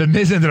the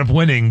Miz ended up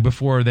winning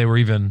before they were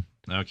even.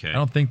 Okay. I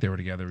don't think they were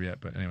together yet,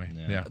 but anyway,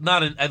 yeah.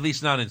 Not in, at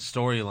least not in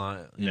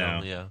storyline. You No.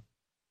 know, yeah.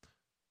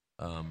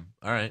 All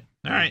right.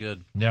 All right.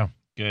 Good. Yeah.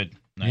 Good.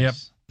 Nice. Yep.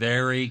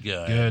 Very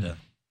good. Good.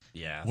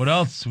 Yeah. What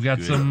else? We got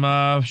Good.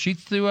 some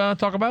sheets to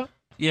talk about.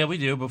 Yeah, we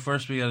do. But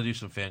first, we got to do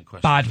some fan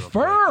questions. But real quick.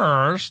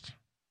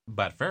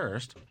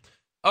 first,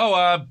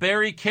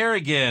 Barry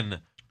Kerrigan.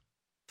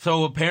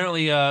 So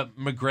apparently,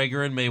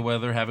 McGregor and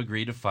Mayweather have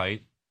agreed to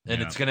fight,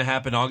 and Yeah. it's going to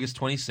happen August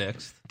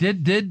 26th.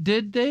 did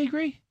they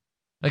agree?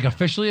 Like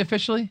officially?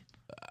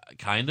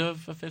 Kind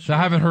of officially. So I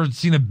haven't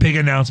seen a big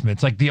announcement.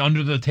 It's like the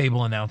under the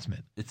table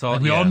announcement. It's all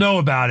Like we all know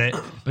about it,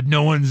 but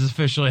no one's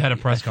officially had a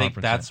press I think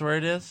conference. that's yet. where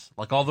it is.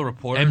 Like all the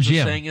reporters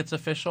MGM. are saying it's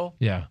official.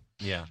 Yeah.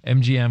 Yeah.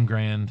 MGM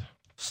Grand.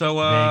 So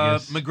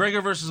Vegas.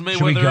 McGregor versus Mayweather.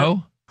 Should we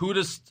go? Who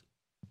does?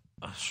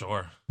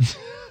 Sure.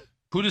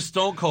 Who does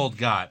Stone Cold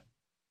got?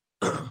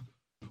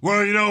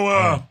 Well, you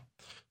know,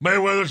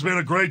 Mayweather's been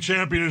a great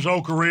champion his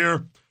whole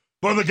career,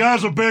 but the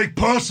guy's a big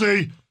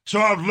pussy, so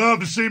I'd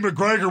love to see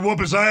McGregor whoop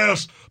his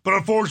ass, but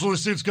unfortunately,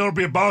 since it's going to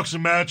be a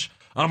boxing match,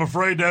 I'm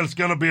afraid that it's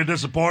going to be a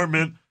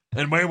disappointment,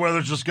 and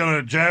Mayweather's just going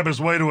to jab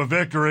his way to a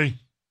victory.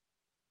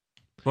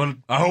 But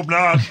I hope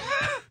not.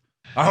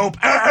 I hope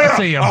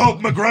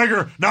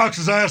McGregor knocks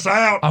his ass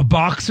out. A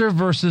boxer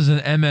versus an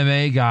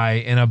MMA guy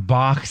in a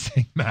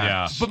boxing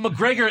match. But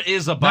McGregor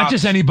is a boxer. Not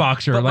just any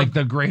boxer, But like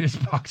the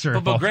greatest boxer. But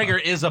of all time.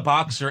 McGregor is a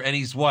boxer, and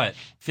he's what,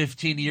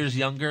 15 years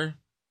younger?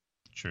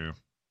 True.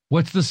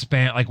 What's the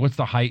span? Like, what's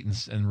the height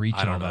and reach?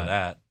 I and don't all know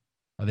that.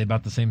 Are they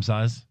about the same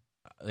size?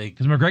 Like,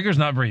 Because McGregor's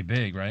not very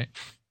big, right?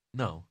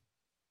 no.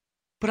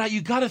 But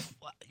you gotta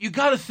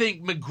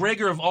think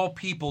McGregor of all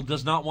people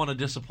does not want to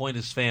disappoint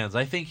his fans.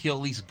 I think he'll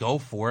at least go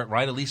for it,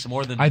 right? At least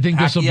more than I think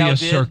this will be Pacquiao a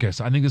did.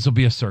 circus. I think this will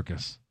be a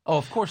circus. Oh,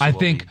 of course. I it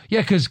will think, be.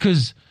 yeah,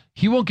 because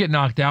he won't get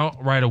knocked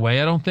out right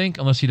away, I don't think,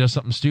 unless he does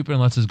something stupid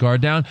and lets his guard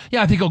down.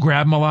 Yeah, I think he'll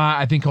grab him a lot.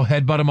 I think he'll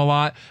headbutt him a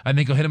lot. I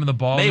think he'll hit him in the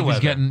balls if he's Mayweather.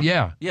 getting,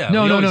 Yeah, No, he no,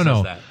 always no, does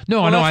no. that.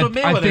 No, Well, no, that's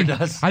what I Mayweather think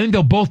does. I think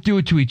they'll both do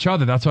it to each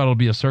other. That's why it'll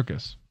be a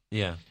circus.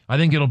 Yeah. I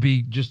think it'll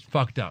be just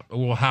fucked up.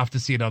 We'll have to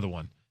see another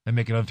one and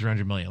make another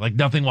 300 million. Like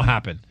nothing will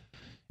happen.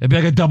 It'll be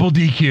like a double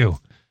DQ.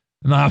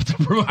 And they'll have to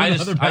promote I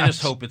another just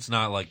match. hope it's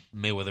not like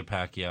Mayweather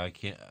Pacquiao. I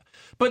can't.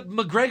 But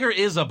McGregor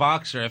is a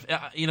boxer. If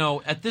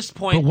at this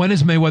point. But when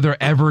has Mayweather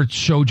ever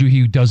showed you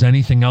he does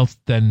anything else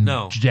than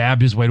No.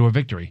 jab his way to a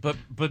victory? But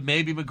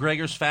maybe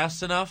McGregor's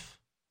fast enough.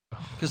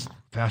 Because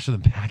Faster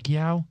than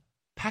Pacquiao?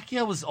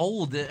 Pacquiao was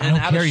old and I don't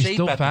out care. of He's shape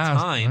still at fast.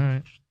 the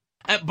time.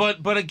 All right.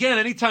 But again,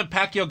 anytime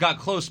Pacquiao got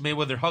close,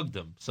 Mayweather hugged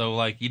him. So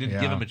like you didn't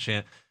give Yeah. him a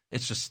chance.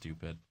 It's just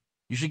stupid.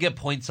 You should get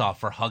points off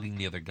for hugging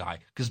the other guy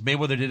because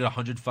Mayweather did it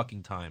 100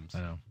 fucking times. I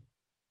know.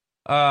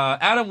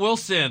 Adam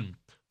Wilson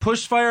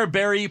Pushfire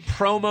Berry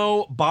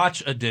promo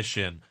botch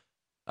edition.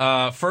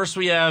 First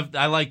we have,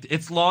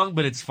 it's long,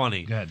 but it's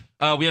funny. Good.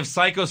 We have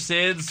Psycho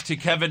Sids to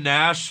Kevin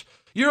Nash.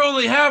 You're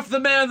only half the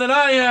man that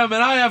I am,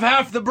 and I have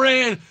half the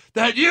brain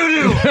that you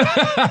do.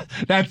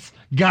 That's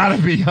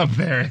gotta be up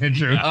there,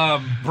 Andrew.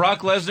 Brock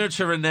Lesnar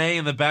to Renee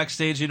in the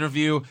backstage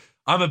interview.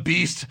 I'm a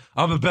beast.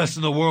 I'm the best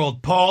in the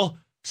world. Paul,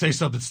 say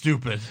something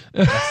stupid.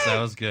 That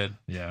was good.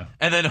 Yeah.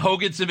 And then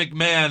Hogan to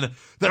McMahon.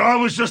 That I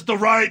was just the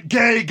right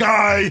gay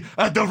guy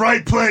at the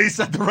right place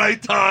at the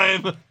right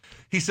time.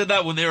 He said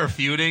that when they were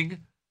feuding,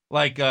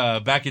 like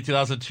back in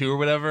 2002 or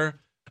whatever.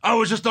 I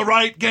was just the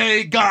right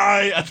gay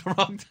guy at the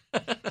wrong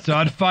time. So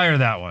I'd fire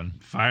that one.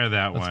 Fire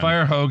that one. Let's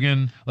fire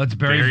Hogan. Let's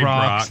bury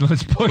Brock.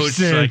 Let's push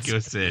Sid. Psycho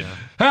Sid.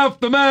 Half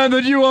the man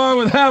that you are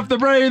with half the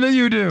brain that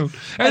you do.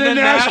 And then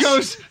Nash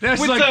goes. Nash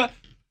with like,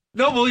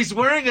 no, well, he's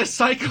wearing a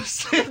Psycho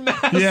Sid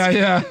mask.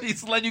 Yeah.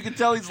 You can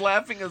tell he's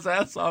laughing his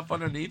ass off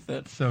underneath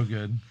it. So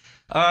good.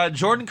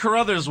 Jordan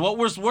Carruthers, what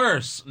was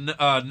worse?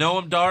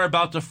 Noam Dar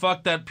about to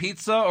fuck that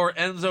pizza or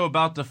Enzo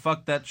about to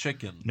fuck that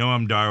chicken?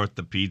 Noam Dar with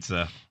the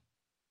pizza.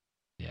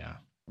 Yeah.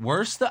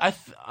 Worse? I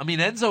mean,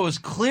 Enzo is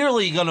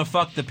clearly going to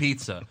fuck the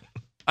pizza.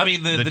 I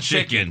mean, the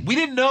chicken. We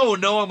didn't know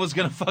Noam was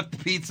going to fuck the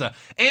pizza.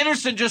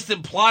 Anderson just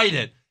implied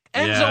it.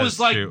 Enzo was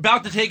like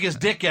about to take his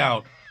dick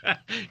out.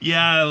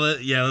 Yeah,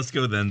 let's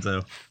go with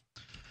Enzo.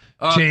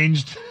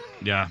 Changed.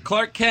 Yeah.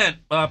 Clark Kent,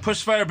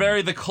 Pushfire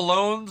Barry, the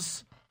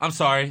Colons,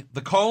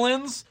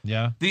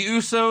 yeah, the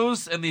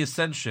Usos, and the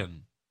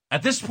Ascension.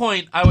 At this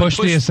point, I would push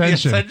the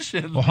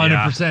Ascension.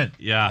 100%.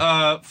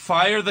 Yeah.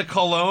 Fire the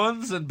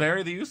Colons and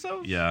bury the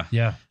Usos?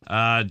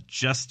 Yeah.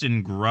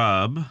 Justin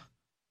Grubb,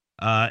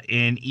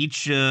 in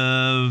each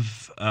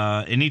of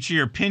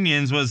your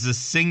opinions, was the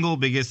single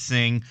biggest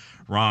thing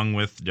wrong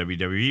with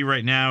WWE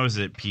right now? Is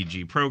it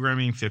PG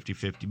programming,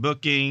 50-50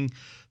 booking,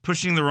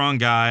 pushing the wrong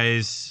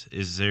guys?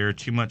 Is there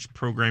too much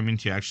programming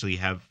to actually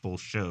have full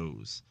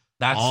shows?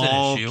 That's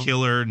all an issue.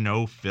 Killer,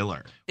 no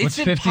filler. It's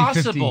What's 50-50?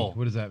 impossible.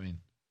 What does that mean?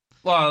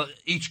 Well,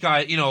 each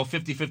guy,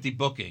 50-50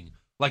 booking.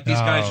 Like, these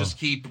guys just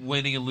keep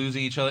winning and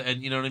losing each other,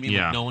 and you know what I mean?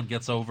 Yeah. Like, no one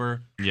gets over.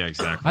 Yeah,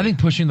 exactly. I think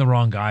pushing the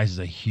wrong guys is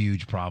a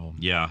huge problem.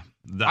 Yeah.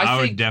 I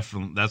would think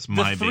definitely, that's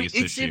my biggest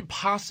it's issue.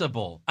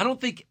 Impossible. I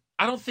don't think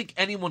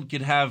anyone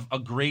could have a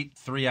great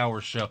 3-hour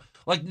show.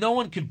 Like, no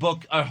one could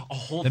book a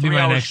whole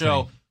 3-hour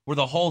show where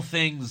the whole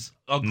thing's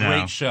a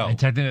great show. And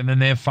then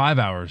they have 5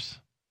 hours.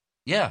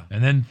 Yeah.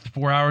 And then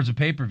 4 hours of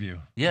pay-per-view.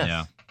 Yes.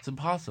 Yeah. It's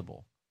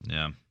impossible.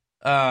 Yeah.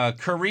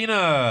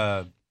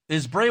 Karina,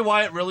 is Bray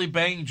Wyatt really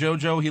banging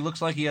JoJo? He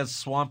looks like he has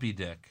swampy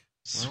dick.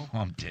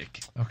 Swamp dick.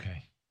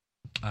 Okay.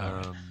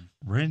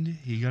 Randy?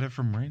 He got it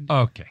from Randy?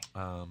 Okay.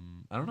 I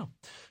don't know.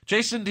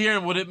 Jason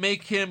Deeren, would it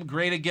make him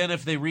great again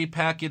if they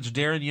repackaged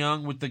Darren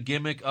Young with the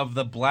gimmick of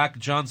the Black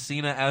John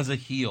Cena as a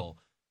heel?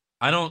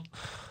 I don't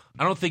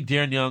think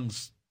Darren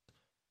Young's...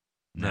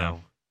 No.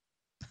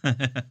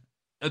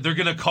 They're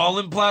going to call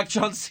him Black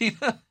John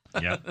Cena?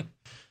 Yeah.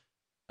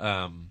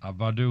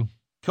 Abadu.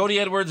 Cody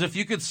Edwards, if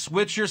you could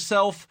switch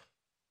yourself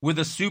with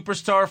a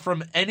superstar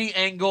from any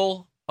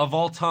angle of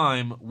all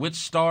time, which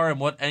star and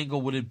what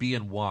angle would it be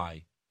and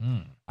why?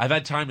 I've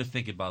had time to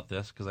think about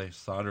this because I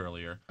saw it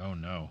earlier. Oh,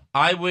 no.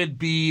 I would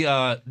be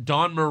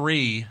Dawn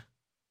Marie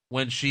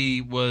when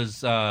she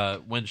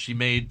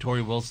made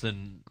Tori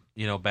Wilson,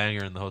 bang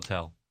her in the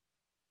hotel.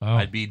 Oh.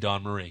 I'd be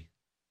Dawn Marie.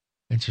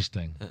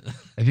 Interesting.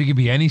 If you could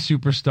be any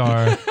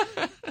superstar.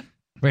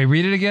 Wait,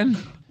 read it again?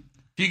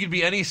 If you could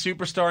be any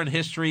superstar in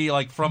history,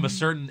 like from a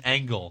certain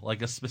angle,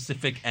 like a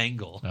specific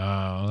angle.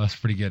 Oh, that's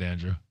pretty good,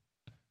 Andrew.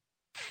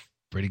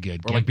 Pretty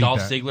good. Or like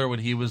Dolph Ziggler when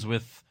he was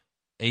with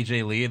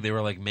AJ Lee and they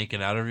were like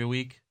making out every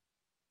week.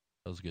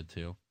 That was good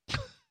too.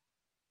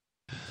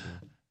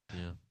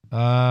 Yeah.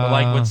 Or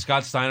like when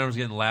Scott Steiner was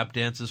getting lap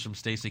dances from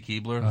Stacy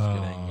Keibler.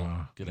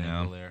 Good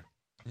angle there.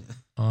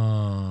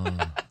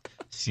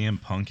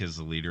 CM Punk is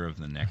the leader of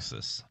the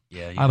Nexus.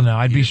 Yeah, I don't know.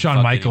 I'd be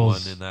Shawn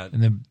Michaels in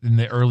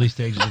the early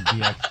stages of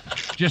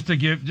DX,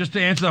 just to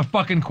answer the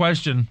fucking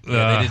question.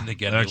 Yeah, they didn't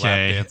get any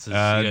lap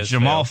dances.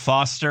 Jamal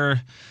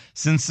Foster,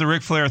 since the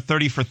Ric Flair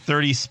 30 for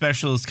 30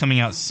 special is coming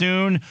out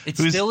soon, it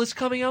still is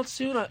coming out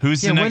soon.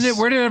 Who's the next?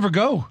 Where did it ever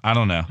go? I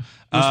don't know.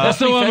 That's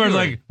the one where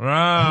like, who's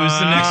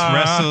the next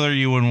wrestler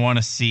you would want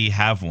to see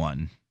have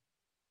one?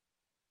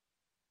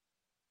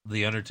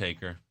 The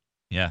Undertaker.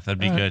 Yeah, that'd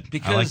be good.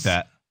 Because I like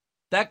that.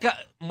 That guy,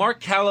 Mark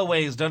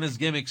Calloway, has done his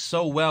gimmick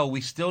so well. We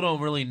still don't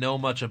really know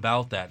much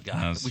about that guy.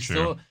 That's true.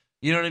 Still,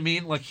 you know what I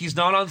mean? Like, he's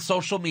not on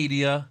social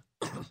media.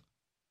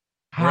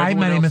 Hi,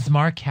 my name is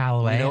Mark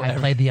Calloway. I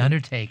play The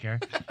Undertaker.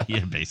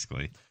 Yeah,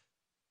 basically.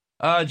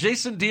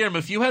 Jason Deerham,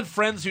 if you had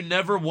friends who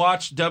never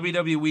watched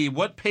WWE,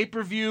 what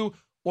pay-per-view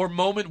or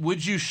moment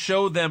would you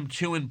show them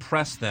to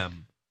impress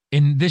them?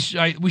 In this,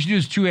 we should do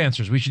 2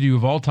 answers. We should do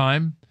of all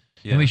time,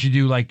 and we should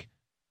do like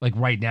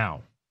right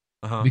now.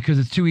 Because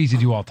it's too easy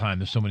to do all time.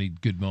 There's so many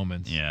good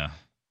moments. Yeah.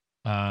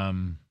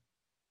 I'd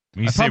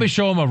probably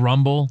show him a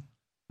Rumble,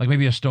 like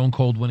maybe a Stone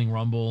Cold winning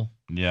Rumble.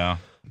 Yeah,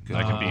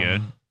 that could be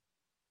good.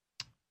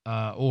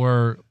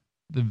 Or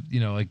the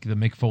like the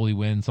Mick Foley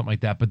win, something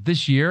like that. But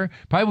this year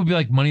probably would be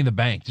like Money in the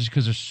Bank, just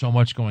because there's so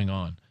much going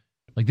on.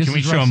 Like this. Can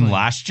we show them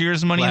last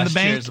year's Money in the Bank?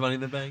 Last year's Money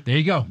in the Bank. There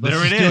you go. Let's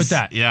There it just do is.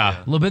 that. Yeah. A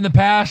little bit in the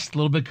past, a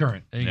little bit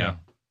current. There you Yeah. go.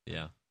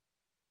 Yeah.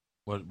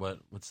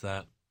 What's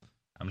that?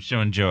 I'm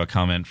showing Joe a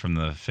comment from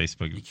the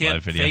Facebook You can't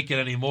live video. fake it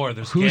anymore.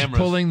 There's Who's cameras.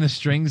 pulling the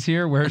strings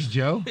here? Where's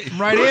Joe?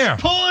 Right here.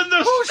 Pulling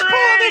the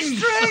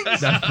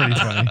strings. That's pretty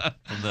funny.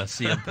 From the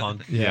CM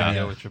Punk Yeah.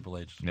 video with Triple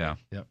H. Yeah.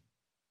 Yep.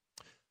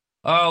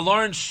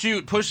 Lawrence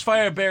Shoot, Push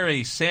Fire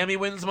Barry. Sammy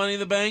wins Money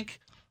in the Bank.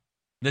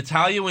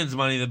 Natalia wins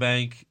Money in the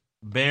Bank.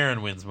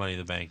 Baron wins Money in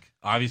the Bank.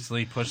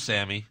 Obviously, push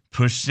Sammy.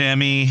 Push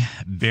Sammy,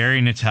 Barry,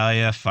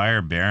 Natalia,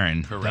 fire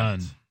Baron. Correct.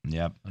 Done.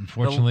 Yep.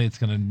 Unfortunately, it's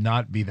going to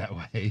not be that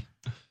way.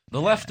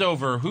 The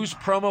Leftover, whose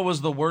promo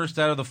was the worst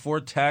out of the 4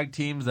 tag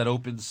teams that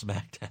opened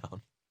SmackDown?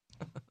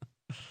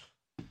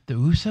 The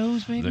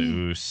Usos, maybe?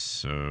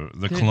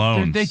 The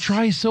clones. They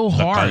try so The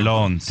hard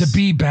clones. to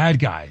be bad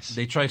guys.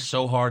 They try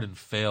so hard and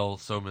fail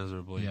so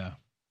miserably. Yeah.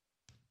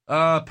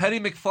 Petty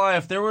McFly,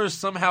 if there was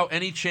somehow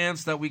any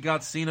chance that we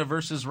got Cena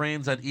versus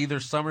Reigns at either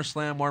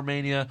SummerSlam or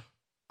Mania,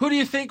 who do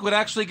you think would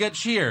actually get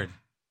cheered?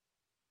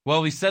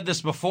 Well, we said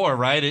this before,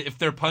 right? If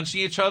they're punching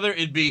each other,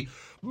 it'd be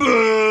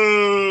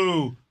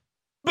boo!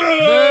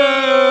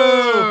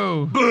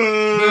 Boo!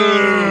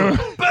 Boo!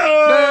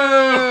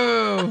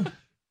 Boo!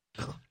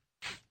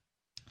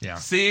 Yeah.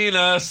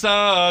 Cena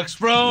sucks,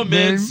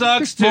 Roman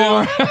sucks too.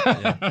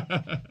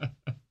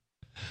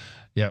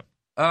 Yep.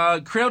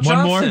 Crail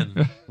One more?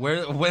 Johnson,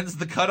 when's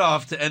the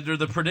cutoff to enter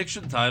the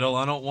prediction title?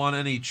 I don't want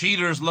any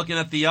cheaters looking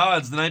at the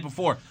odds the night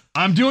before.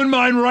 I'm doing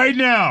mine right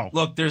now.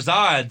 Look, there's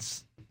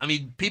odds. I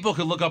mean, people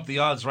could look up the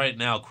odds right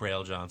now,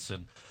 Crail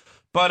Johnson.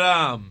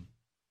 But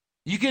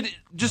you could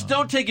just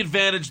don't take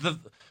advantage.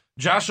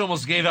 Josh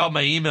almost gave out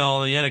my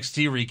email in the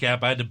NXT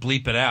recap. I had to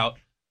bleep it out.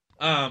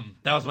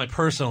 That was my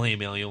personal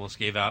email he almost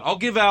gave out. I'll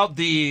give out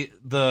the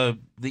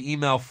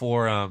email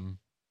for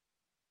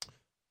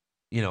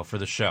for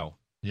the show.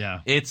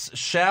 Yeah. It's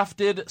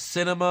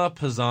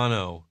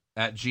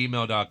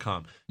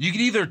shaftedcinemapisano@gmail.com. You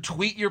can either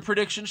tweet your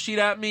prediction sheet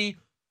at me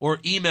or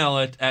email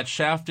it at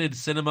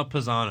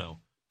shaftedcinemapisano.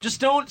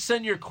 Just don't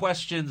send your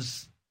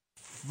questions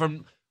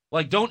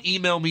don't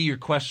email me your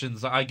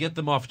questions. I get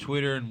them off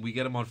Twitter and we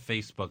get them on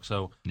Facebook.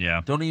 So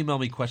Yeah. don't email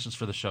me questions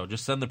for the show.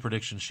 Just send the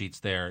prediction sheets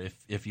there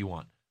if you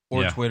want.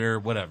 Or Yeah. Twitter,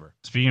 whatever.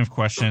 Speaking of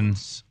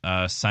questions,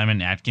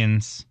 Simon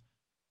Atkins,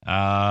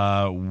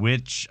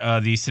 which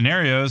of these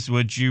scenarios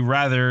would you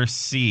rather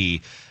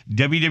see?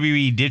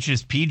 WWE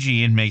ditches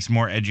PG and makes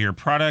more edgier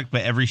product,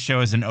 but every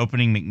show has an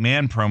opening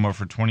McMahon promo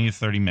for 20 to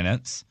 30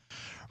 minutes.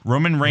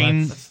 Roman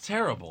Reigns. That's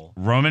terrible.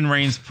 Roman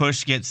Reigns'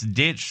 push gets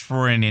ditched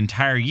for an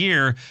entire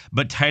year,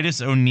 but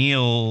Titus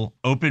O'Neil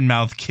open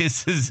mouth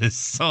kisses his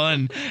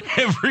son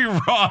every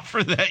Raw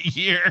for that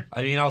year.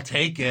 I mean, I'll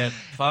take it.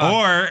 Fuck.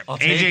 Or I'll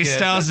take AJ it.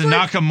 Styles and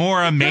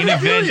Nakamura main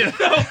event.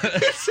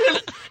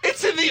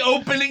 It's in the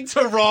opening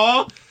to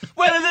Raw.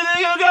 Where did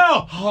they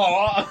go?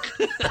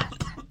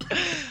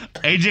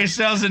 AJ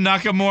Styles and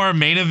Nakamura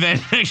main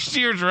event next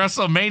year's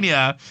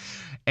WrestleMania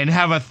and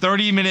have a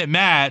 30-minute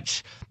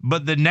match,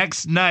 but the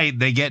next night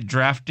they get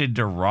drafted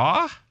to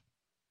Raw?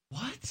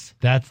 What?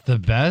 That's the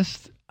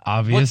best,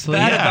 obviously.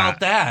 What's bad about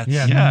that?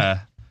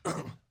 Yeah.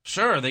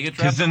 Sure, they get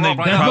Because drafted then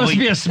to they Raw. That probably must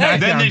be a SmackDown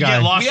then they guy.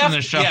 get lost We in have-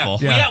 the shuffle.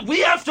 Yeah. We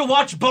have to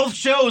watch both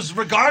shows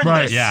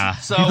regardless. Yeah.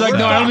 So He's like, we're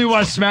no, I not- only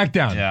watch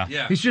SmackDown. Yeah.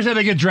 Yeah. He should have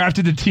they get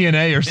drafted to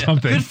TNA or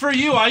something. Good for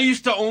you. I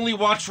used to only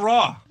watch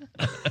Raw.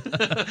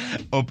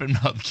 Open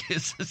mouth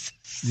kisses.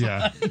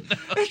 Yeah.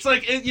 It's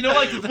like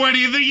Where do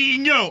you think you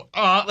can go?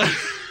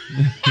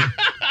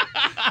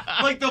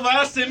 like the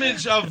last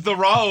image of the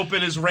Raw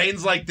Open is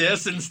Reigns like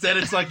this. Instead,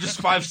 it's like just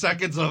 5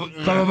 seconds of.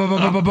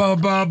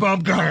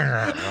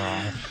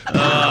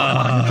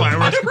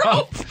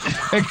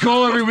 And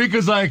Cole every week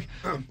is like,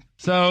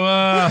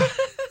 so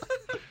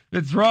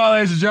it's Raw,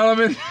 ladies and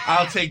gentlemen.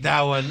 I'll take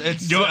that one.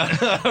 It's.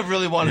 I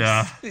really want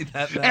to see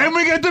that. Now. And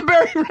we get the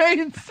Barry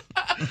Reigns.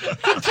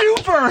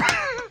 Twofer.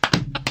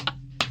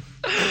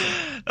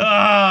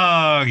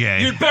 Oh,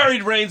 okay. You're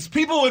buried, Reigns.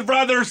 People would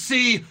rather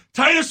see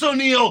Titus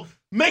O'Neil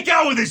make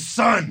out with his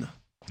son.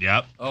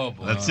 Yep. Oh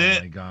boy. That's Oh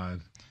it. my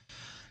God.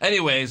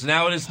 Anyways,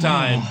 now it is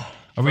time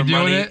Are we for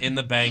doing Money it? in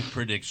the Bank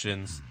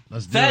predictions.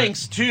 Let's do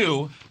Thanks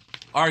to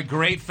our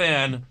great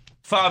fan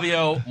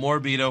Fabio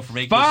Morbido for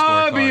making the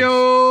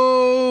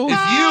Fabio.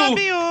 scorecards. If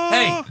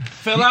you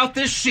fill out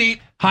this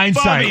sheet,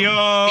 Hindsight.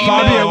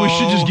 Fabio, we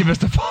should just give us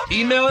the Fabio.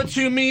 email it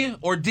to me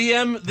or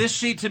DM this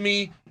sheet to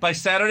me by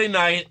Saturday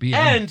night. BM.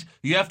 And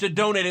you have to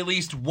donate at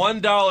least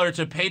 $1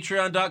 to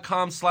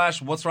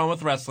patreon.com/what's wrong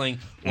with wrestling,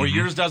 or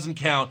yours doesn't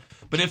count.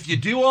 But if you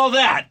do all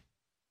that,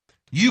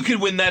 you can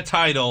win that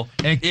title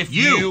And if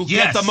you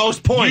get the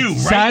most points. You, right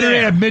Saturday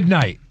there. at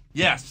midnight.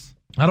 Yes.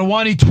 I don't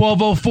want any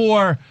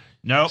 12:04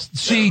 Nope.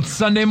 sheets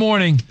Sunday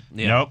morning.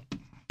 Yeah. Nope.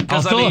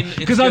 Because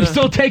Because I'm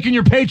still taking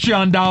your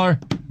Patreon dollar,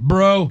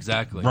 bro.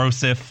 Exactly.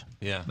 Brosif.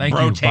 Yeah. Thank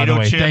Bro, you, by the Tato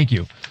way. chip. Thank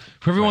you.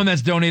 For everyone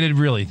that's donated,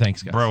 really,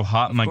 thanks, guys. Bro,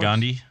 hot my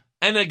Gandhi.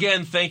 And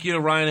again, thank you to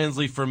Ryan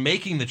Hensley for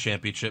making the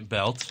championship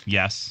belt.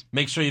 Yes.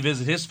 Make sure you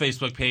visit his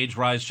Facebook page,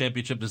 Rise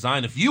Championship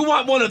Design. If you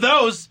want one of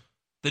those,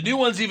 the new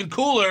one's even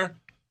cooler.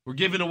 We're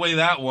giving away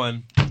that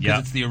one because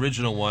it's the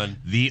original one.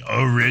 The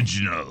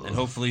original. And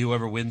hopefully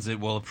whoever wins it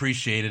will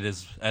appreciate it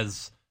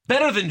as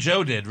better than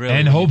Joe did, really.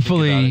 And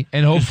hopefully,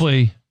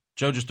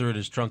 Joe just threw it in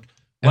his trunk.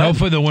 And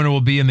hopefully the winner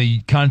will be in the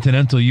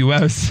continental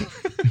U.S.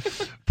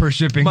 per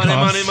shipping costs.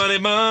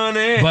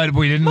 Money. But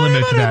we didn't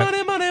limit it to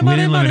that. We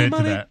didn't limit it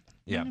to that.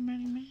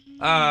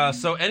 Yeah.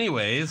 So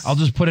anyways. I'll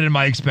just put it in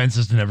my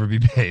expenses to never be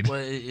paid. Well,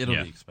 it'll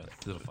be expensive.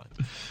 It'll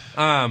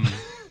fine.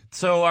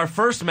 So our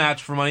first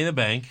match for Money in the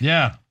Bank.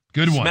 Yeah.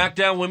 Good one.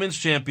 SmackDown Women's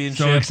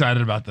Championship. So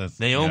excited about this.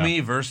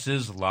 Naomi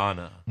versus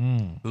Lana.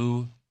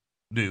 Who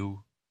do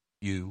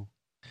you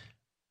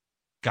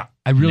got?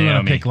 I really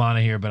want to pick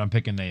Lana here, but I'm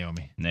picking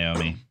Naomi.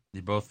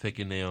 You're both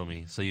picking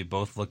Naomi. So you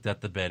both looked at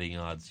the betting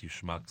odds, you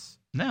schmucks.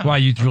 No. Why,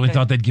 you really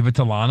thought they'd give it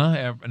to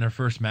Lana in her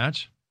first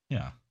match?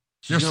 Yeah.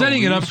 They're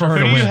setting it up for her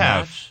to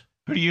win.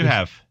 Who do you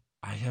have?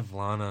 I have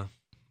Lana.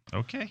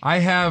 Okay. I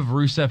have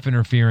Rusev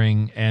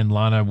interfering and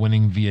Lana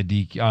winning via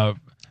DQ.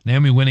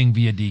 Naomi winning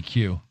via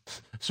DQ.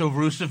 So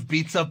Rusev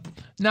beats up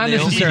Not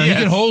Naomi? necessarily. He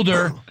can hold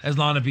her as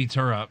Lana beats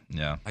her up.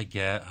 Yeah. I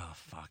get. Oh,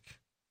 fuck.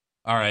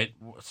 All right.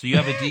 So you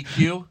have a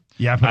DQ?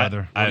 Yeah, I put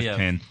other. I have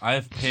pin. I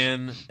have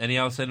pin. Any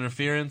outside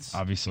interference?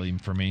 Obviously,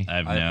 for me. I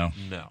have no.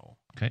 No.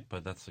 Okay.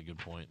 But that's a good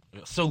point.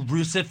 So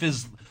Rusev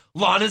is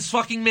Lana's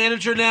fucking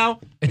manager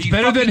now? It's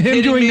better than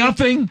him doing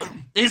nothing.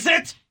 Is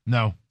it?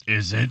 No.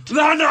 Is it?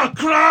 Lana,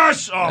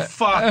 crush! Oh,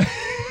 fuck.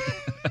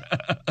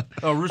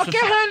 Oh, Rusev, okay,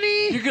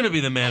 honey. You're going to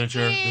be the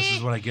manager. This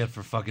is what I get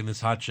for fucking this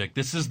hot chick.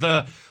 This is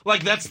the,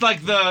 that's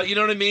like the, you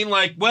know what I mean?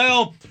 Like,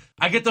 well,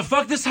 I get to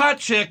fuck this hot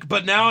chick,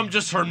 but now I'm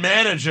just her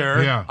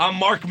manager. Yeah. I'm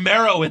Mark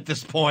Marrow at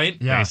this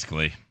point. Yeah.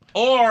 Basically.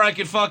 Or I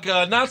could fuck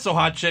a not so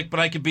hot chick, but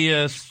I could be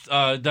a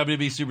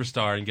WWE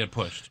superstar and get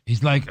pushed.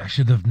 He's like, I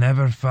should have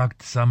never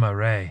fucked Summer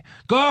Rae.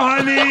 Go,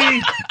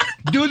 honey!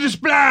 Do the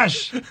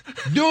splash!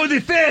 Do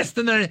the fist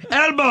and the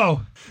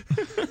elbow!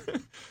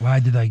 Why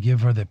did I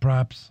give her the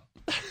props?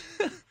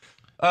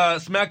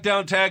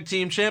 SmackDown Tag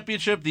Team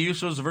Championship, the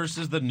Usos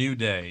versus the New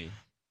Day.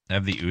 I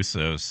have the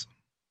Usos.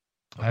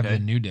 I have the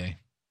New Day.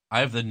 I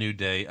have the New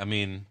Day. I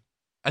mean,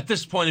 at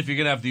this point, if you're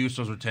going to have the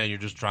Usos retain, you're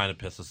just trying to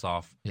piss us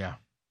off. Yeah.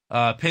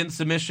 Pin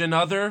submission,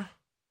 other.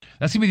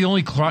 That's going to be the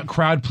only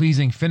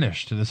crowd-pleasing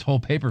finish to this whole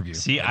pay-per-view.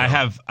 See, I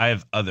have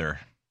other.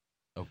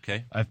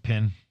 Okay. I have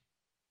pin.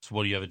 So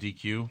what do you have, a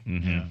DQ?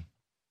 Mm-hmm. Yeah.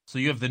 So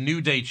you have the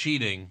New Day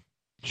cheating.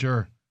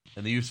 Sure.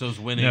 And the Usos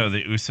winning. No,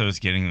 the Usos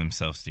getting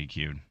themselves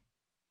DQ'd.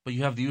 But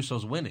you have the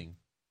Usos winning.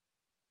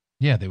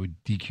 Yeah, they would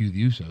DQ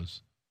the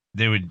Usos.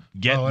 They would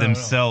get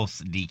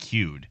themselves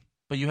DQ'd.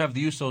 But you have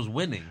the Usos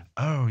winning.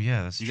 Oh,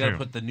 yeah, that's true. true. You got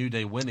to put the New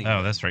Day winning.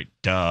 Oh, that's right.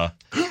 Duh.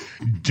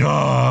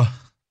 Duh.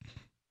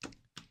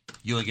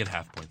 You only get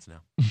half points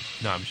now.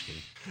 No, I'm just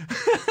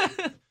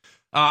kidding.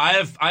 I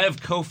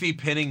have Kofi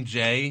pinning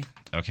Jay.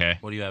 Okay.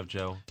 What do you have,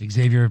 Joe?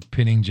 Xavier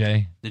pinning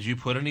Jay. Did you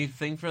put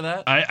anything for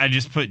that? I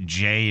just put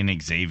Jay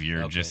and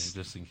Xavier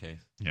just in case.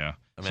 Yeah.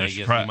 I mean,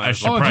 So I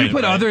guess if you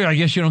put other, I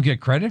guess you don't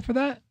get credit for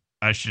that?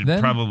 I should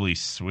Then? probably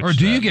switch. Or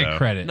do you that, get though.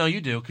 credit? No, you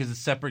do, because it's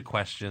separate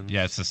questions.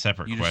 Yeah, it's a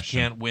separate you question.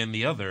 You just can't win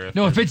the other.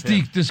 No, if it's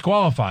pinned.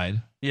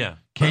 disqualified, Yeah.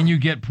 can you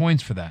get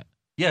points for that?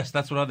 Yes,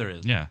 that's what other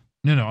is. Yeah.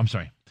 No, I'm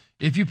sorry.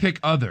 If you pick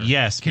other,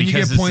 Yes, can you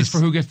because get it's points a- for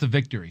who gets the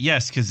victory?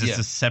 Yes, because it's Yeah.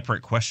 a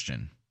separate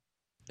question.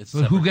 It's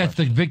But who gets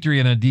the victory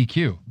in a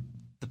DQ?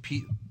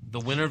 The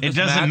winner of It this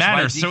doesn't match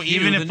matter. by So DQ,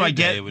 even the if New I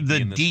Day get would the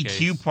be in this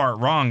DQ case. part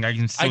wrong, I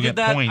can still I get did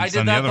that. points I did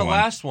on the that other the one.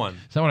 last one.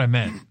 Is that what I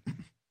meant?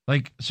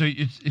 Like, so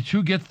it's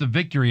who gets the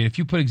victory. And if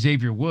you put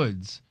Xavier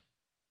Woods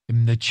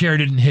and the chair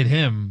didn't hit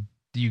him,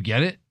 do you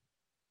get it?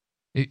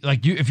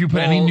 If you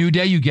put any New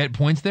Day, you get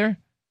points there?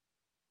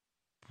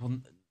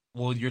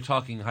 Well, you're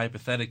talking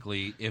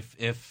hypothetically.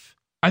 If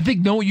I think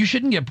no, you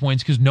shouldn't get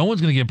points because no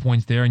one's going to get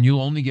points there, and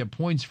you'll only get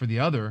points for the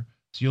other,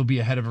 so you'll be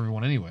ahead of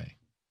everyone anyway.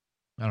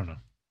 I don't know.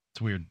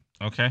 It's weird.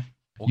 Okay.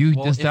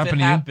 Does that happen to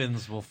you?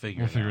 happens, we'll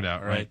figure it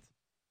out. All right.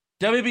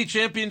 WB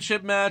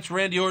Championship match: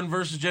 Randy Orton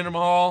versus Jinder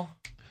Mahal.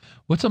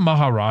 What's a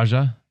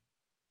Maharaja?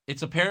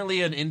 It's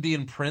apparently an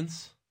Indian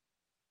prince.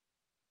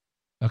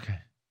 Okay.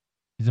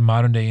 He's a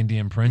modern day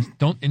Indian prince.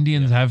 Don't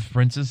Indians have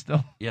princes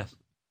still? Yes.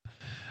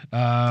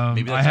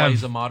 Maybe that's why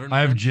he's a modern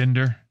I have prince?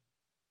 gender.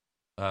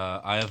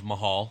 I have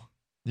Mahal.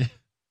 I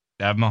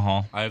have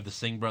Mahal. I have the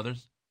Singh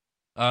brothers.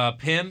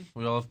 Pin.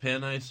 We all have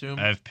Pin, I assume.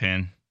 I have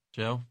Pin.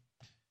 Joe.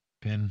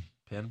 Pin.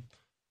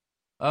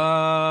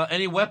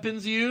 Any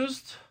weapons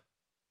used?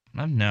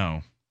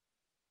 No.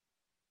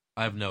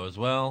 I have no as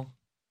well.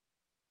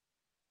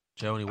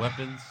 Joe, any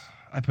weapons?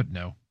 I put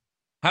no.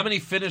 How many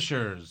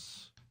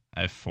finishers?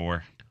 I have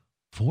 4.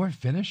 4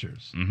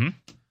 finishers? Mm-hmm.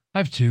 I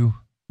have 2.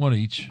 1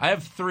 each. I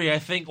have 3. I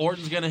think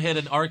Orton's going to hit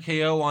an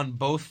RKO on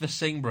both the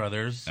Singh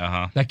brothers.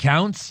 Uh-huh. That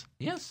counts?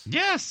 Yes.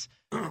 Yes.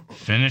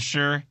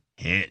 Finisher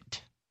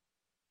hit.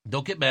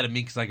 Don't get mad at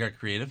me because I got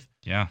creative.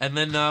 Yeah. And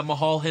then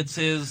Mahal hits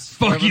his...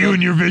 Fuck you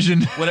and your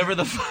vision. Whatever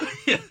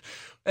the...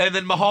 And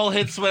then Mahal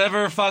hits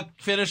whatever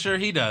finisher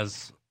he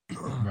does.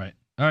 Right.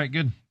 All right,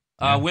 good.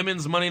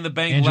 Women's Money in the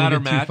Bank Angela ladder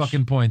get match. 2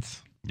 fucking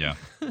points. Yeah.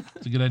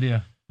 It's a good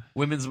idea.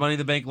 Women's Money in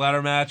the Bank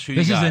ladder match. Who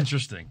This you is got?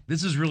 interesting.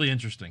 This is really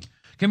interesting.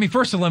 Can we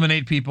first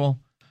eliminate people?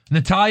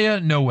 Natalia,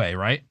 no way,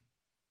 right?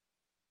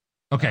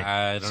 Okay,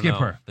 I don't skip know.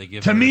 her. They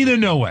give Tamina,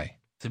 no way.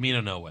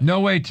 Tamina, no way. No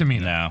way,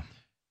 Tamina. No,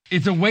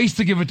 It's a waste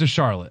to give it to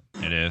Charlotte,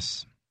 it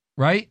is.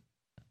 right?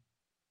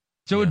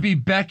 So it would be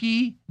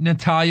Becky,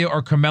 Natalia,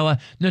 or Carmella.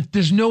 No,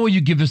 there's no way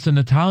you give this to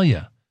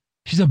Natalia.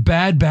 She's a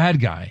bad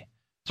guy.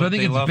 So But I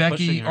think they it's love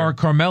Becky pushing her. or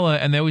Carmella,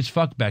 and they always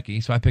fuck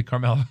Becky, so I pick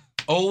Carmella.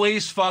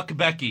 Always fuck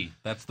Becky.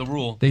 That's the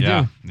rule. They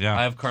Yeah, do. yeah.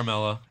 I have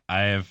Carmella. I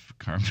have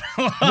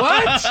Carmella.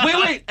 What?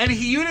 Wait. And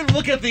you didn't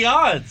look at the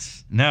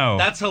odds. No.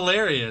 That's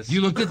hilarious.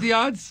 You looked at the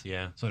odds?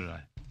 Yeah. So did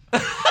I.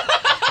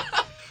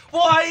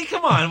 Why?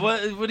 Come on.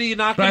 What are you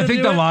not But going I to think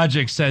do the it?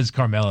 logic says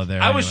Carmella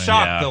there. I was anyway.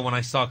 shocked, Yeah. though, when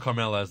I saw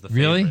Carmella as the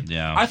favorite. Really?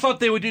 Yeah. I thought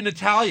they would do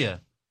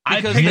Natalia. I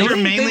Because picked they, her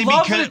they mainly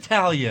love because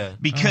Natalia.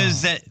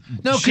 that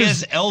No, she 'cause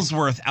has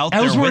Ellsworth out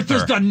there Ellsworth with her.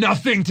 has done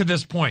nothing to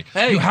this point.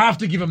 Hey. You have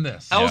to give him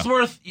this.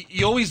 Ellsworth,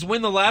 you always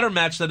win the ladder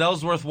match that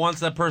Ellsworth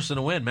wants that person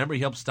to win. Remember, he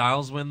helped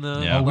Styles win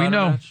the Yeah. Oh, we ladder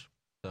know. match?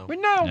 So, We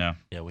know. Yeah.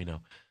 yeah, we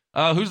know.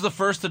 Who's the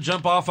first to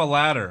jump off a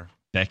ladder?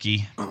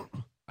 Becky.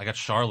 I got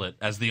Charlotte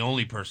as the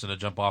only person to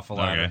jump off a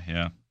ladder. Okay,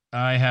 yeah.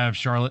 I have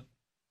Charlotte.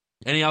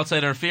 Any outside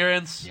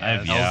interference?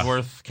 Yes.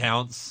 Ellsworth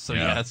counts, so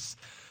Yeah. yes.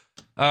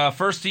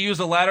 First to use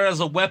a ladder as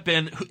a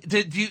weapon.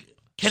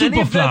 Can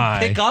any of them Superfly.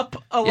 pick up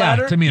a Yeah,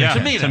 ladder? Tamina. Yeah,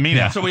 Tamina.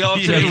 Tamina. So we all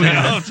have Yeah,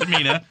 Tamina.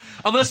 Tamina.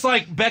 Unless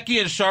like Becky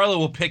and Charlotte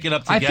will pick it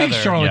up I together.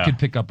 think Charlotte Yeah. could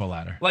pick up a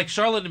ladder. Like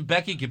Charlotte and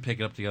Becky could pick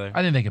it up together.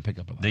 I think they could pick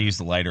up a ladder. They use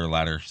the lighter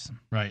ladders.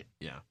 Right.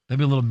 Yeah. There'd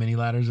be little mini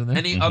ladders in there.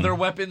 Any other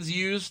weapons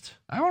used?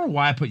 I don't know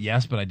why I put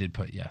yes, but I did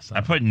put yes.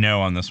 I put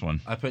no on this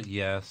one. I put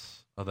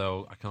yes,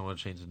 although I kind of want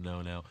to change it to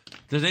no now.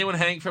 Does anyone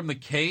hang from the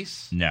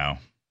case? No.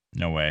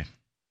 No way.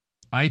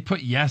 I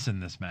put yes in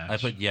this match. I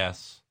put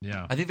yes.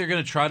 yeah. I think they're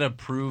going to try to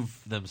prove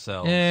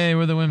themselves. Yay,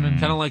 we're the women.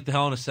 Kind of like the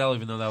Hell in a Cell,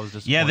 even though that was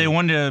disappointing. Yeah, they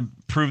wanted to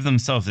prove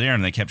themselves there,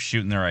 and they kept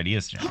shooting their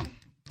ideas down.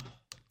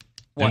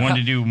 They What? wanted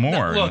to do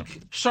more. Look,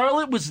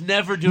 Charlotte was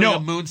never doing a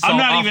moonsault I'm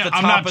not off even. the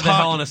I'm top not of the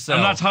Hell in a Cell.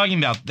 I'm not talking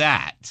about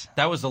that.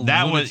 That was a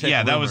That was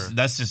lunatic rumor.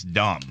 that's just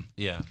dumb.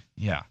 Yeah,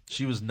 Yeah.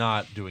 she was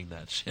not doing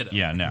that shit. Ever.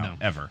 Yeah. No.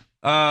 Ever.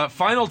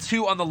 Final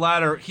two on the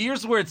ladder.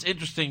 Here's where it's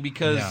interesting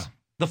because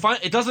Yeah.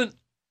 it doesn't.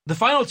 The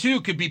final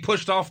two could be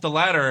pushed off the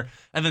ladder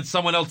and then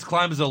someone else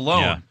climbs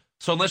alone. Yeah.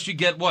 So unless you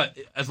get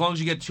as long as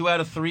you get 2 out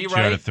of 3, right?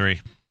 2 out of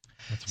 3.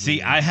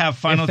 See, I have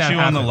final If 2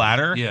 that on the happens.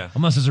 ladder. Yeah.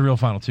 Unless it's a real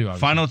final two. Obviously.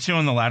 Final 2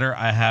 on the ladder.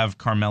 I have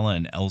Carmella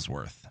and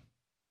Ellsworth.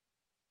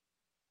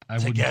 I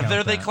wouldn't Together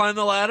count they that. climb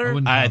the I ladder,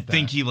 wouldn't I count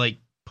think that. he like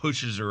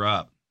pushes her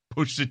up,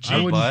 push the I cheek.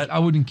 wouldn't, butt. I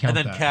wouldn't count and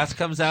then that. Cass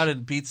comes out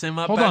and beats him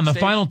up. Hold on, the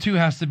backstage. final two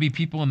has to be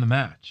people in the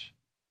match.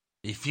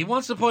 If he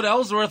wants to put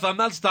Ellsworth, I'm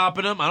not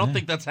stopping him. I don't Yeah.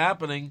 think that's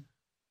happening.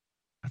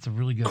 That's a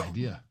really good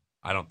idea.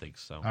 I don't think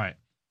so. All right.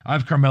 I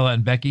have Carmella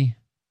and Becky.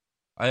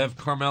 I have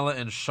Carmella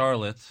and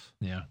Charlotte.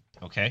 Yeah.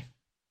 Okay.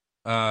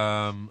 All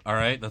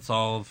right, that's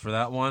all for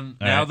that one.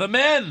 All now right. the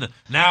men.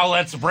 Now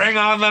let's bring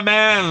on the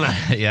men.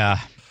 Yeah.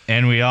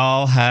 And we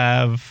all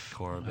have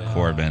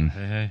Corbin.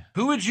 Hey, hey.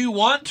 Who would you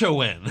want to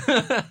win?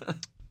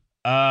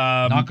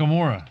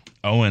 Nakamura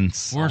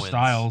Owens. or Owens.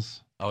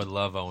 Styles. I would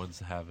love Owens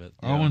to have it.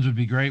 Owens would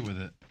be great with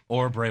it.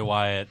 Or Bray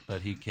Wyatt,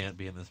 but he can't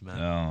be in this match.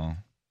 Oh.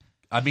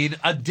 I mean,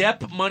 a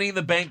Depp Money in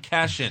the Bank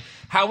cash in.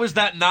 How has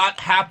that not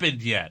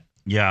happened yet?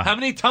 Yeah. How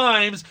many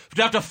times do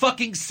you have to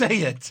fucking say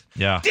it?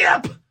 Yeah.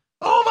 Depp!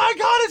 Oh my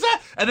God, is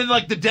that? And then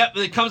like the Depp,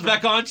 it comes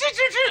back on,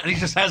 and he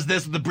just has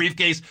this in the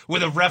briefcase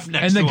with a ref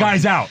next And to the him.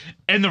 guy's out.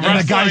 And the And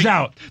rest the guy's like,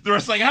 out. The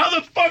rest like, how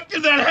the fuck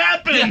did that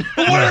happen?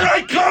 Where did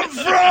I come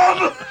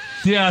from?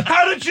 Yeah.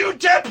 How did you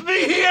Depp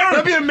me here?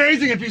 That'd be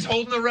amazing if he's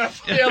holding the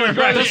ref. Yeah, like,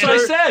 right That's here. what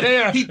I said.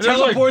 Yeah. He And it's like-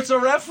 teleports a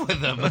ref with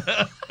him.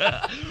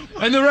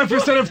 And the ref,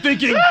 instead of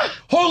thinking,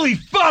 holy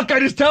fuck, I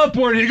just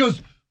teleported, he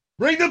goes,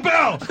 ring the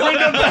bell. Ring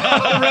the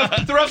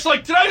bell. The ref's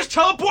like, did I just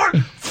teleport?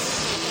 And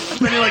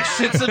then he like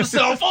shits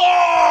himself.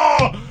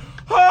 Oh!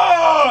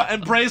 Oh!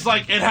 And Bray's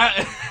like, it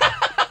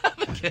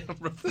the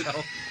camera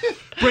fell.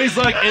 Bray's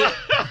like,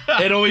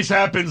 it always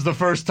happens the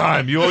first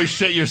time. You always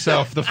shit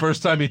yourself the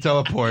first time you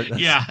teleport.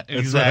 Yeah, That's what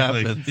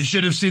exactly. happens. You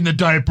should have seen the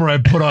diaper I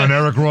put on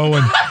Eric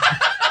Rowan.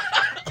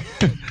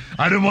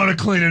 I didn't want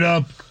to clean it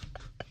up.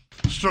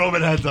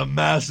 Strowman had the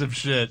massive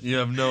shit. You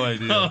have no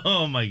idea.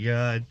 Oh my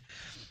God.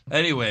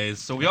 Anyways,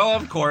 so we all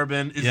have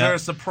Corbin. Is Yeah. there a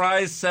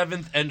surprise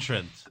 7th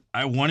entrant?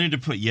 I wanted to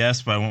put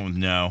yes, but I went with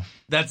no.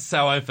 That's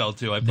how I felt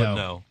too. I put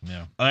no.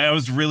 Yeah. I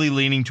was really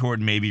leaning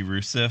toward maybe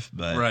Rusev,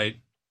 but Right.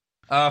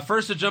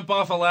 First to jump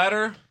off a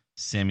ladder.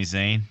 Sami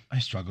Zayn. I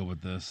struggle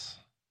with this.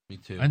 Me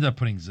too. I ended up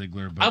putting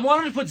Ziggler, but I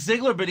wanted to put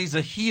Ziggler, but he's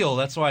a heel.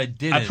 That's why I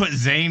didn't. I put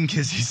Zayn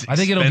because he's I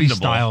think it'll be expendable.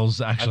 Styles,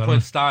 actually. I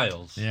put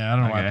Styles. Yeah, I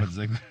don't know why I Okay. put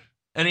Ziggler.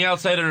 Any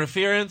outside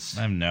interference?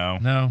 I have no.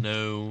 No.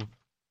 No.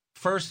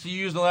 First to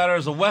use the ladder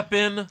as a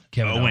weapon.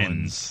 Kevin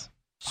Owens.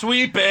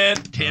 Sweep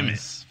it. Damn it.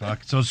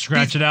 Fuck. So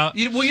scratch it out.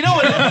 Well, you know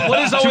what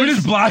is Should we Owens?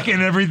 just block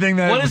in everything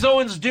that? What does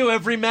Owens do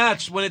every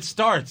match when it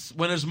starts?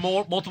 When there's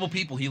multiple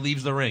people, he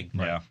leaves the ring.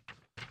 Yeah.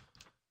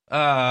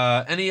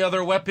 Any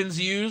other weapons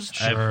used?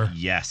 Sure.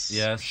 Yes.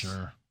 Yes.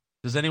 Sure.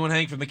 Does anyone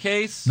hang from the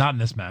case? Not in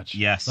this match.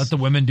 Yes. Let the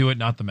women do it,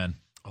 not the men.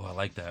 Oh, I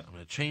like that. I'm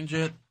going to change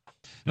it.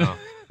 No,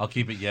 I'll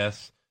keep it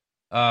yes.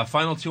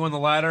 Final two on the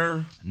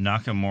ladder.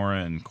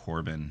 Nakamura and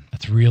Corbin.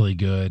 That's really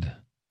good.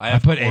 I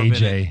put Corbin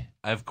AJ. and-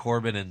 I have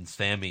Corbin and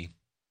Sammy.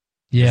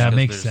 Yeah, Just it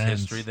makes 'cause there's sense.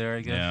 history there,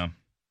 I guess.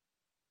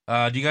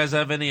 Yeah. Do you guys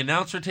have any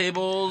announcer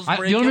tables?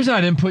 The only reason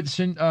I didn't put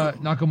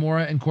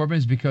Nakamura and Corbin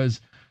is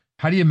because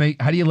how do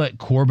you let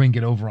Corbin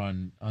get over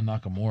on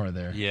Nakamura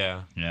there?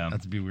 Yeah. Yeah.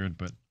 That'd be weird,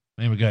 but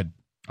anyway, good.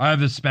 I have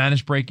the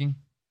Spanish breaking.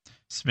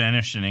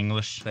 Spanish and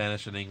English.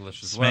 Spanish and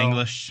English as well.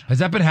 Spanglish. Has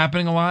that been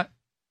happening a lot?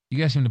 You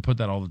guys seem to put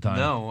that all the time.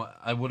 No,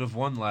 I would have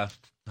won last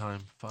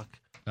time. Fuck.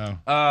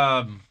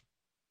 Oh.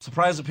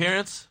 Surprise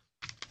appearance?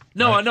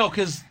 No, I know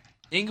because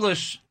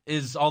English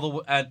is all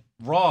the at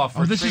Raw.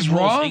 For this Extreme is Rules,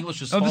 Raw?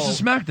 English is Oh, this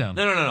is SmackDown.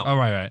 No. Oh,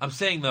 right. I'm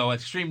saying though, at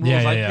Extreme Rules,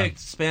 Yeah, I yeah. picked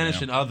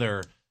Spanish and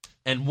other,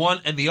 and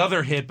the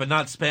other hit, but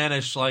not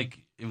Spanish. Like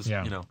it was,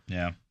 Yeah.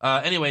 Yeah.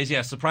 Anyways,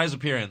 surprise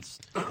appearance.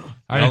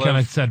 I kind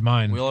of said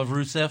mine. We all have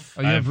Rusev.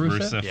 Oh, you have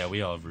Rusev? Yeah,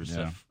 we all have Rusev.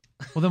 Yeah.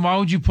 Well, then why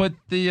would you put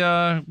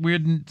the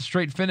weird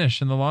straight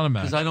finish in the Lana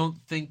match? Because I don't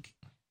think.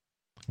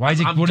 Why is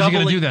he? I'm What is he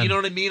going to doubling- do then? You know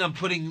what I mean? I'm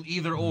putting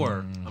either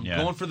or. I'm yeah.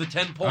 going for the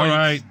 10 points. All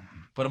right.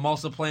 But I'm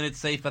also playing it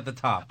safe at the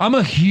top. I'm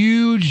a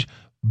huge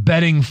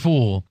betting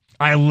fool.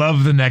 I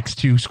love the next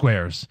two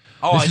squares.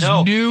 Oh, this I know.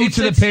 Is new it's,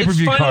 to the it's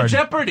pay-per-view Final card.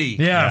 Jeopardy.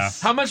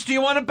 Yes. How much do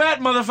you want to bet,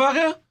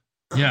 motherfucker?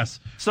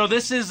 Yes. So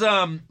this is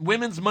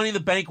women's Money in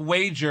the Bank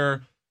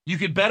wager. You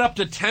could bet up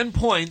to 10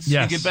 points.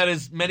 Yes. You could bet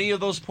as many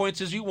of those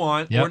points as you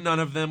want, Yep. or none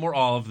of them, or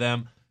all of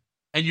them.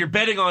 And you're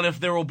betting on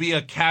if there will be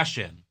a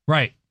cash-in.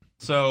 Right.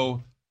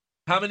 So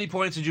how many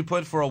points did you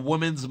put for a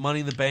women's Money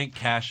in the Bank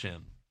cash-in?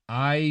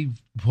 I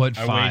put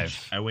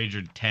 5. I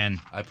wagered 10.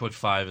 I put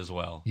 5 as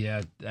well.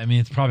 Yeah, I mean,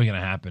 it's probably going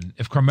to happen.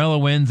 If Carmella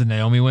wins and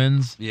Naomi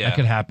wins, Yeah. that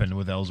could happen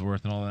with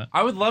Ellsworth and all that.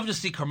 I would love to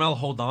see Carmella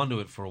hold on to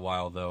it for a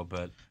while, though,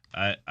 but...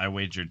 I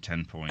wagered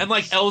 10 points. And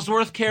like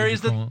Ellsworth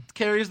carries That'd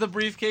be the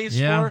briefcase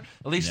Yeah. for.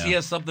 At least he Yeah.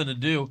 has something to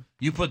do.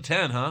 You put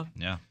 10, huh?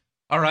 Yeah.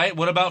 All right.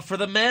 What about for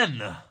the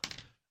men?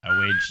 I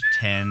waged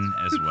 10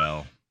 as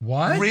well.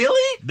 What?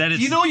 Really? That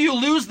is. You know you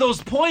lose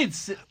those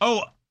points.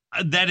 Oh,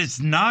 that is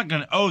not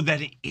gonna. Oh,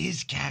 that it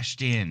is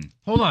cashed in.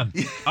 Hold on.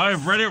 I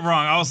read it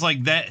wrong. I was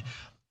like that.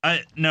 I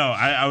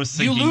was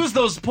You thinking. lose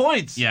those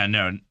points. Yeah.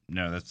 No.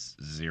 That's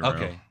 0.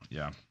 Okay.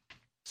 Yeah.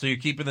 So you're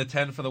keeping the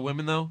 10 for the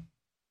women, though?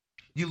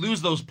 You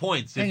lose those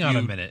points. Hang if on you...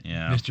 a minute.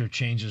 Yeah. Mr.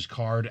 changes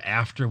card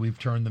after we've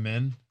turned them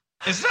in.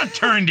 It's not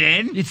turned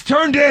in. It's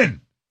turned in.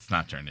 It's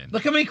not turned in.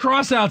 Look how many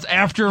crossouts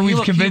after He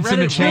we've convinced read him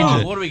to it change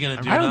wrong. it. What are we going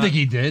to do I don't now? think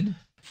he did.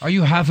 Are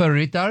you half a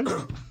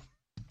retard?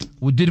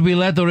 Well, did we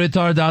let the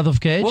retard out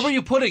of cage? What were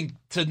you putting?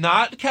 To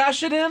not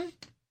cash it in?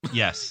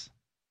 Yes.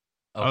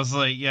 Oh. I was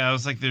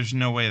like, there's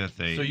no way that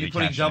they. So you they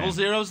putting cashed double in.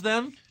 zeros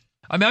then?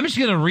 I mean, I'm just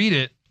going to read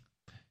it.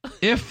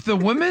 If the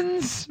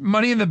women's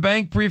Money in the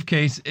Bank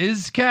briefcase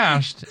is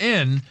cashed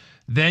in,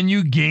 then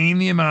you gain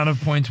the amount of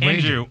points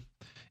wagered. Andrew,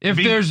 If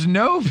there's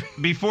no...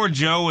 before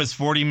Joe was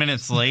 40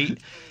 minutes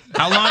late,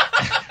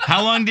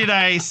 how long did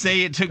I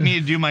say it took me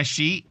to do my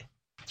sheet?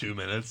 2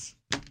 minutes.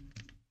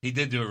 He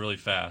did do it really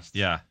fast.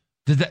 Yeah.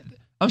 Does that...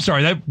 I'm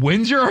sorry, that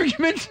wins your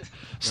argument?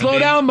 Slow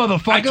down,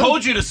 motherfucker. I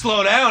told you to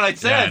slow down. I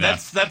said Yeah, I know.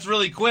 that's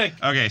really quick.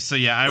 Okay, so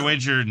yeah, I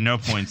wagered no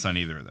points on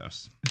either of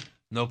those.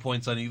 No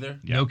points on either?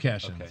 Yeah. No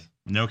cash-ins. Okay.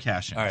 No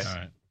cash-ins. All right. All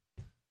right.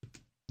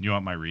 You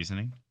want my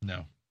reasoning?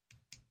 No.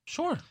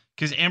 Sure.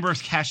 Because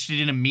Ambrose cashed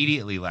it in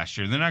immediately last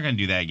year. They're not going to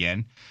do that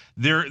again.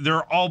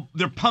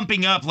 They're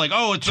pumping up like,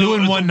 oh, it's Two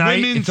in one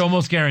night. women's- It's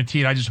almost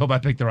guaranteed. I just hope I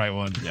picked the right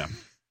one. Yeah.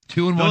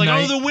 2 in They're one like,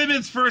 night. oh, the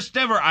women's first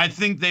ever. I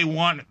think they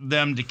want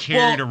them to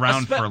carry it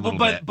around for a little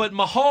bit. But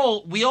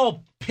Mahal, we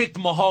all picked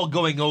Mahal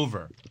going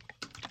over.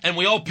 And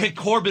we all picked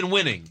Corbin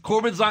winning.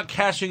 Corbin's not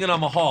cashing in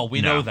on Mahal.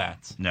 We know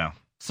that. No.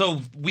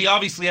 So we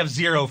obviously have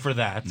 0 for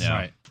that.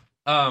 Yeah.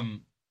 Right.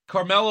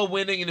 Carmella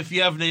winning, and if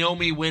you have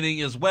Naomi winning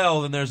as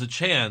well, then there's a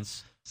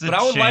chance. It's a But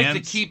I would like to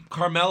chance. keep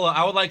Carmella.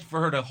 I would like for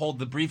her to hold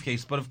the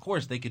briefcase, but of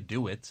course they could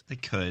do it. They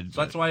could.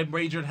 So that's why I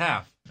wagered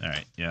half. All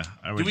right. Yeah.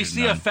 I Do we wagered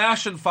see a none.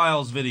 Fashion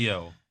Files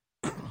video?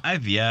 I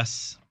have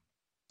yes.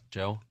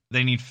 Joe?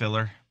 They need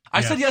filler.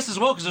 I said yes as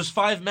well because there's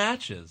 5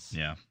 matches.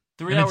 Yeah.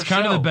 3 And hour it's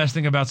kind of show. the best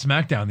thing about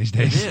SmackDown these It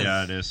days. is.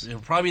 Yeah, it is. It'll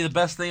probably be the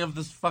best thing of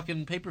this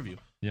fucking pay-per-view.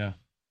 Yeah.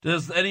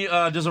 Does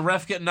a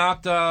ref get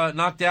knocked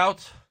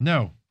out?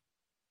 No.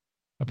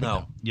 I put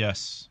No.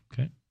 Yes.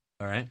 Okay.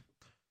 All right.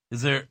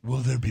 Will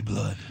there be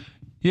blood?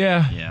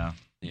 Yeah. Yeah.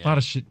 A lot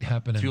of shit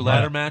happening. 2 A lot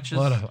ladder of- matches?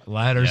 A lot of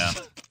ladders.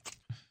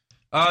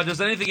 Yeah.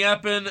 Does anything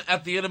happen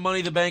at the end of Money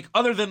in the Bank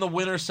other than the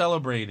winner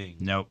celebrating?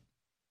 Nope.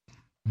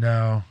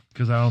 No,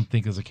 because I don't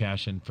think there's a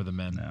cash in for the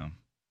men. No.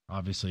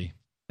 Obviously.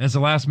 And it's the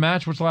last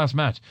match? What's the last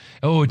match?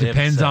 Oh, it They haven't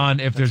depends said. on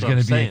if That's there's what going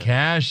I'm to be a saying.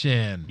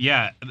 cash-in.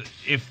 Yeah,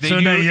 if they So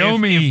do,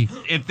 Naomi,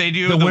 if they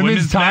do the the women's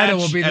women's title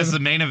match will be as the-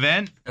 the main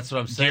event, That's what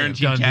I'm saying.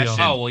 guaranteed Done cash deal.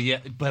 in. Oh, well, yeah,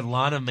 but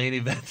Lana main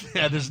event.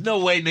 Yeah, there's no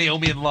way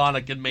Naomi and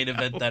Lana can main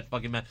event that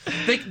fucking match.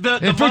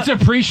 If it's a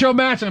pre-show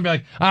match, I'm going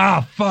to be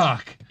like,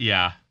 fuck.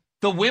 Yeah.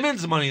 The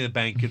women's Money in the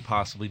Bank could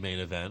possibly main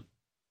event,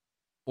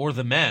 or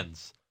the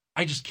men's.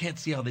 I just can't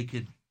see how they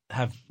could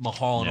have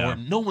Mahal and Yeah.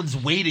 Orton. No one's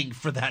waiting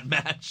for that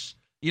match.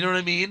 You know what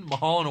I mean?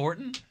 Mahal and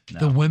Orton?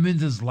 The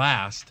women's is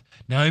last.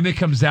 Naomi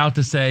comes out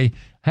to say,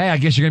 hey, I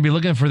guess you're going to be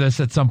looking for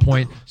this at some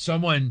point.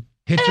 Someone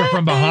hits her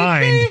from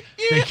behind.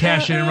 They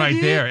cash it in right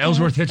there.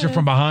 Ellsworth hits her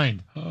from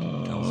behind.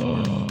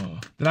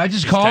 Did I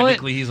just call it?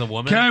 Technically, he's a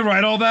woman. Can I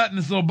write all that in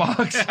this little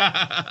box?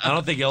 I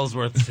don't think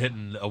Ellsworth's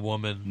hitting a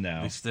woman.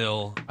 No. He's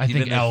still. I think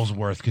even if-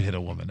 Ellsworth could hit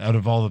a woman out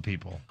of all the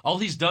people. All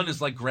he's done is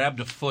like grabbed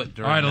a foot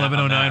during All right, that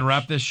 11:09. match.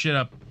 Wrap this shit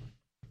up.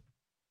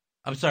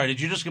 I'm sorry, did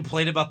you just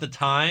complain about the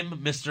time,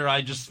 Mr.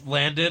 I just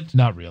landed?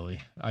 Not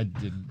really. I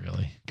didn't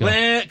really. Go.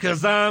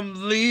 Because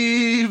I'm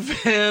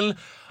leaving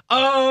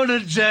on a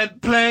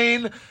jet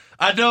plane.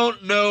 I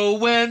don't know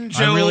when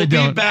Joe really will be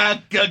don't.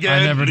 back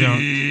again. I never don't.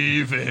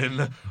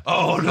 Leaving on a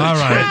All jet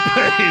right.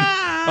 plane.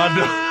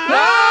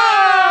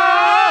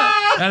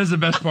 That is the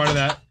best part of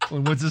that.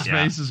 When what's his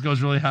Yeah. face just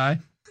goes really high.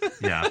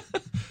 Yeah.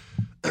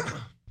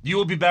 You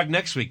will be back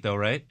next week, though,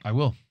 right? I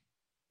will.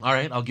 All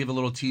right, I'll give a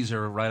little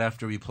teaser right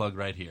after we plug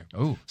right here.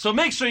 Oh. So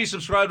make sure you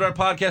subscribe to our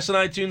podcast on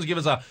iTunes. Give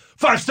us a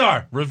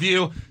 5-star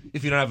review.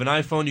 If you don't have an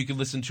iPhone, you can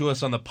listen to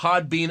us on the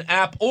Podbean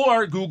app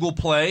or Google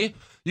Play.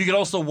 You can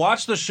also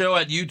watch the show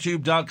at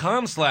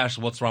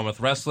youtube.com/What's Wrong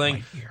with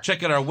Wrestling.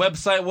 Check out our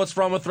website,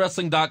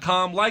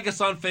 what'swrongwithwrestling.com. Like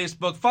us on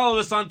Facebook. Follow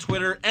us on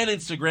Twitter and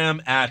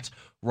Instagram at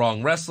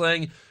Wrong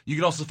Wrestling. You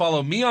can also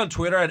follow me on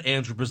Twitter at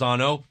Andrew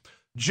Pisano.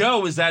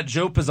 Joe is at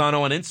Joe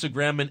Pisano on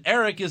Instagram, and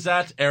Eric is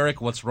at Eric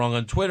What's Wrong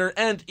on Twitter,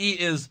 and he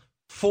is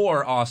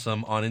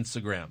 4awesome on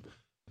Instagram.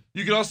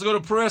 You can also go to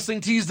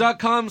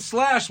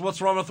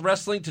ProWrestlingTees.com/What's Wrong with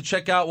Wrestling to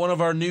check out one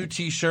of our new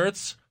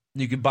t-shirts.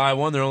 You can buy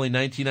one. They're only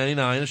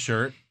 $19.99 a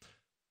shirt.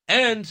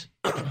 And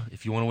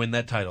if you want to win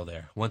that title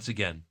there, once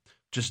again,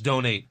 just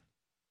donate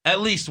at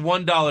least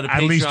 $1 to Patreon.com.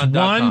 At least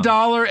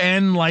 $1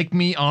 and like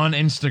me on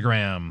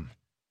Instagram.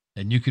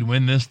 And you can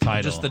win this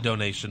title. Just the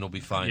donation will be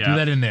fine. Do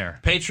that in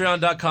there.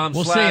 Patreon.com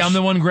We'll see. I'm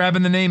the one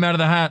grabbing the name out of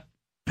the hat.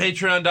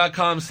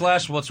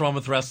 Patreon.com/What's Wrong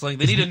with Wrestling.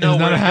 They need to know Is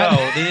where that to a hat?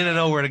 go. They need to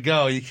know where to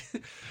go. It's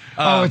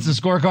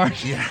a scorecard?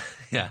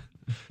 Yeah.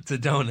 To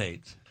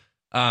donate.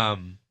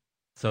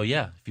 So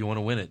yeah, if you want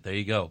to win it, there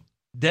you go.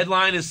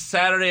 Deadline is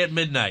Saturday at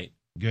midnight.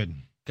 Good.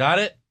 Got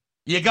it?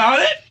 You got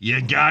it? You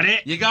got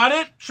it? You got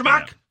it?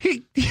 Schmuck?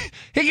 He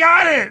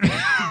got it!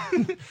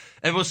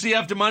 And we'll see you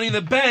after Money in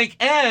the Bank.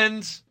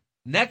 And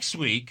next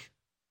week,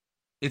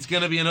 it's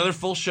going to be another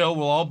full show.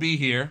 We'll all be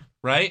here,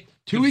 right?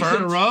 2 weeks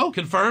in a row?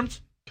 Confirmed?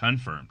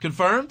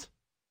 Confirmed.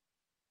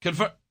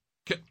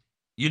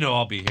 You know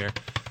I'll be here.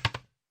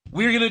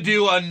 We're going to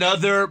do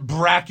another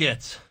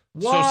bracket.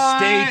 What? So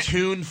stay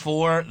tuned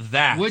for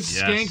that. Which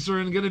skanks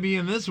are going to be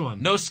in this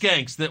one? No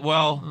skanks.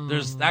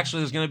 There's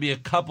going to be a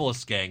couple of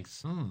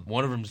skanks.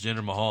 One of them's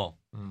Jinder Mahal.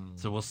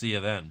 So we'll see you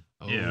then.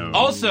 Yeah.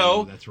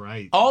 Also, that's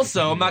right.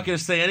 I'm not going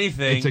to say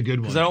anything. It's a good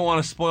one. Because I don't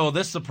want to spoil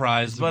this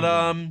surprise. But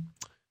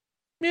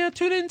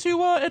tune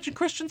into Edge and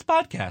Christian's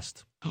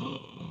podcast.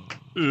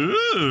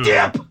 Ooh.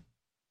 Dip!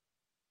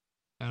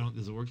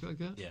 Does it work like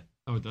that? Yeah.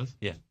 Oh, it does?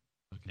 Yeah.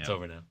 It's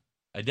over now.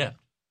 I dipped.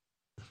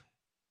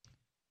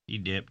 He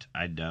dipped.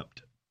 I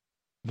dupped.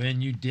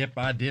 When you dip,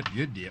 I dip,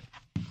 you dip.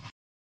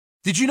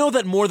 Did you know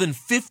that more than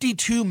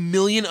 52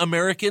 million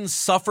Americans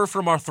suffer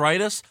from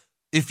arthritis?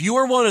 If you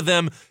are one of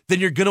them, then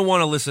you're going to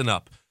want to listen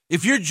up.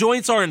 If your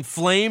joints are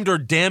inflamed or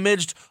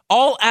damaged,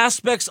 all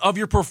aspects of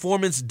your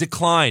performance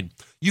decline.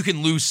 You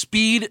can lose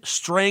speed,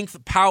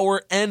 strength,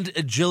 power, and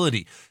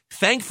agility.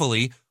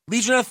 Thankfully,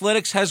 Legion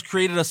Athletics has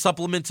created a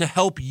supplement to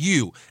help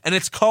you, and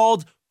it's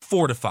called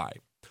Fortify.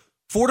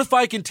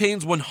 Fortify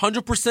contains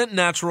 100%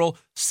 natural,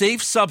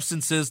 safe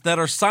substances that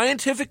are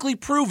scientifically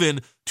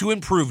proven to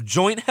improve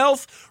joint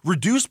health,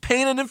 reduce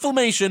pain and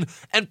inflammation,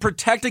 and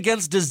protect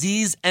against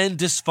disease and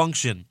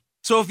dysfunction.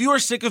 So if you are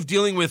sick of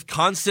dealing with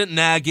constant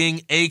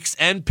nagging, aches,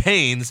 and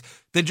pains,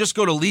 then just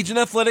go to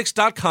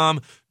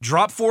LegionAthletics.com,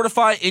 drop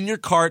Fortify in your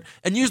cart,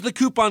 and use the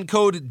coupon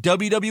code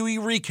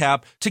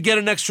WWE to get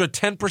an extra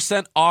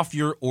 10% off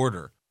your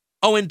order.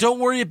 Oh, and don't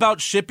worry about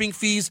shipping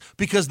fees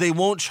because they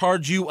won't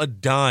charge you a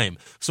dime.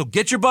 So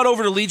get your butt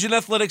over to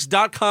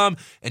LegionAthletics.com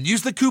and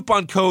use the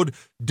coupon code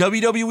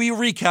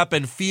WWE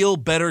and feel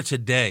better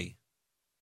today.